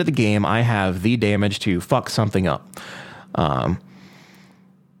by the end of the game, I have the damage to fuck something up.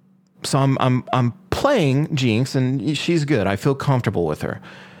 So I'm playing Jinx, and she's good. I feel comfortable with her.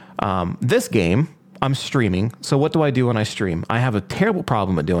 This game, I'm streaming. So what do I do when I stream? I have a terrible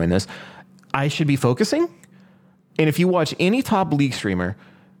problem at doing this. I should be focusing. And if you watch any top league streamer,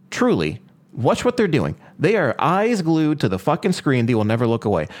 truly, watch what they're doing. They are eyes glued to the fucking screen. They will never look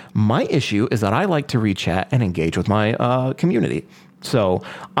away. My issue is that I like to read chat and engage with my community. So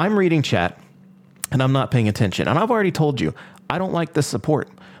I'm reading chat and I'm not paying attention. And I've already told you, I don't like this support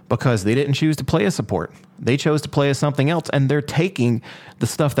because they didn't choose to play a support. They chose to play as something else, and they're taking the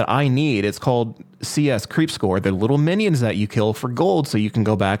stuff that I need. It's called CS creep score. They're little minions that you kill for gold so you can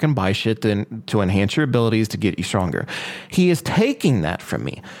go back and buy shit to enhance your abilities to get you stronger. He is taking that from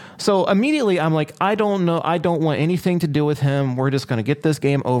me. So immediately I'm like, I don't know. I don't want anything to do with him. We're just going to get this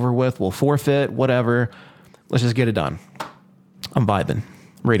game over with. We'll forfeit, whatever. Let's just get it done. I'm vibing,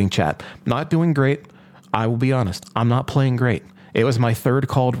 reading chat. Not doing great. I will be honest. I'm not playing great. It was my 3rd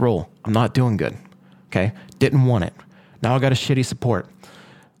called role. I'm not doing good. Okay. Didn't want it. Now I got a shitty support.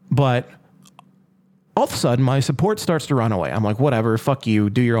 But all of a sudden, my support starts to run away. I'm like, whatever, fuck you,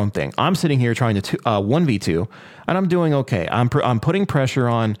 do your own thing. I'm sitting here trying to 1v2, and I'm doing okay. I'm putting pressure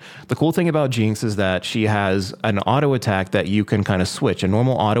on. The cool thing about Jinx is that she has an auto attack that you can kind of switch. A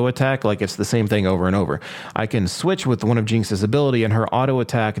normal auto attack, like it's the same thing over and over. I can switch with one of Jinx's ability, and her auto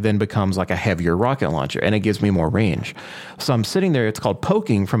attack then becomes like a heavier rocket launcher, and it gives me more range. So I'm sitting there, it's called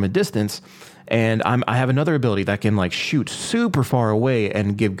poking from a distance, and I have another ability that can like shoot super far away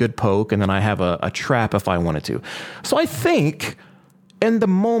and give good poke. And then I have a trap if I wanted to. So I think in the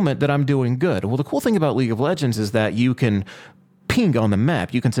moment that I'm doing good. Well, the cool thing about League of Legends is that you can ping on the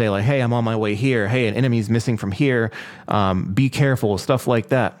map. You can say like, hey, I'm on my way here. Hey, an enemy's missing from here. Be careful, stuff like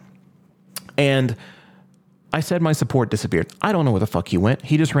that. And I said my support disappeared. I don't know where the fuck he went.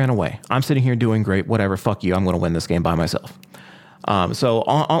 He just ran away. I'm sitting here doing great. Whatever. Fuck you. I'm going to win this game by myself. So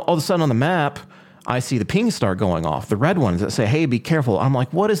all of a sudden on the map, I see the pings start going off, the red ones that say, hey, be careful. I'm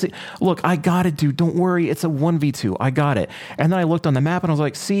like, what is it? Look, I got it, dude. Don't worry. It's a 1v2. I got it. And then I looked on the map and I was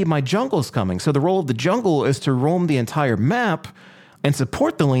like, see, my jungle's coming. So the role of the jungle is to roam the entire map and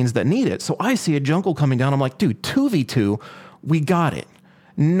support the lanes that need it. So I see a jungle coming down. I'm like, dude, 2v2, we got it.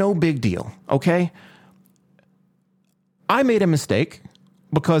 No big deal, okay? I made a mistake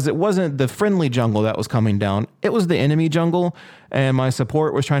because it wasn't the friendly jungle that was coming down. It was the enemy jungle, and my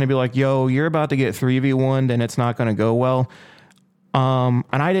support was trying to be like, yo, you're about to get 3v1'd and it's not going to go well. And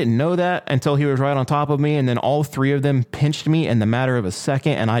I didn't know that until he was right on top of me, and then all three of them pinched me in the matter of a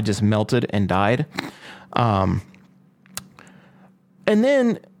second, and I just melted and died. And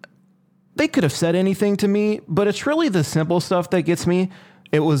then they could have said anything to me, but it's really the simple stuff that gets me.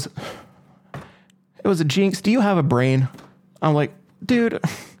 It was a Jinx. Do you have a brain? I'm like, dude,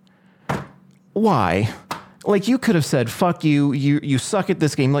 why? Like, you could have said, fuck you. You suck at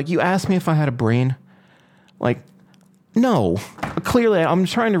this game. Like, you asked me if I had a brain. Like, no. Clearly, I'm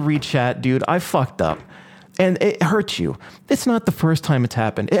trying to read chat, dude. I fucked up. And it hurts you. It's not the first time it's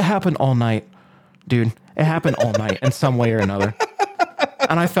happened. It happened all night, dude. It happened all night in some way or another.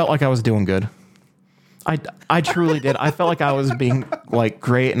 And I felt like I was doing good. I truly did. I felt like I was being like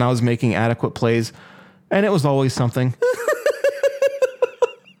great and I was making adequate plays. And it was always something.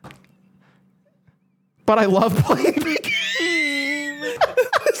 But I love playing the game.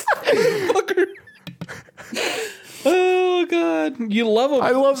 Oh God, you love abuse.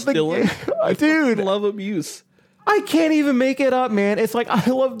 I love the Dylan. game. Dude, Love abuse. I can't even make it up, man. It's like I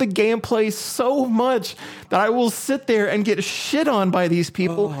love the gameplay so much that I will sit there and get shit on by these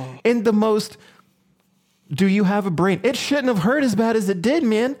people in the most, do you have a brain? It shouldn't have hurt as bad as it did,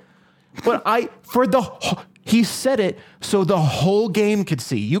 man. But he said it so the whole game could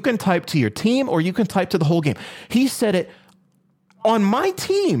see. You can type to your team or you can type to the whole game. He said it on my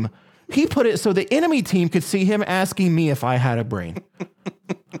team. He put it so the enemy team could see him asking me if I had a brain.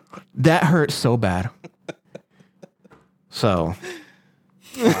 That hurt so bad. So,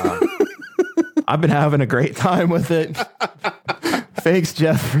 I've been having a great time with it. Thanks,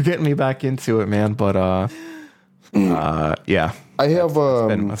 Jeff, for getting me back into it, man. But, yeah. I have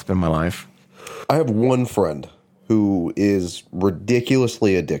That's been my life. I have one friend who is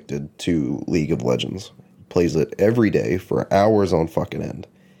ridiculously addicted to League of Legends. Plays it every day for hours on fucking end.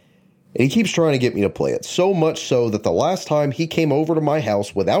 And he keeps trying to get me to play it. So much so that the last time he came over to my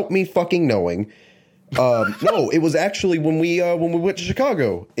house without me fucking knowing, no, it was actually when we went to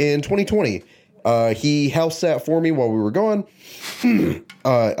Chicago in 2020. He house sat for me while we were gone.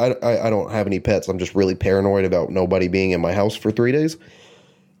 I don't have any pets. I'm just really paranoid about nobody being in my house for 3 days.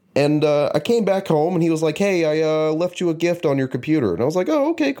 And I came back home and he was like, hey, I left you a gift on your computer. And I was like,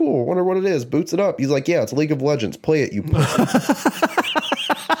 oh, okay, cool. Wonder what it is. Boots it up. He's like, yeah, it's League of Legends. Play it, you pussy.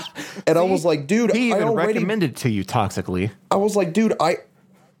 And I was like, dude, He even I already recommended it to you toxically. I was like, dude,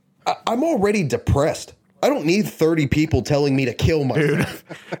 I'm already depressed. I don't need 30 people telling me to kill myself.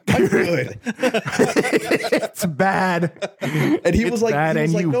 I'm good. It's bad. And he was like,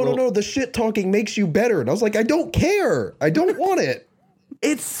 no, no, the shit talking makes you better. And I was like, I don't care. I don't want it.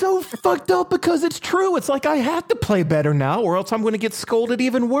 It's so fucked up because it's true. It's like I have to play better now or else I'm going to get scolded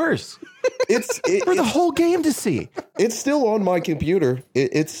even worse. For the whole game to see. It's still on my computer.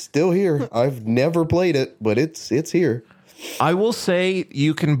 It's still here. I've never played it, but it's here. I will say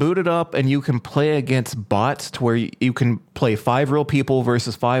you can boot it up and you can play against bots to where you can play 5 real people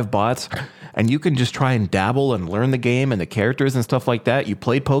versus 5 bots, and you can just try and dabble and learn the game and the characters and stuff like that. You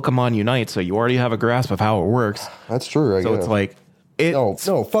played Pokemon Unite, so you already have a grasp of how it works. That's true. I So guess. it's like, it's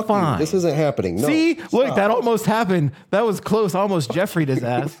no, fuck fine. you. This isn't happening. No, See, look, stop. that almost happened. That was close. I almost Jeffrey'd his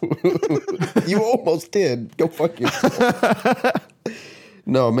ass. You almost did. Go fuck yourself.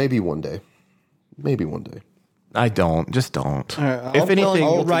 No, maybe one day. Maybe one day. I don't. Just don't. If anything,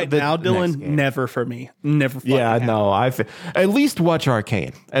 we'll right do the now, next Dylan, game. never for me. Never. Yeah, fucking no. At least watch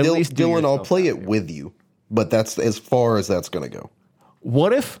Arcane. At least do Dylan, I'll yourself play that. it with you, but that's as far as that's gonna go.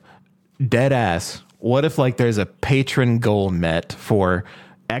 What if, dead ass, what if like there's a patron goal met for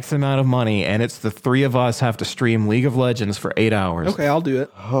X amount of money and it's the 3 of us have to stream League of Legends for 8 hours? Okay, I'll do it.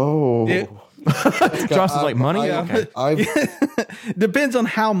 Oh, Yeah. Josh is like, money? Okay. Depends on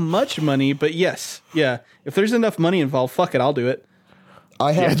how much money, but yes, yeah. If there's enough money involved, fuck it, I'll do it.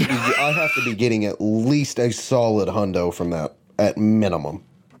 I have to be getting at least a solid hundo from that at minimum.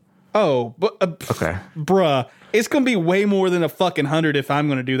 Oh, but Okay. bruh, it's gonna be way more than a fucking 100 if I'm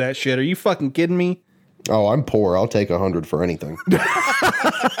gonna do that shit. Are you fucking kidding me? Oh, I'm poor. I'll take 100 for anything.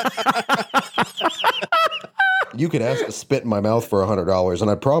 You could ask to spit in my mouth for $100,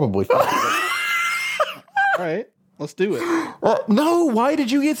 and I'd probably. All right, let's do it. No, why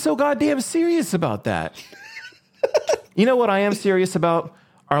did you get so goddamn serious about that? You know what I am serious about?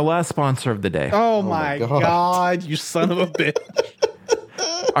 Our last sponsor of the day. Oh, my God. God, you son of a bitch.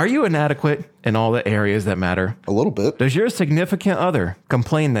 Are you inadequate in all the areas that matter? A little bit. Does your significant other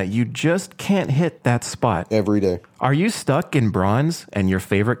complain that you just can't hit that spot? Every day. Are you stuck in bronze and your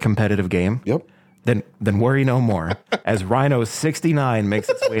favorite competitive game? Yep. Then worry no more. As Rhino 69 makes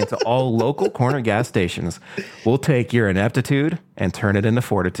its way into all local corner gas stations, we'll take your ineptitude and turn it into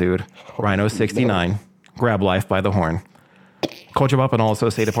fortitude. Rhino 69. Grab life by the horn. Culture Bop and all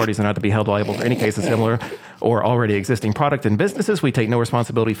associated parties are not to be held liable for any cases similar or already existing product and businesses. We take no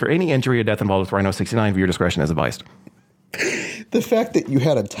responsibility for any injury or death involved with Rhino 69. Viewer discretion is advised. The fact that you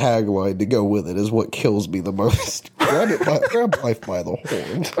had a tagline to go with it is what kills me the most. Grab life by the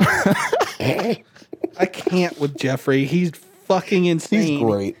horn. I can't with Jeffrey. He's fucking insane. He's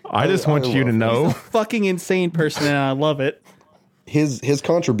great. I just want you to know. Fucking insane person, and I love it. His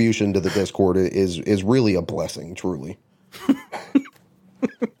contribution to the Discord is really a blessing, truly.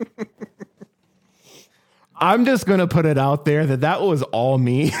 I'm just going to put it out there that was all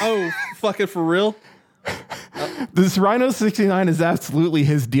me. Oh, fucking for real? This Rhino 69 is absolutely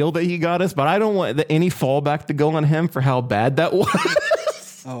his deal that he got us, but I don't want any fallback to go on him for how bad that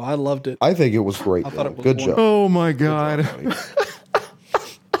was. Oh, I loved it. I think it was great. thought it was Good wonderful. job. Oh my God.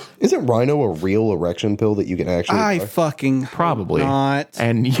 Isn't Rhino a real erection pill that you can actually I buy? fucking Probably. not.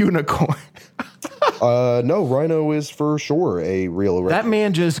 And unicorn. No, Rhino is for sure a real erection. That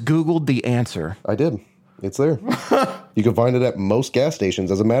man just Googled the answer. I did. It's there. You can find it at most gas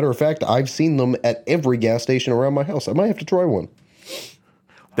stations. As a matter of fact, I've seen them at every gas station around my house. I might have to try one.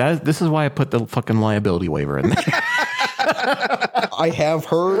 This is why I put the fucking liability waiver in there. I have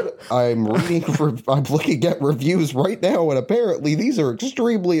heard. I'm looking at reviews right now, and apparently these are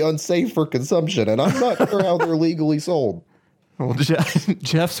extremely unsafe for consumption, and I'm not sure how they're legally sold. Well,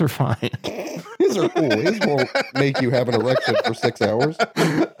 Jeff's are fine. His are cool. His won't make you have an erection for 6 hours.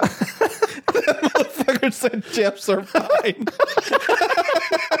 Motherfucker said Jeffs are fine.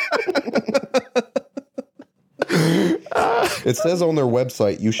 It says on their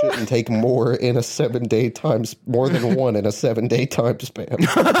website you shouldn't take more than one in a 7-day time span.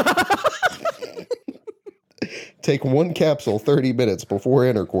 Take one capsule 30 minutes before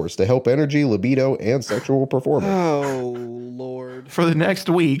intercourse to help energy, libido, and sexual performance. Oh, Lord. For the next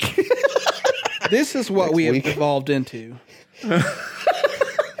week. This is what we have week. evolved into.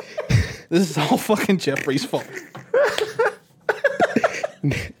 This is all fucking Jeffrey's fault.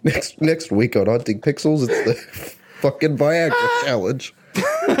 Next week on Hunting Pixels, it's the fucking Viagra challenge.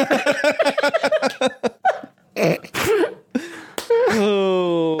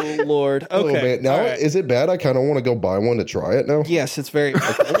 Oh, Lord. Okay. Oh man, now All right. is it bad? I kind of want to go buy one to try it now. Yes, it's very.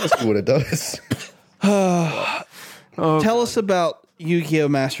 I want to see what it does. Tell us about Yu-Gi-Oh!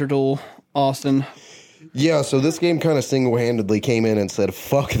 Master Duel, Austin. Yeah, so this game kind of single-handedly came in and said,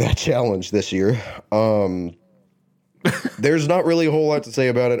 fuck that challenge this year. There's not really a whole lot to say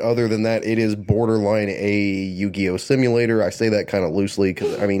about it other than that it is borderline a Yu-Gi-Oh! Simulator. I say that kind of loosely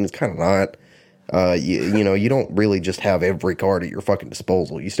because, I mean, it's kind of not. You know, you don't really just have every card at your fucking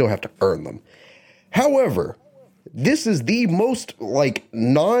disposal. You still have to earn them. However, this is the most,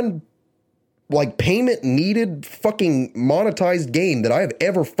 payment needed fucking monetized game that I have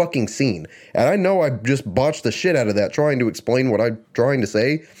ever fucking seen. And I know I just botched the shit out of that trying to explain what I'm trying to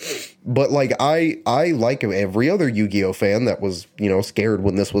say. But I like every other Yu-Gi-Oh fan that was, scared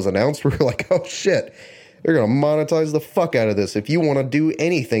when this was announced. We were like, oh shit, they're going to monetize the fuck out of this. If you want to do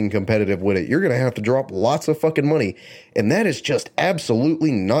anything competitive with it, you're going to have to drop lots of fucking money. And that is just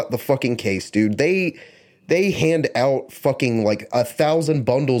absolutely not the fucking case, dude. They hand out fucking 1,000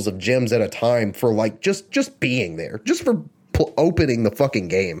 bundles of gems at a time for just being there, just for opening the fucking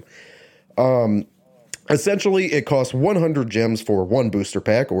game. Essentially, it costs 100 gems for one booster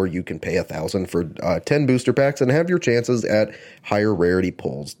pack, or you can pay 1,000 for 10 booster packs and have your chances at higher rarity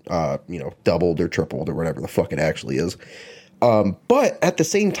pulls, doubled or tripled or whatever the fuck it actually is. But at the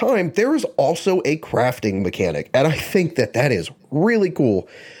same time, there is also a crafting mechanic, and I think that is really cool.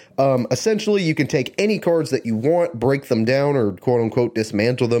 Essentially, you can take any cards that you want, break them down, or quote-unquote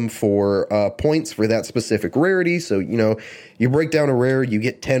dismantle them for points for that specific rarity. So, you break down a rare, you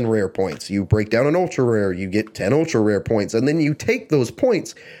get 10 rare points. You break down an ultra rare, you get 10 ultra rare points. And then you take those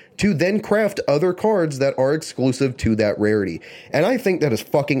points to then craft other cards that are exclusive to that rarity. And I think that is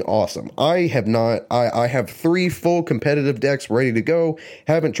fucking awesome. I have 3 full competitive decks ready to go.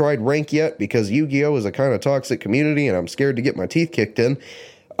 Haven't tried rank yet because Yu-Gi-Oh! Is a kind of toxic community and I'm scared to get my teeth kicked in.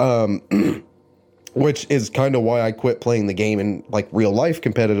 Which is kind of why I quit playing the game in real life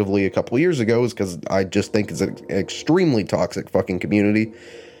competitively a couple of years ago, is because I just think it's an extremely toxic fucking community.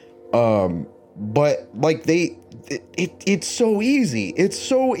 But it's so easy. It's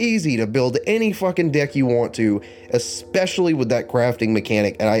so easy to build any fucking deck you want to, especially with that crafting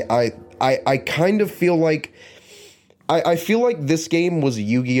mechanic. And I kind of feel like I feel like this game was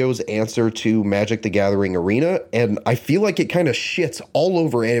Yu-Gi-Oh's answer to Magic the Gathering Arena, and I feel like it kind of shits all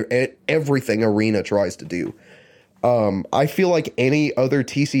over everything Arena tries to do. I feel like any other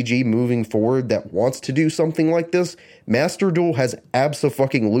TCG moving forward that wants to do something like this, Master Duel has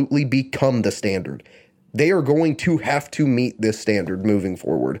abso-fucking-lutely become the standard. They are going to have to meet this standard moving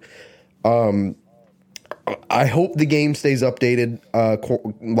forward. I hope the game stays updated,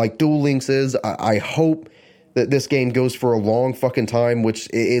 like Duel Links is. I hope that this game goes for a long fucking time, which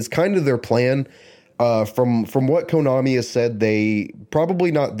is kind of their plan. From what Konami has said, they probably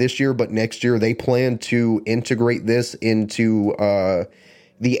not this year, but next year, they plan to integrate this into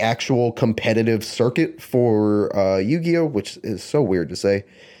the actual competitive circuit for Yu-Gi-Oh!, which is so weird to say.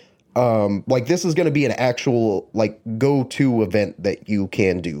 Like, this is going to be an actual, like, go-to event that you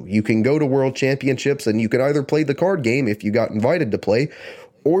can do. You can go to World Championships, and you can either play the card game if you got invited to play,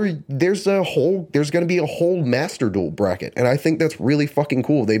 or there's going to be a whole Master Duel bracket. And I think that's really fucking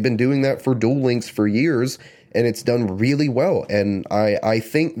cool. They've been doing that for Duel Links for years, and it's done really well. And I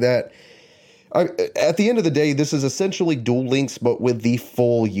think that at the end of the day, this is essentially Duel Links, but with the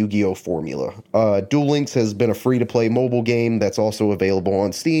full Yu-Gi-Oh! Formula. Duel Links has been a free-to-play mobile game that's also available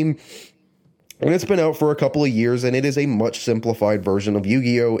on Steam. And it's been out for a couple of years, and it is a much simplified version of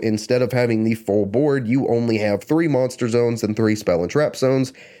Yu-Gi-Oh! Instead of having the full board, you only have 3 monster zones and 3 spell and trap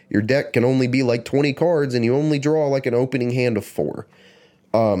zones. Your deck can only be like 20 cards, and you only draw like an opening hand of 4.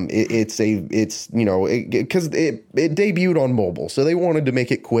 Because it debuted on mobile, so they wanted to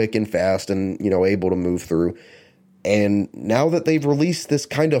make it quick and fast and, able to move through. And now that they've released this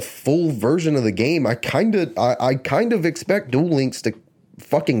kind of full version of the game, I kind of expect Duel Links to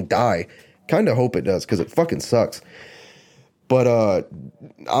fucking die. Kind of hope it does, because it fucking sucks. But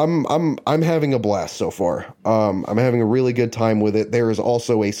I'm having a blast so far. I'm having a really good time with it. There is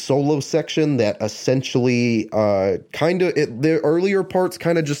also a solo section that essentially the earlier parts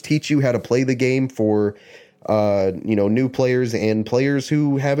kind of just teach you how to play the game for new players and players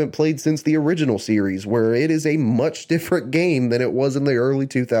who haven't played since the original series, where it is a much different game than it was in the early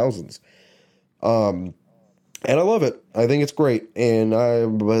 2000s. And I love it. I think it's great. And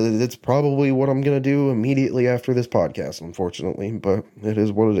it's probably what I'm going to do immediately after this podcast, unfortunately. But it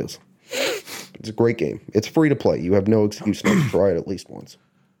is what it is. It's a great game. It's free to play. You have no excuse not to try it at least once.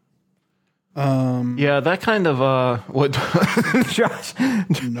 Yeah, that kind of what Josh.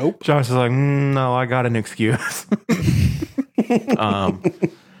 Nope. Josh is like, no, I got an excuse.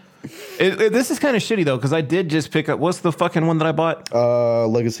 This is kind of shitty though, because I did just pick up. What's the fucking one that I bought?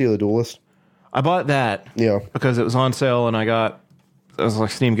 Legacy of the Duelist. I bought that. Yeah. Because it was on sale, and it was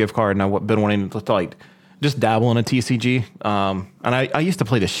like Steam gift card, and I've been wanting to like just dabble in a TCG. And I used to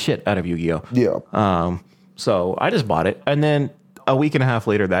play the shit out of Yu-Gi-Oh. Yeah. So I just bought it, and then a week and a half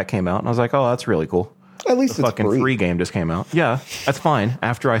later that came out, and I was like, oh, that's really cool. At least The it's fucking free. free game just came out. Yeah, that's fine.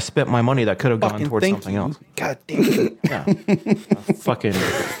 After I spent my money that could have gone Fucking towards thank something you. else. God damn it. Yeah. Fucking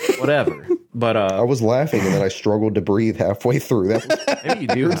whatever. But I was laughing and then I struggled to breathe halfway through. That maybe you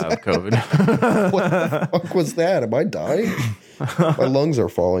do have COVID. what the fuck was that? Am I dying? My lungs are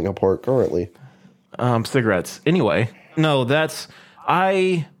falling apart currently. Cigarettes. Anyway, no,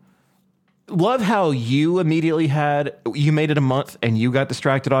 I love how you immediately you made it a month and you got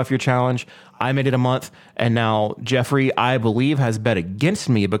distracted off your challenge. I made it a month, and now Jeffrey, I believe, has bet against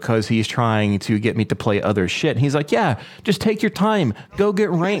me because he's trying to get me to play other shit. He's like, yeah, just take your time. Go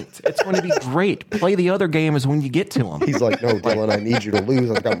get ranked. It's going to be great. Play the other games when you get to them. He's like, no, Dylan, I need you to lose.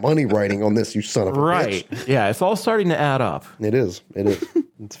 I've got money riding on this, you son of a Right. bitch. Yeah, it's all starting to add up. It is.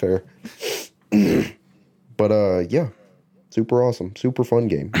 It's fair. But yeah, super awesome. Super fun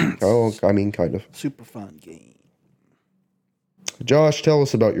game. Oh, I mean, kind of. Super fun game. Josh, tell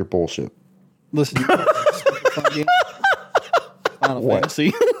us about your bullshit. Listen, super fun game. Final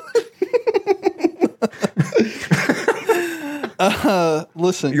Fantasy.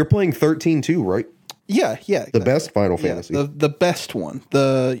 Listen. You're playing 13 too, right? Yeah. The best Final Fantasy. The best one.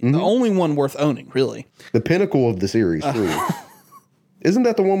 The only one worth owning, really. The pinnacle of the series, truly. Isn't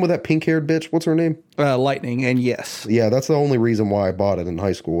that the one with that pink-haired bitch? What's her name? Lightning, and yes. Yeah, that's the only reason why I bought it in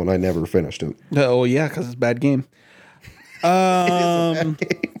high school, and I never finished it. Oh, yeah, because it's a bad game.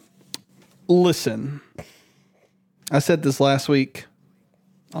 Listen. I said this last week.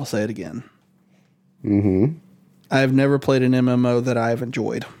 I'll say it again. Mm-hmm. I've never played an MMO that I've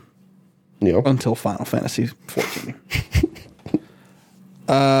enjoyed. Yeah. Until Final Fantasy 14.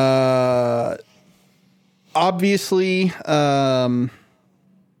 Obviously,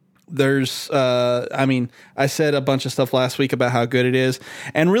 There's, I said a bunch of stuff last week about how good it is.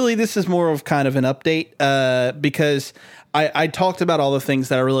 And really, this is more of kind of an update because I talked about all the things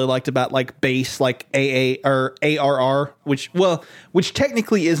that I really liked about like base, like AA or ARR, which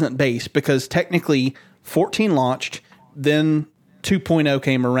technically isn't base because technically 14 launched, then 2.0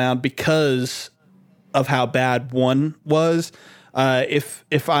 came around because of how bad 1 was.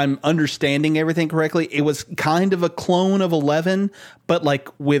 If I'm understanding everything correctly, it was kind of a clone of 11, but like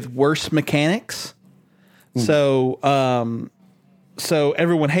with worse mechanics. So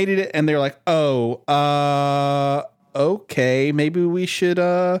everyone hated it and they're like, okay, maybe we should,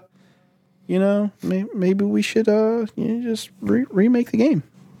 maybe we should, just remake the game.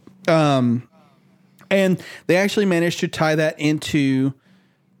 And they actually managed to tie that into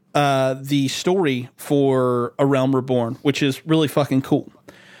the story for A Realm Reborn, which is really fucking cool.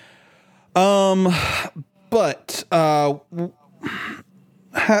 But how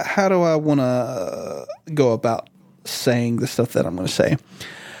do I want to go about saying the stuff that I'm going to say?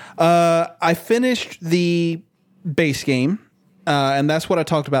 I finished the base game, and that's what I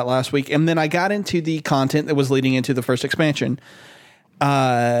talked about last week. And then I got into the content that was leading into the first expansion.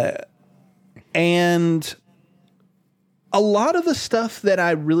 And a lot of the stuff that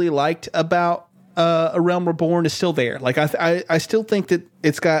I really liked about A Realm Reborn is still there. Like I still think that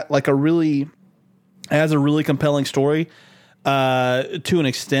it's got like it has a really compelling story to an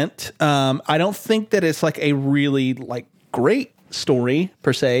extent. I don't think that it's like a really like great story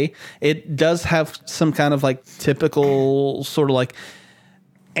per se. It does have some kind of like typical sort of like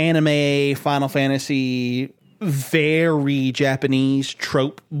anime Final Fantasy, very Japanese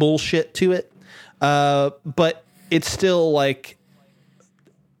trope bullshit to it. But it's still like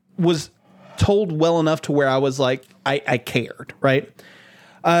was told well enough to where I was like, I cared. Right.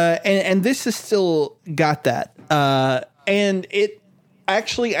 And this has still got that. And it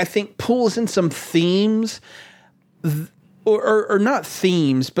actually, I think pulls in some themes or not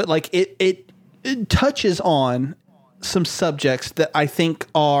themes, but like it touches on some subjects that I think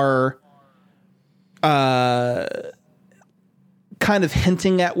are, kind of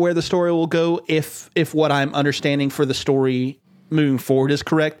hinting at where the story will go if what I'm understanding for the story moving forward is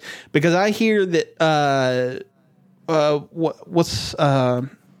correct. Because I hear that what's not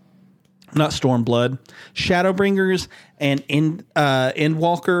Stormblood, Shadowbringers and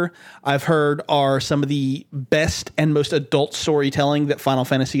Endwalker, I've heard are some of the best and most adult storytelling that Final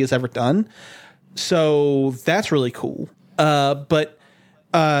Fantasy has ever done. So that's really cool. But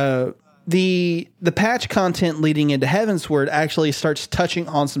the patch content leading into Heavensward actually starts touching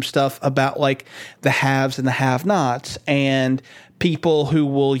on some stuff about like the haves and the have-nots and people who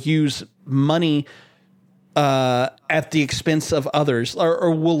will use money at the expense of others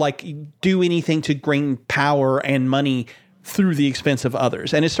or will like do anything to gain power and money through the expense of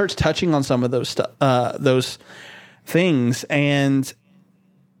others. And it starts touching on some of those things. And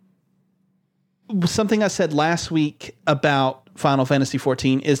something I said last week about Final Fantasy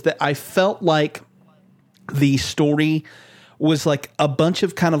XIV is that I felt like the story was like a bunch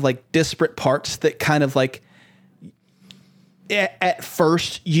of kind of like disparate parts that kind of like at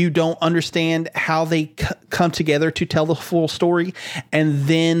first you don't understand how they come together to tell the full story. And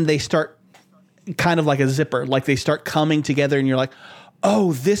then they start kind of like a zipper, like they start coming together and you're like,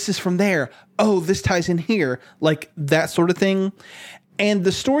 oh, this is from there. Oh, this ties in here, like that sort of thing. And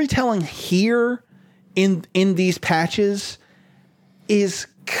the storytelling here in these patches is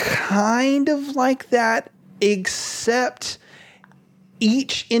kind of like that, except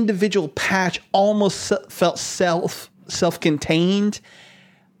each individual patch almost felt self-contained,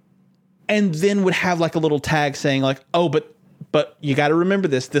 and then would have like a little tag saying like, oh, but you got to remember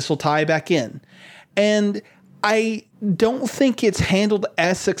this will tie back in. And I don't think it's handled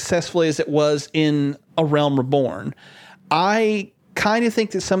as successfully as it was in A Realm Reborn. I kind of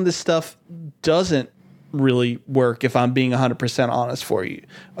think that some of this stuff doesn't really work, if I'm being 100% honest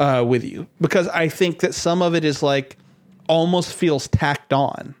with you, because I think that some of it is like almost feels tacked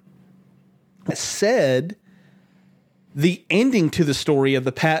on. That said, the ending to the story of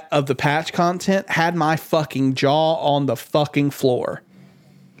the patch content had my fucking jaw on the fucking floor.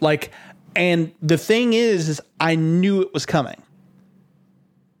 Like, and the thing is I knew it was coming.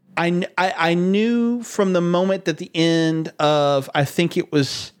 I knew from the moment that the end of, I think it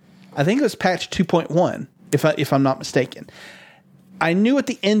was patch 2.1, if I'm not mistaken. I knew at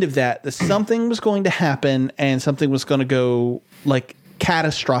the end of that something was going to happen and something was going to go like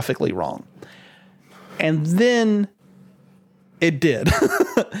catastrophically wrong. And then it did.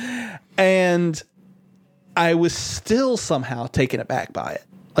 And I was still somehow taken aback by it.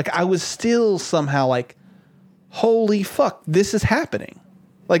 Like I was still somehow like, holy fuck, this is happening.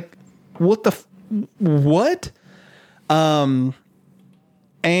 Like what the what? And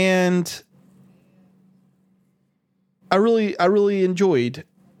I really enjoyed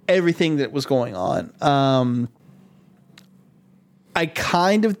everything that was going on. I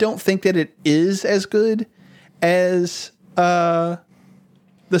kind of don't think that it is as good as the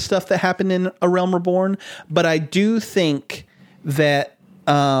stuff that happened in A Realm Reborn, but I do think that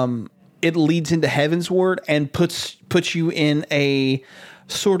it leads into Heavensward and puts you in a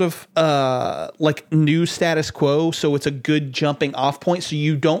sort of like new status quo, so it's a good jumping off point, so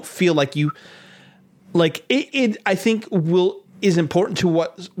you don't feel like you like it. I think is important to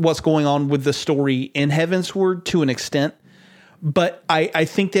what's going on with the story in Heavensward to an extent, but I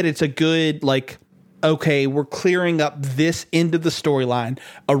think that it's a good, like, okay, we're clearing up this end of the storyline.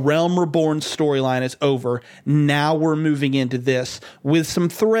 A Realm Reborn storyline is over. Now we're moving into this with some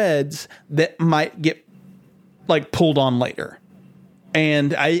threads that might get like pulled on later.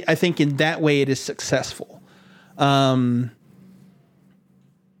 And I think in that way it is successful. Yeah,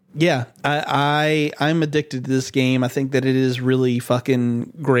 I'm addicted to this game. I think that it is really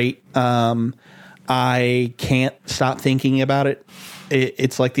fucking great. I can't stop thinking about it.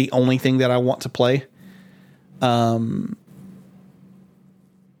 It's like the only thing that I want to play. Yeah,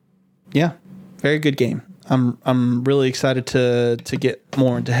 very good game. I'm really excited to get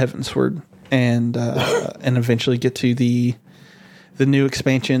more into Heavensward and eventually get to the new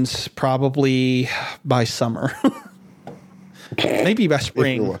expansions, probably by summer. Maybe by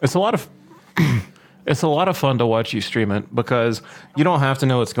spring. It's a lot of fun to watch you stream it because you don't have to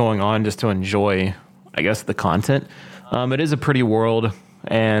know what's going on just to enjoy, I guess, the content. It is a pretty world,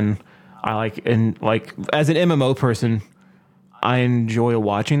 and I like as an MMO person, I enjoy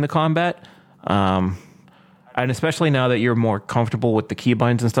watching the combat. And especially now that you're more comfortable with the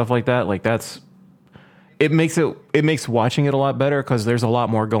keybinds and stuff like that, like it makes watching it a lot better because there's a lot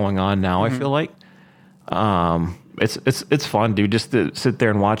more going on now. Mm-hmm. I feel like it's fun, dude, just to sit there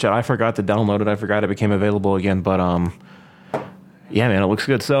and watch it. I forgot to download it. I forgot it became available again, but yeah, man, it looks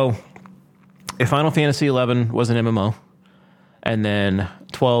good. So if Final Fantasy 11 was an MMO, and then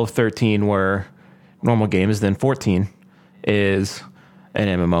 12, 13 were normal games, then 14 is an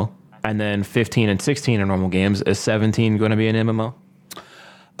MMO, and then 15 and 16 are normal games. Is 17 going to be an MMO?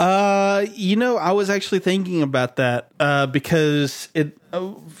 I was actually thinking about that because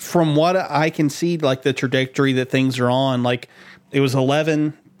from what I can see, like the trajectory that things are on, like it was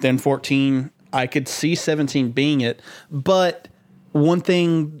 11, then 14. I could see 17 being it, but one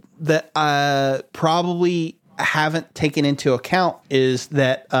thing that I probably haven't taken into account is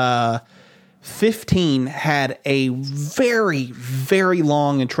that 15 had a very, very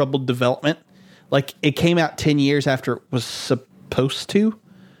long and troubled development. Like it came out 10 years after it was supposed to.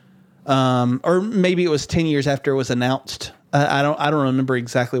 Or maybe it was 10 years after it was announced. I don't remember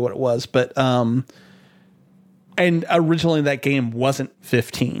exactly what it was, but and originally that game wasn't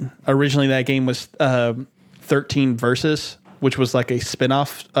 15. Originally that game was 13 Versus, which was like a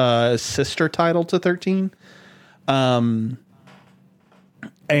spin-off sister title to 13. And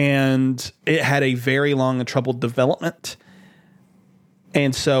it had a very long and troubled development.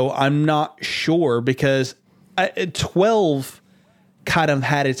 And so I'm not sure because 12 kind of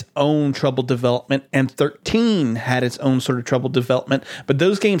had its own troubled development and 13 had its own sort of troubled development, but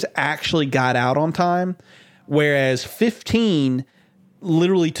those games actually got out on time, whereas 15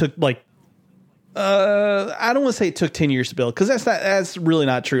 literally took like I don't want to say it took 10 years to build because that's really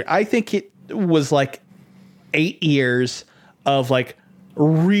not true. I think it was like 8 years of like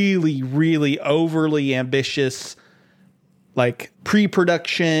really, really overly ambitious like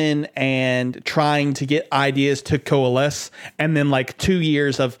pre-production and trying to get ideas to coalesce, and then like 2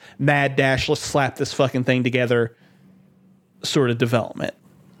 years of mad dash, let's slap this fucking thing together sort of development.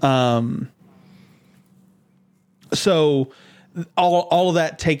 So all of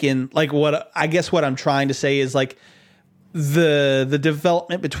that taken, like what I'm trying to say is like the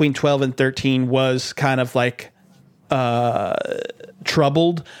development between 12 and 13 was kind of like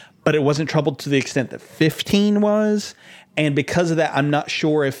troubled, but it wasn't troubled to the extent that 15 was. And because of that, I'm not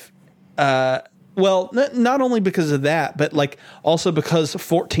sure if, not only because of that, but like also because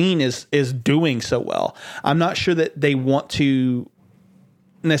 14 is doing so well. I'm not sure that they want to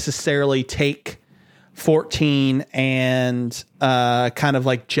necessarily take 14 and kind of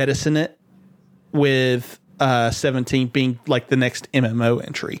like jettison it with 17 being like the next MMO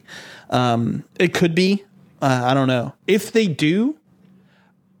entry. It could be. I don't know. If they do,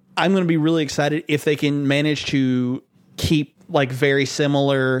 I'm going to be really excited if they can manage to keep like very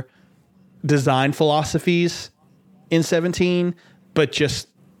similar design philosophies in 17, but just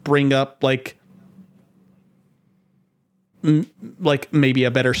bring up like like maybe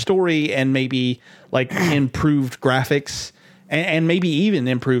a better story and maybe like improved graphics and maybe even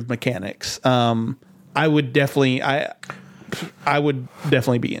improved mechanics, I would definitely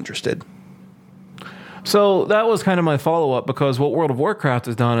be interested. So that was kind of my follow-up, because what World of Warcraft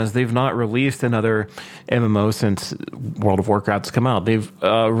has done is they've not released another MMO since World of Warcraft has come out. They've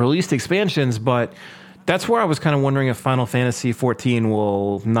released expansions, but that's where I was kind of wondering if Final Fantasy XIV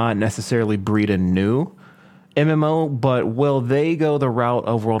will not necessarily breed a new MMO, but will they go the route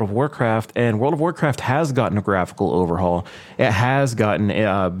of World of Warcraft? And World of Warcraft has gotten a graphical overhaul. It has gotten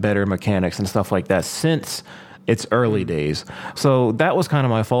better mechanics and stuff like that since its early days. So that was kind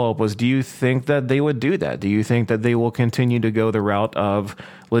of my follow-up was, do you think that they would do that? Do you think that they will continue to go the route of,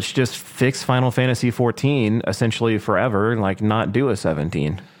 let's just fix Final Fantasy XIV essentially forever and like not do a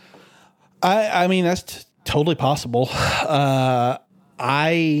 17? I mean, that's totally possible. I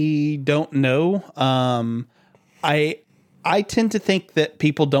don't know. I tend to think that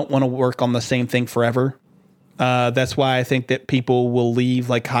people don't want to work on the same thing forever. That's why I think that people will leave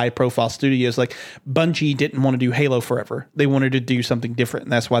like high profile studios. Like Bungie didn't want to do Halo forever. They wanted to do something different.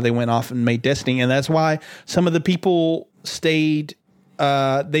 And that's why they went off and made Destiny. And that's why some of the people stayed,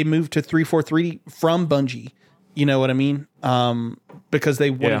 they moved to 343 from Bungie. You know what I mean? Because they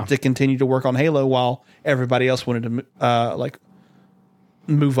wanted to continue to work on Halo while everybody else wanted to, like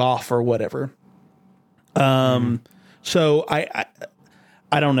move off or whatever. So I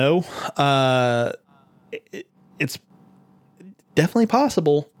don't know. It's definitely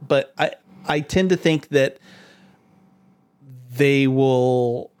possible, but I tend to think that they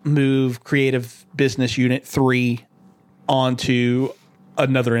will move Creative Business Unit 3 onto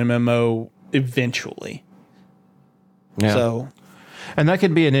another MMO eventually. Yeah. So, and that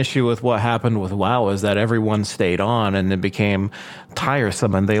could be an issue with what happened with WoW, is that everyone stayed on and it became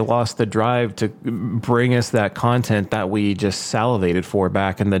tiresome and they lost the drive to bring us that content that we just salivated for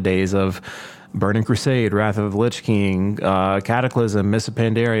back in the days of Burning Crusade, Wrath of the Lich King, Cataclysm, Mists of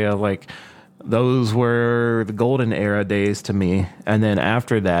Pandaria. Like, those were the golden era days to me. And then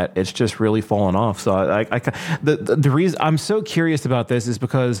after that, it's just really fallen off. So the reason I'm so curious about this is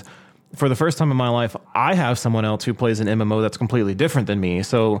because for the first time in my life, I have someone else who plays an MMO that's completely different than me.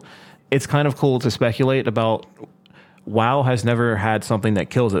 So it's kind of cool to speculate about. WoW has never had something that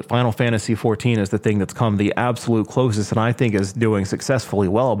kills it. Final Fantasy XIV is the thing that's come the absolute closest, and I think is doing successfully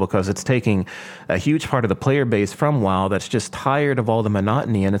well because it's taking a huge part of the player base from WoW that's just tired of all the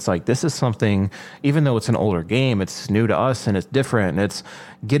monotony. And it's like, this is something, even though it's an older game, it's new to us and it's different and it's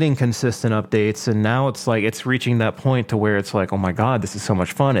getting consistent updates. And now it's like, it's reaching that point to where it's like, oh my God, this is so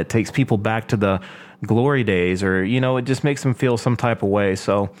much fun. It takes people back to the glory days, or, you know, it just makes them feel some type of way.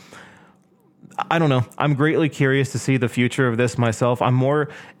 So I don't know. I'm greatly curious to see the future of this myself. I'm more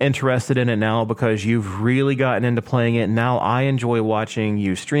interested in it now because you've really gotten into playing it. Now I enjoy watching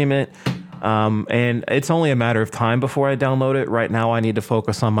you stream it. And it's only a matter of time before I download it. Right now I need to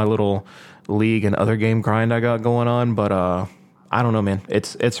focus on my little league and other game grind I got going on. But I don't know, man.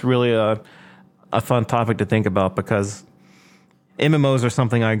 It's really a fun topic to think about because MMOs are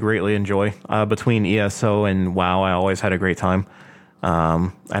something I greatly enjoy. Between ESO and WoW, I always had a great time.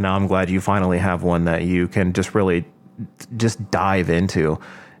 And now I'm glad you finally have one that you can just really just dive into.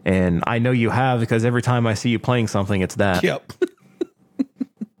 And I know you have, because every time I see you playing something, it's that. Yep.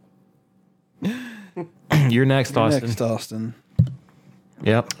 You're next, Austin. Next, Austin.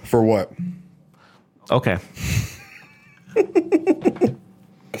 Yep. For what? Okay.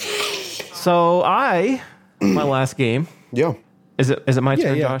 So my last game. Yeah. Is it my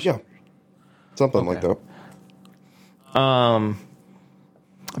turn, yeah, Josh? Yeah. Something like that.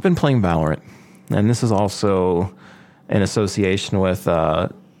 I've been playing Valorant, and this is also in association with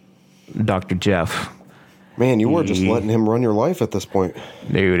Dr. Jeff. Man, you were just letting him run your life at this point.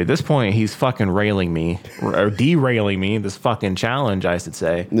 Dude, at this point, he's fucking railing me, or derailing me, this fucking challenge, I should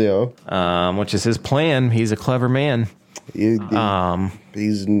say. Yeah. Which is his plan. He's a clever man. He's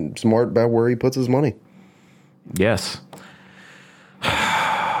smart about where he puts his money. Yes.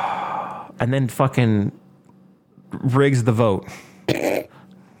 And then fucking rigs the vote.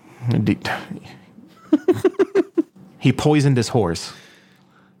 He poisoned his horse.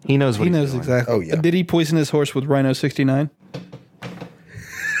 He knows what He he's knows doing. exactly. Oh, yeah. Did he poison his horse with Rhino 69?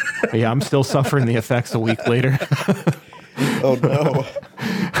 Yeah, I'm still suffering the effects a week later. Oh, no.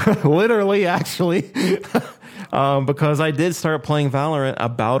 Literally, actually. Because I did start playing Valorant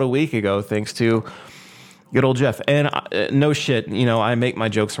about a week ago, thanks to good old Jeff. And no shit, you know, I make my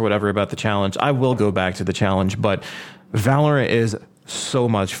jokes or whatever about the challenge. I will go back to the challenge, but Valorant is so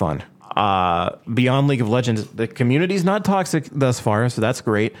much fun. Beyond League of Legends, the community's not toxic thus far, so that's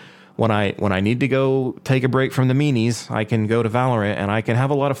great. when I need to go take a break from the meanies, I can go to Valorant and I can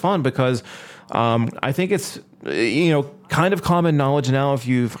have a lot of fun because I think it's, kind of common knowledge now, if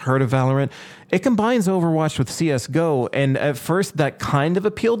you've heard of Valorant, it combines Overwatch with CSGO. And at first that kind of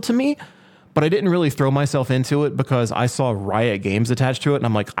appealed to me, but I didn't really throw myself into it because I saw Riot Games attached to it. And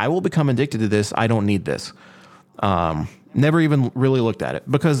I'm like, I will become addicted to this. I don't need this. Never even really looked at it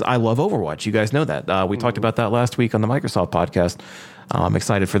because I love Overwatch. You guys know that. We talked about that last week on the Microsoft podcast. I'm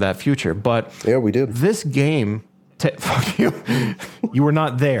excited for that future. But yeah, we did. This game, fuck you. You were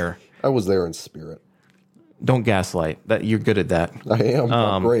not there. I was there in spirit. Don't gaslight. That you're good at that. I am.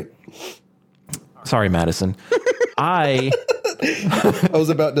 I'm great. Sorry, Madison. I was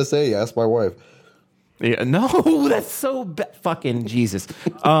about to say, ask my wife. Yeah, no, that's so fucking Jesus.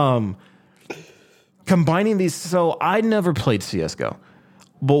 Combining these, so I never played CSGO.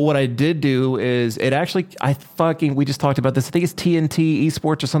 But what I did do is we just talked about this. I think it's TNT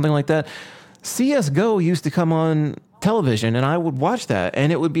Esports or something like that. CSGO used to come on television and I would watch that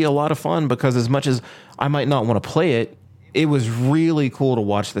and it would be a lot of fun because as much as I might not want to play it, it was really cool to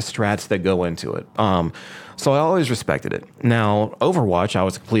watch the strats that go into it. So I always respected it. Now, Overwatch, I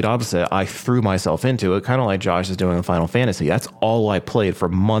was the complete opposite. I threw myself into it, kind of like Josh is doing in Final Fantasy. That's all I played for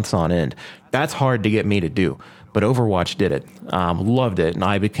months on end. That's hard to get me to do. But Overwatch did it. Loved it. And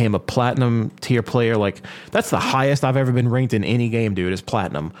I became a platinum tier player. Like, that's the highest I've ever been ranked in any game, dude, is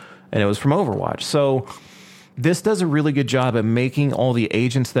platinum. And it was from Overwatch. So this does a really good job at making all the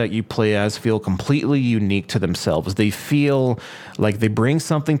agents that you play as feel completely unique to themselves. They feel like they bring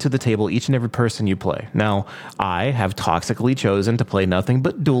something to the table, each and every person you play. Now, I have toxically chosen to play nothing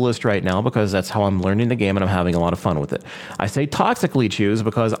but Duelist right now because that's how I'm learning the game and I'm having a lot of fun with it. I say toxically choose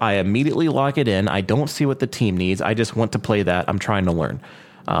because I immediately lock it in. I don't see what the team needs. I just want to play that. I'm trying to learn.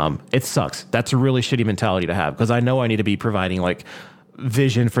 It sucks. That's a really shitty mentality to have because I know I need to be providing like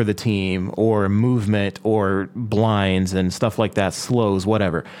vision for the team or movement or blinds and stuff like that, slows,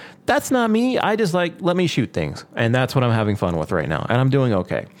 whatever. That's not me. I just let me shoot things. And that's what I'm having fun with right now. And I'm doing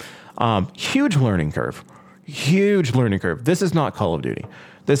okay. Huge learning curve. Huge learning curve. This is not Call of Duty.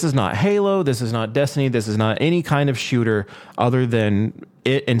 This is not Halo. This is not Destiny. This is not any kind of shooter other than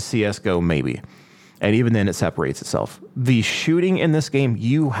it and CSGO maybe. And even then, it separates itself. The shooting in this game,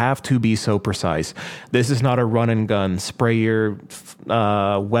 you have to be so precise. This is not a run and gun, spray your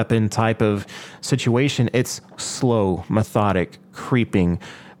weapon type of situation. It's slow, methodic, creeping,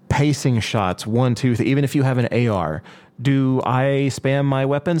 pacing shots, 1, 2, 3. Even if you have an AR, do I spam my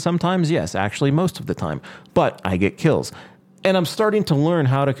weapon sometimes? Yes, actually, most of the time. But I get kills. And I'm starting to learn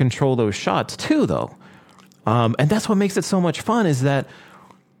how to control those shots too, though. And that's what makes it so much fun is that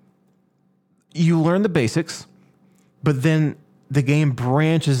you learn the basics, but then the game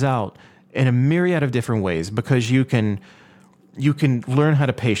branches out in a myriad of different ways because you can learn how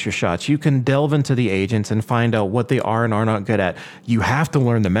to pace your shots. You can delve into the agents and find out what they are and are not good at. You have to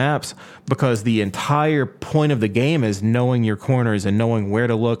learn the maps because the entire point of the game is knowing your corners and knowing where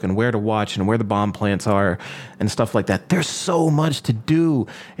to look and where to watch and where the bomb plants are and stuff like that. There's so much to do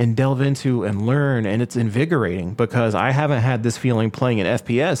and delve into and learn, and it's invigorating because I haven't had this feeling playing an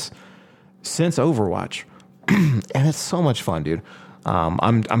FPS since Overwatch. And it's so much fun, dude.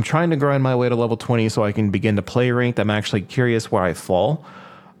 I'm trying to grind my way to level 20 so I can begin to play ranked. I'm actually curious where I fall.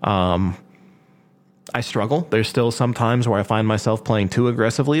 I struggle. There's still some times where I find myself playing too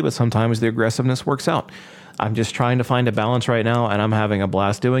aggressively, but sometimes the aggressiveness works out. I'm just trying to find a balance right now, and I'm having a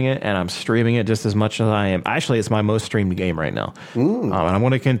blast doing it, and I'm streaming it just as much as I am. Actually, it's my most streamed game right now. And I'm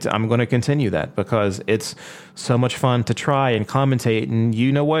going to continue that because it's so much fun to try and commentate. And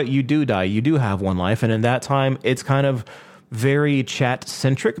you know what? You do die. You do have one life. And in that time, it's kind of very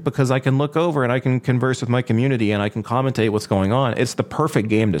chat-centric because I can look over and I can converse with my community and I can commentate what's going on. It's the perfect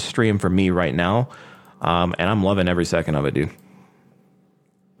game to stream for me right now. And I'm loving every second of it, dude.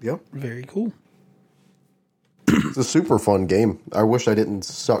 Yep. Very cool. It's a super fun game. I wish I didn't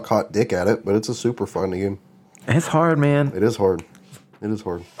suck hot dick at it, but it's a super fun game. It's hard, man. It is hard. It is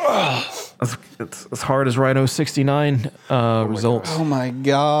hard. It's as hard as Rhino 69 results. Oh my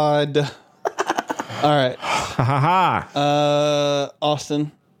God. All right.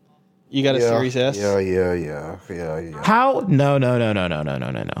 Austin, you got a Series S? Yeah. How? No.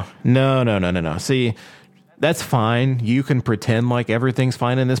 See, that's fine. You can pretend like everything's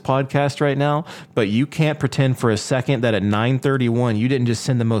fine in this podcast right now, but you can't pretend for a second that at 9:31 you didn't just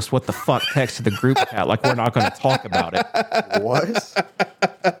send the most what the fuck text to the group chat like we're not going to talk about it. What?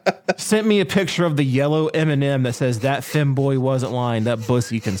 Sent me a picture of the yellow M&M that says that femboy wasn't lying. That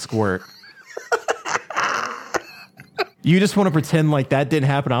pussy can squirt. You just want to pretend like that didn't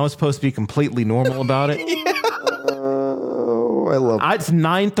happen. I was supposed to be completely normal about it. Oh I love. It's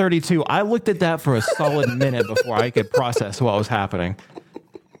 9:32. I looked at that for a solid minute before I could process what was happening.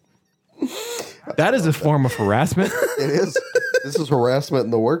 That is a form of harassment. It is. This is harassment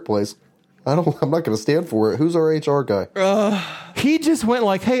in the workplace. I'm not going to stand for it. Who's our HR guy? He just went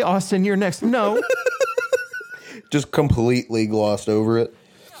like, "Hey, Austin, you're next." No. Just completely glossed over it.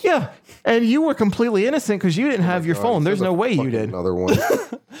 Yeah. And you were completely innocent because you didn't have your phone. There's no way you did. Another one.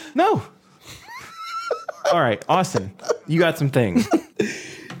 No. All right, Austin, you got some things.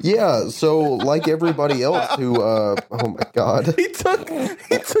 Yeah, so like everybody else who, oh my God. He took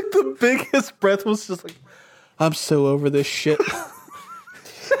the biggest breath. Was just like, I'm so over this shit.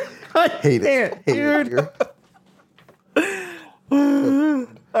 I Hate it. can't, Hate dude. it here.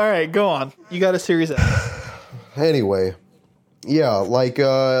 All right, go on. You got a Series X. Anyway, yeah, like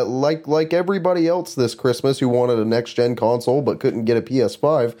everybody else this Christmas who wanted a next-gen console but couldn't get a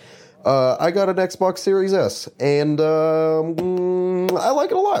PS5, I got an Xbox Series S, and I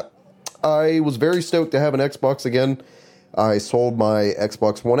like it a lot. I was very stoked to have an Xbox again. I sold my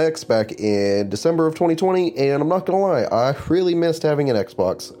Xbox One X back in December of 2020, and I'm not gonna lie, I really missed having an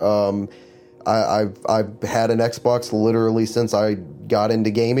Xbox. I've had an Xbox literally since I got into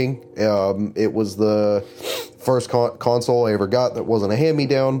gaming. It was the first console I ever got that wasn't a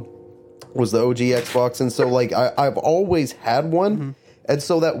hand-me-down. Was the OG Xbox, and so like I've always had one. Mm-hmm. And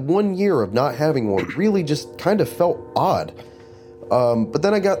so that 1 year of not having one really just kind of felt odd. But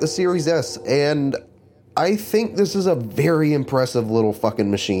then I got the Series S, and I think this is a very impressive little fucking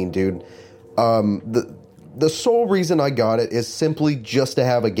machine, dude. The sole reason I got it is simply just to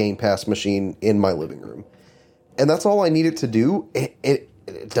have a Game Pass machine in my living room. And that's all I need it to do. It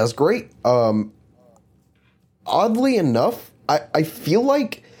does great. Oddly enough, I feel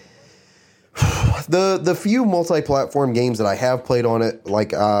like the few multi-platform games that I have played on it,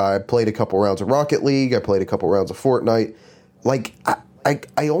 like I played a couple rounds of Rocket League, I played a couple rounds of Fortnite, like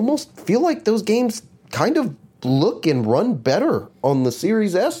I almost feel like those games kind of look and run better on the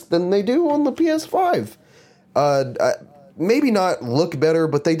Series S than they do on the PS5. Maybe not look better,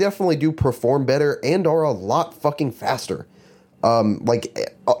 but they definitely do perform better and are a lot fucking faster.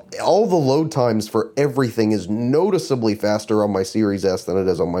 Like all the load times for everything is noticeably faster on my Series S than it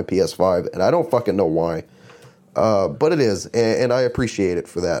is on my PS5, and I don't fucking know why. But it is, and I appreciate it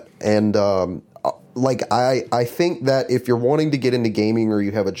for that. And like I think that if you're wanting to get into gaming, or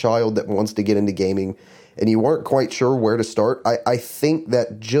you have a child that wants to get into gaming, and you aren't quite sure where to start, I think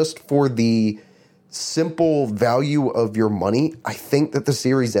that just for the simple value of your money, I think that the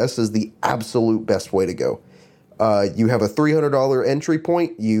Series S is the absolute best way to go. You have a $300 entry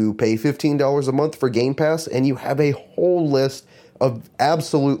point, you pay $15 a month for Game Pass, and you have a whole list of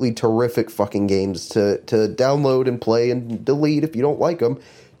absolutely terrific fucking games to download and play and delete if you don't like them,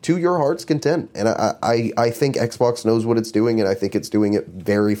 to your heart's content. And I think Xbox knows what it's doing, and I think it's doing it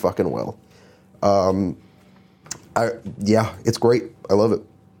very fucking well. Yeah, it's great. I love it.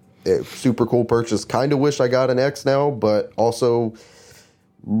 Super cool purchase. Kind of wish I got an X now, but also,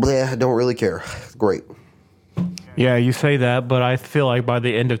 bleh, don't really care. Great. Yeah, you say that, but I feel like by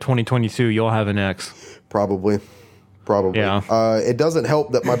the end of 2022, you'll have an X. Probably. Yeah. It doesn't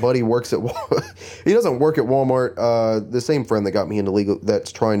help that my buddy works at he doesn't work at Walmart. The same friend that got me into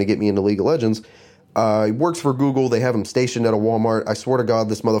that's trying to get me into League of Legends. He works for Google. They have him stationed at a Walmart. I swear to God,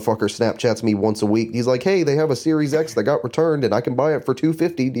 this motherfucker Snapchats me once a week. He's like, "Hey, they have a Series X that got returned, and I can buy it for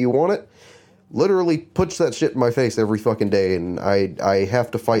 $250. Do you want it?" Literally puts that shit in my face every fucking day, and I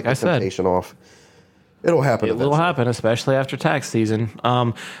have to fight the temptation off. It'll happen. It will happen, especially after tax season.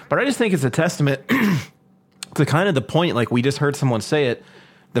 But I just think it's a testament to kind of the point, like we just heard someone say it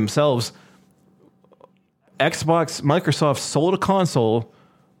themselves. Microsoft sold a console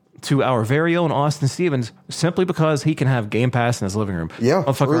to our very own Austin Stevens simply because he can have Game Pass in his living room. Yeah,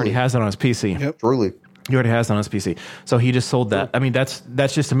 motherfucker already has that on his PC. Yep. Truly. He already has that on his PC. So he just sold that. I mean, that's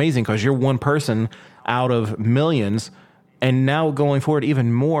just amazing because you're one person out of millions. And now going forward,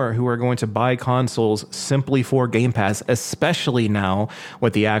 even more who are going to buy consoles simply for Game Pass, especially now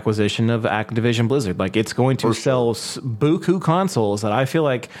with the acquisition of Activision Blizzard. Like, it's going to sell buku consoles that I feel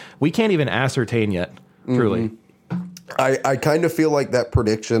like we can't even ascertain yet, truly. I kind of feel like that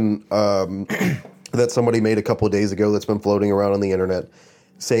prediction that somebody made a couple of days ago that's been floating around on the internet,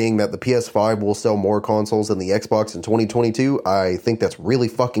 saying that the PS5 will sell more consoles than the Xbox in 2022. I think that's really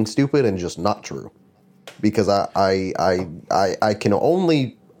fucking stupid and just not true. Because I can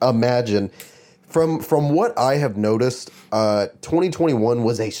only imagine from what I have noticed, 2021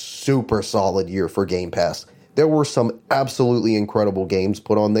 was a super solid year for Game Pass. There were some absolutely incredible games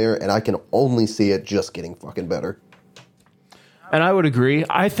put on there, and I can only see it just getting fucking better. And I would agree.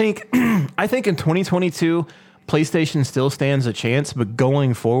 I think in 2022, PlayStation still stands a chance, but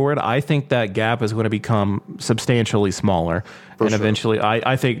going forward, I think that gap is going to become substantially smaller. Eventually,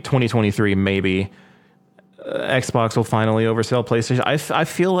 I think 2023 maybe Xbox will finally oversell PlayStation. I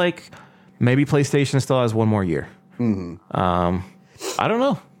feel like maybe PlayStation still has one more year. I don't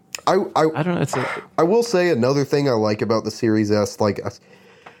know. I don't know. I will say another thing I like about the Series S, like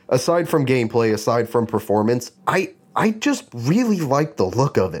aside from gameplay, aside from performance, I just really like the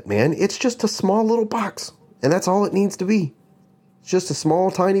look of it, man. It's just a small little box, and that's all it needs to be. It's just a small,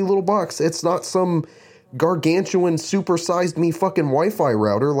 tiny little box. It's not some gargantuan, supersized me fucking Wi-Fi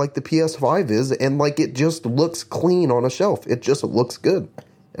router like the PS5 is, and like it just looks clean on a shelf. It just looks good.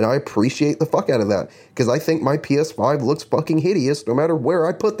 And I appreciate the fuck out of that, because I think my PS5 looks fucking hideous no matter where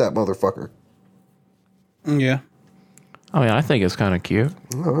I put that motherfucker. Yeah. I mean, I think it's kind of cute.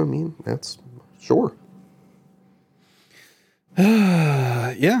 No, I mean, that's sure.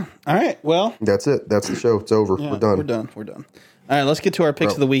 Yeah. All right. Well, That's it. That's the show. It's over. yeah, We're done. We're done. All right. Let's get to our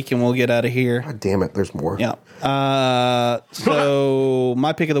picks of the week, and we'll get out of here. God damn it. There's more. Yeah. So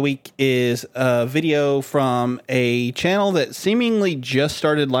my pick of the week is a video from a channel that seemingly just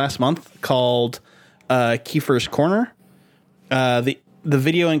started last month called Kiefer's Corner. The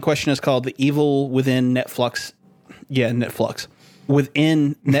video in question is called "The Evil Within Netflix." Yeah, Netflix.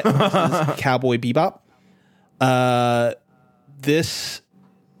 Within Netflix's Cowboy Bebop. This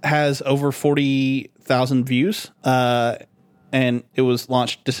has over 40,000 views. And it was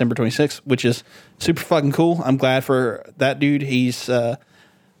launched December 26th, which is super fucking cool. I'm glad for that dude. He's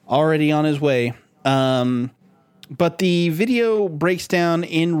already on his way. But the video breaks down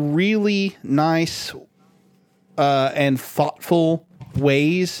in really nice and thoughtful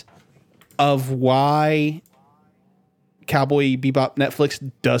ways of why Cowboy Bebop Netflix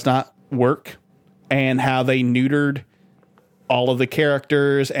does not work, and how they neutered all of the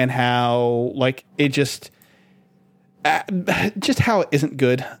characters, and how like it just how it isn't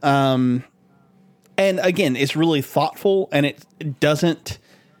good. And again, it's really thoughtful, and it doesn't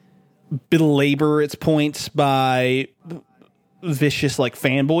belabor its points by vicious like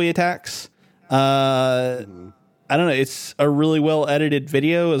fanboy attacks. I don't know. It's a really well edited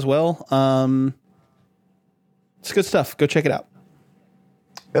video as well. It's good stuff. Go check it out.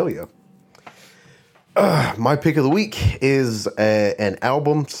 Hell yeah. My pick of the week is an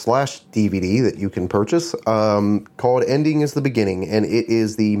album / DVD that you can purchase called Ending is the Beginning, and it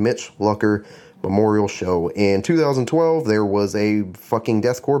is the Mitch Lucker Memorial Show. In 2012, there was a fucking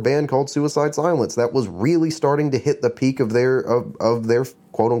deathcore band called Suicide Silence that was really starting to hit the peak of their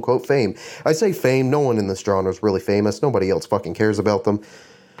quote-unquote fame. I say fame, no one in this genre is really famous. Nobody else fucking cares about them.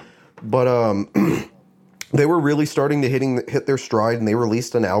 But they were really starting to hit their stride, and they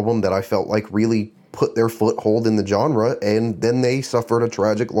released an album that I felt like really put their foothold in the genre, and then they suffered a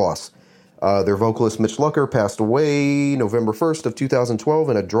tragic loss. Their vocalist Mitch Lucker passed away November 1st of 2012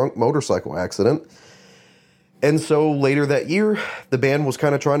 in a drunk motorcycle accident. And so later that year, the band was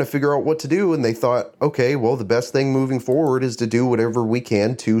kind of trying to figure out what to do, and they thought, okay, well, the best thing moving forward is to do whatever we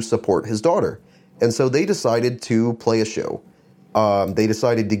can to support his daughter. And so they decided to play a show. They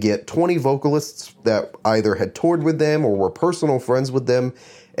decided to get 20 vocalists that either had toured with them or were personal friends with them,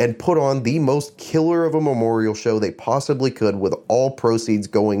 and put on the most killer of a memorial show they possibly could, with all proceeds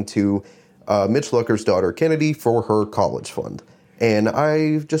going to Mitch Lucker's daughter, Kennedy, for her college fund. And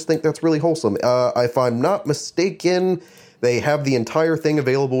I just think that's really wholesome. If I'm not mistaken, they have the entire thing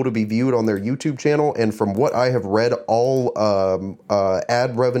available to be viewed on their YouTube channel, and from what I have read, all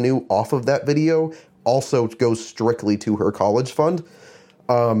ad revenue off of that video also goes strictly to her college fund.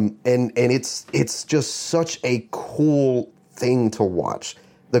 And it's just such a cool thing to watch.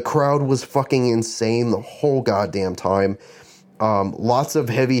 The crowd was fucking insane the whole goddamn time. Lots of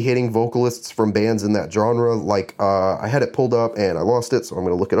heavy-hitting vocalists from bands in that genre. Like, I had it pulled up and I lost it, so I'm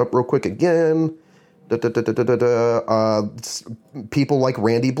going to look it up real quick again. People like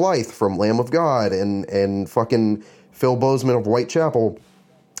Randy Blythe from Lamb of God and fucking Phil Bozeman of Whitechapel,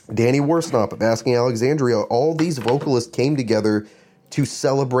 Danny Worsnop of Asking Alexandria. All these vocalists came together to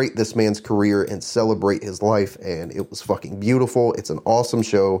celebrate this man's career and celebrate his life, and it was fucking beautiful. It's an awesome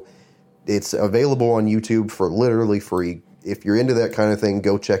show. It's available on YouTube for literally free. If you're into that kind of thing,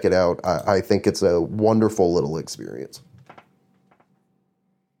 go check it out. I think it's a wonderful little experience.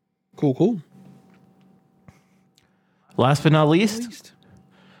 Cool. Last but not least,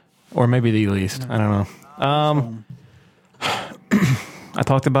 or maybe the least, I don't know. I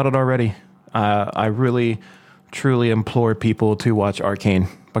talked about it already. I really, truly implore people to watch Arcane,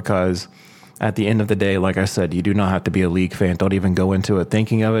 because at the end of the day, like I said, you do not have to be a League fan. Don't even go into it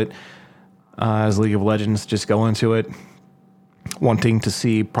thinking of it as League of Legends. Just go into it wanting to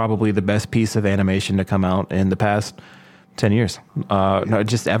see probably the best piece of animation to come out in the past 10 years. No,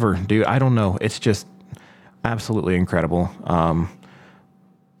 just ever, dude. I don't know. It's just absolutely incredible.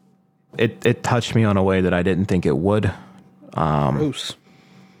 It touched me on a way that I didn't think it would. Gross.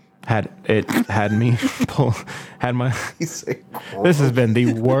 Had me pull, had my, this has been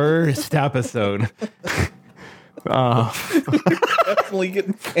the worst episode. Definitely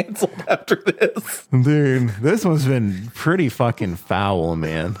getting canceled after this. Dude, this one's been pretty fucking foul,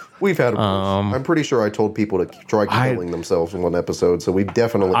 man. We've had worse. I'm pretty sure I told people to try killing themselves in one episode, so we've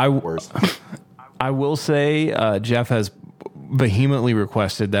definitely had worse. I will say Jeff has vehemently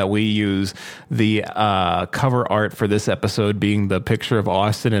requested that we use the cover art for this episode being the picture of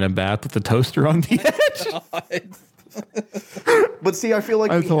Austin in a bath with the toaster on the edge. But see, I feel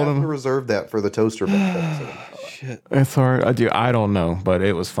like we have to reserve that for the toaster bath episode. Shit. It's hard. I don't know, but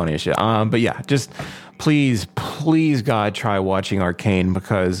it was funny as shit. But yeah, just please, God, try watching Arcane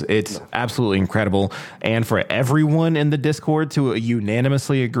because it's absolutely incredible. And for everyone in the Discord to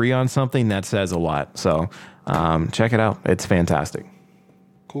unanimously agree on something, that says a lot. So check it out. It's fantastic.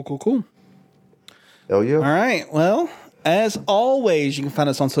 Cool. Hell yeah. All right. Well, as always, you can find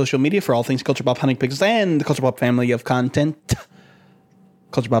us on social media for all things Culture Bop Hunting Pigs and the Culture Bop family of content.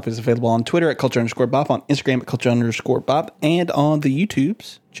 Culture Bop is available on Twitter at Culture_Bop, on Instagram at Culture_Bop, and on the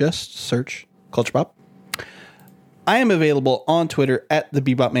YouTubes. Just search Culture Bop. I am available on Twitter at the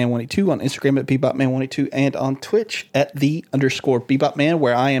BebopMan182, on Instagram at BebopMan182, and on Twitch at _BebopMan,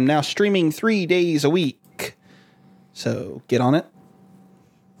 where I am now streaming 3 days a week. So get on it.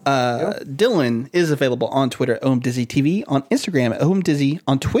 Dylan is available on Twitter at OMDizzyTV, on Instagram at OMDizzy,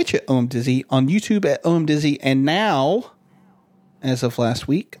 on Twitch at OMDizzy, on YouTube at OMDizzy, and now, as of last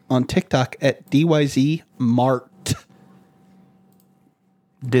week, on TikTok at DYZMart.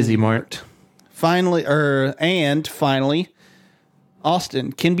 Dizzy Mart. Finally,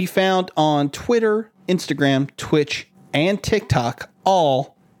 Austin can be found on Twitter, Instagram, Twitch, and TikTok,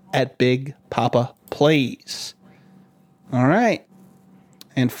 all at Big Papa Plays. All right.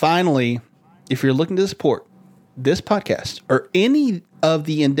 And finally, if you're looking to support this podcast or any of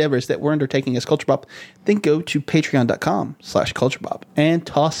the endeavors that we're undertaking as Culture Bop, then go to patreon.com/culturebop and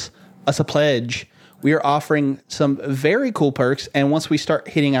toss us a pledge. We are offering some very cool perks, and once we start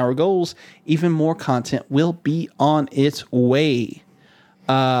hitting our goals, even more content will be on its way.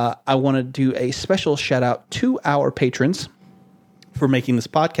 I want to do a special shout out to our patrons for making this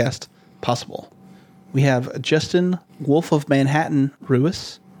podcast possible. We have Justin, Wolf of Manhattan,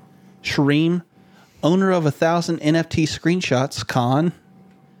 Ruiz, Shareem, owner of 1,000 NFT screenshots, Khan,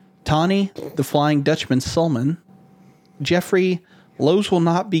 Tawny, the Flying Dutchman, Sulman, Jeffrey, Lowe's will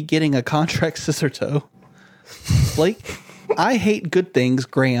not be getting a contract, Scissortoe, Blake, I hate good things,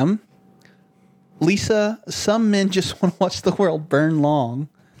 Graham, Lisa, some men just want to watch the world burn long,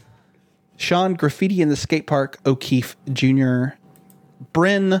 Sean, Graffiti in the Skate Park, O'Keefe Jr.,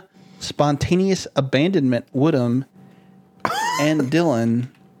 Bryn, Spontaneous Abandonment, Woodham, and Dylan,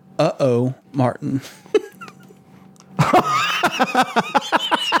 Martin.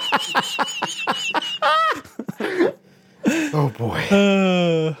 Oh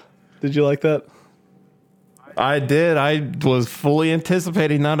boy. Did you like that? I did. I was fully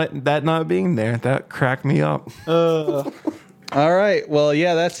anticipating that not being there. That cracked me up. All right. Well,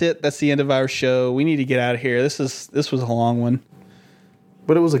 yeah, that's it. That's the end of our show. We need to get out of here. This was a long one.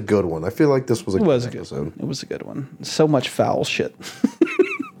 But it was a good one. I feel like this was a good episode. It was a good one. So much foul shit.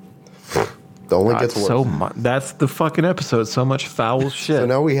 It only gets worse. So much. That's the fucking episode. So much foul shit. So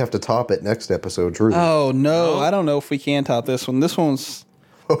now we have to top it next episode, Drew. Oh, no. I don't know if we can top this one. This one's...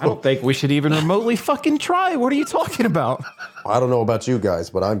 I don't think we should even remotely fucking try. What are you talking about? I don't know about you guys,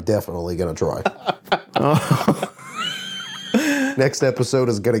 but I'm definitely going to try. Next episode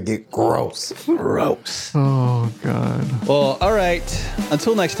is going to get gross. Gross. Oh, God. Well, all right.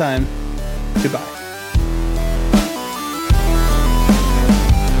 Until next time, goodbye.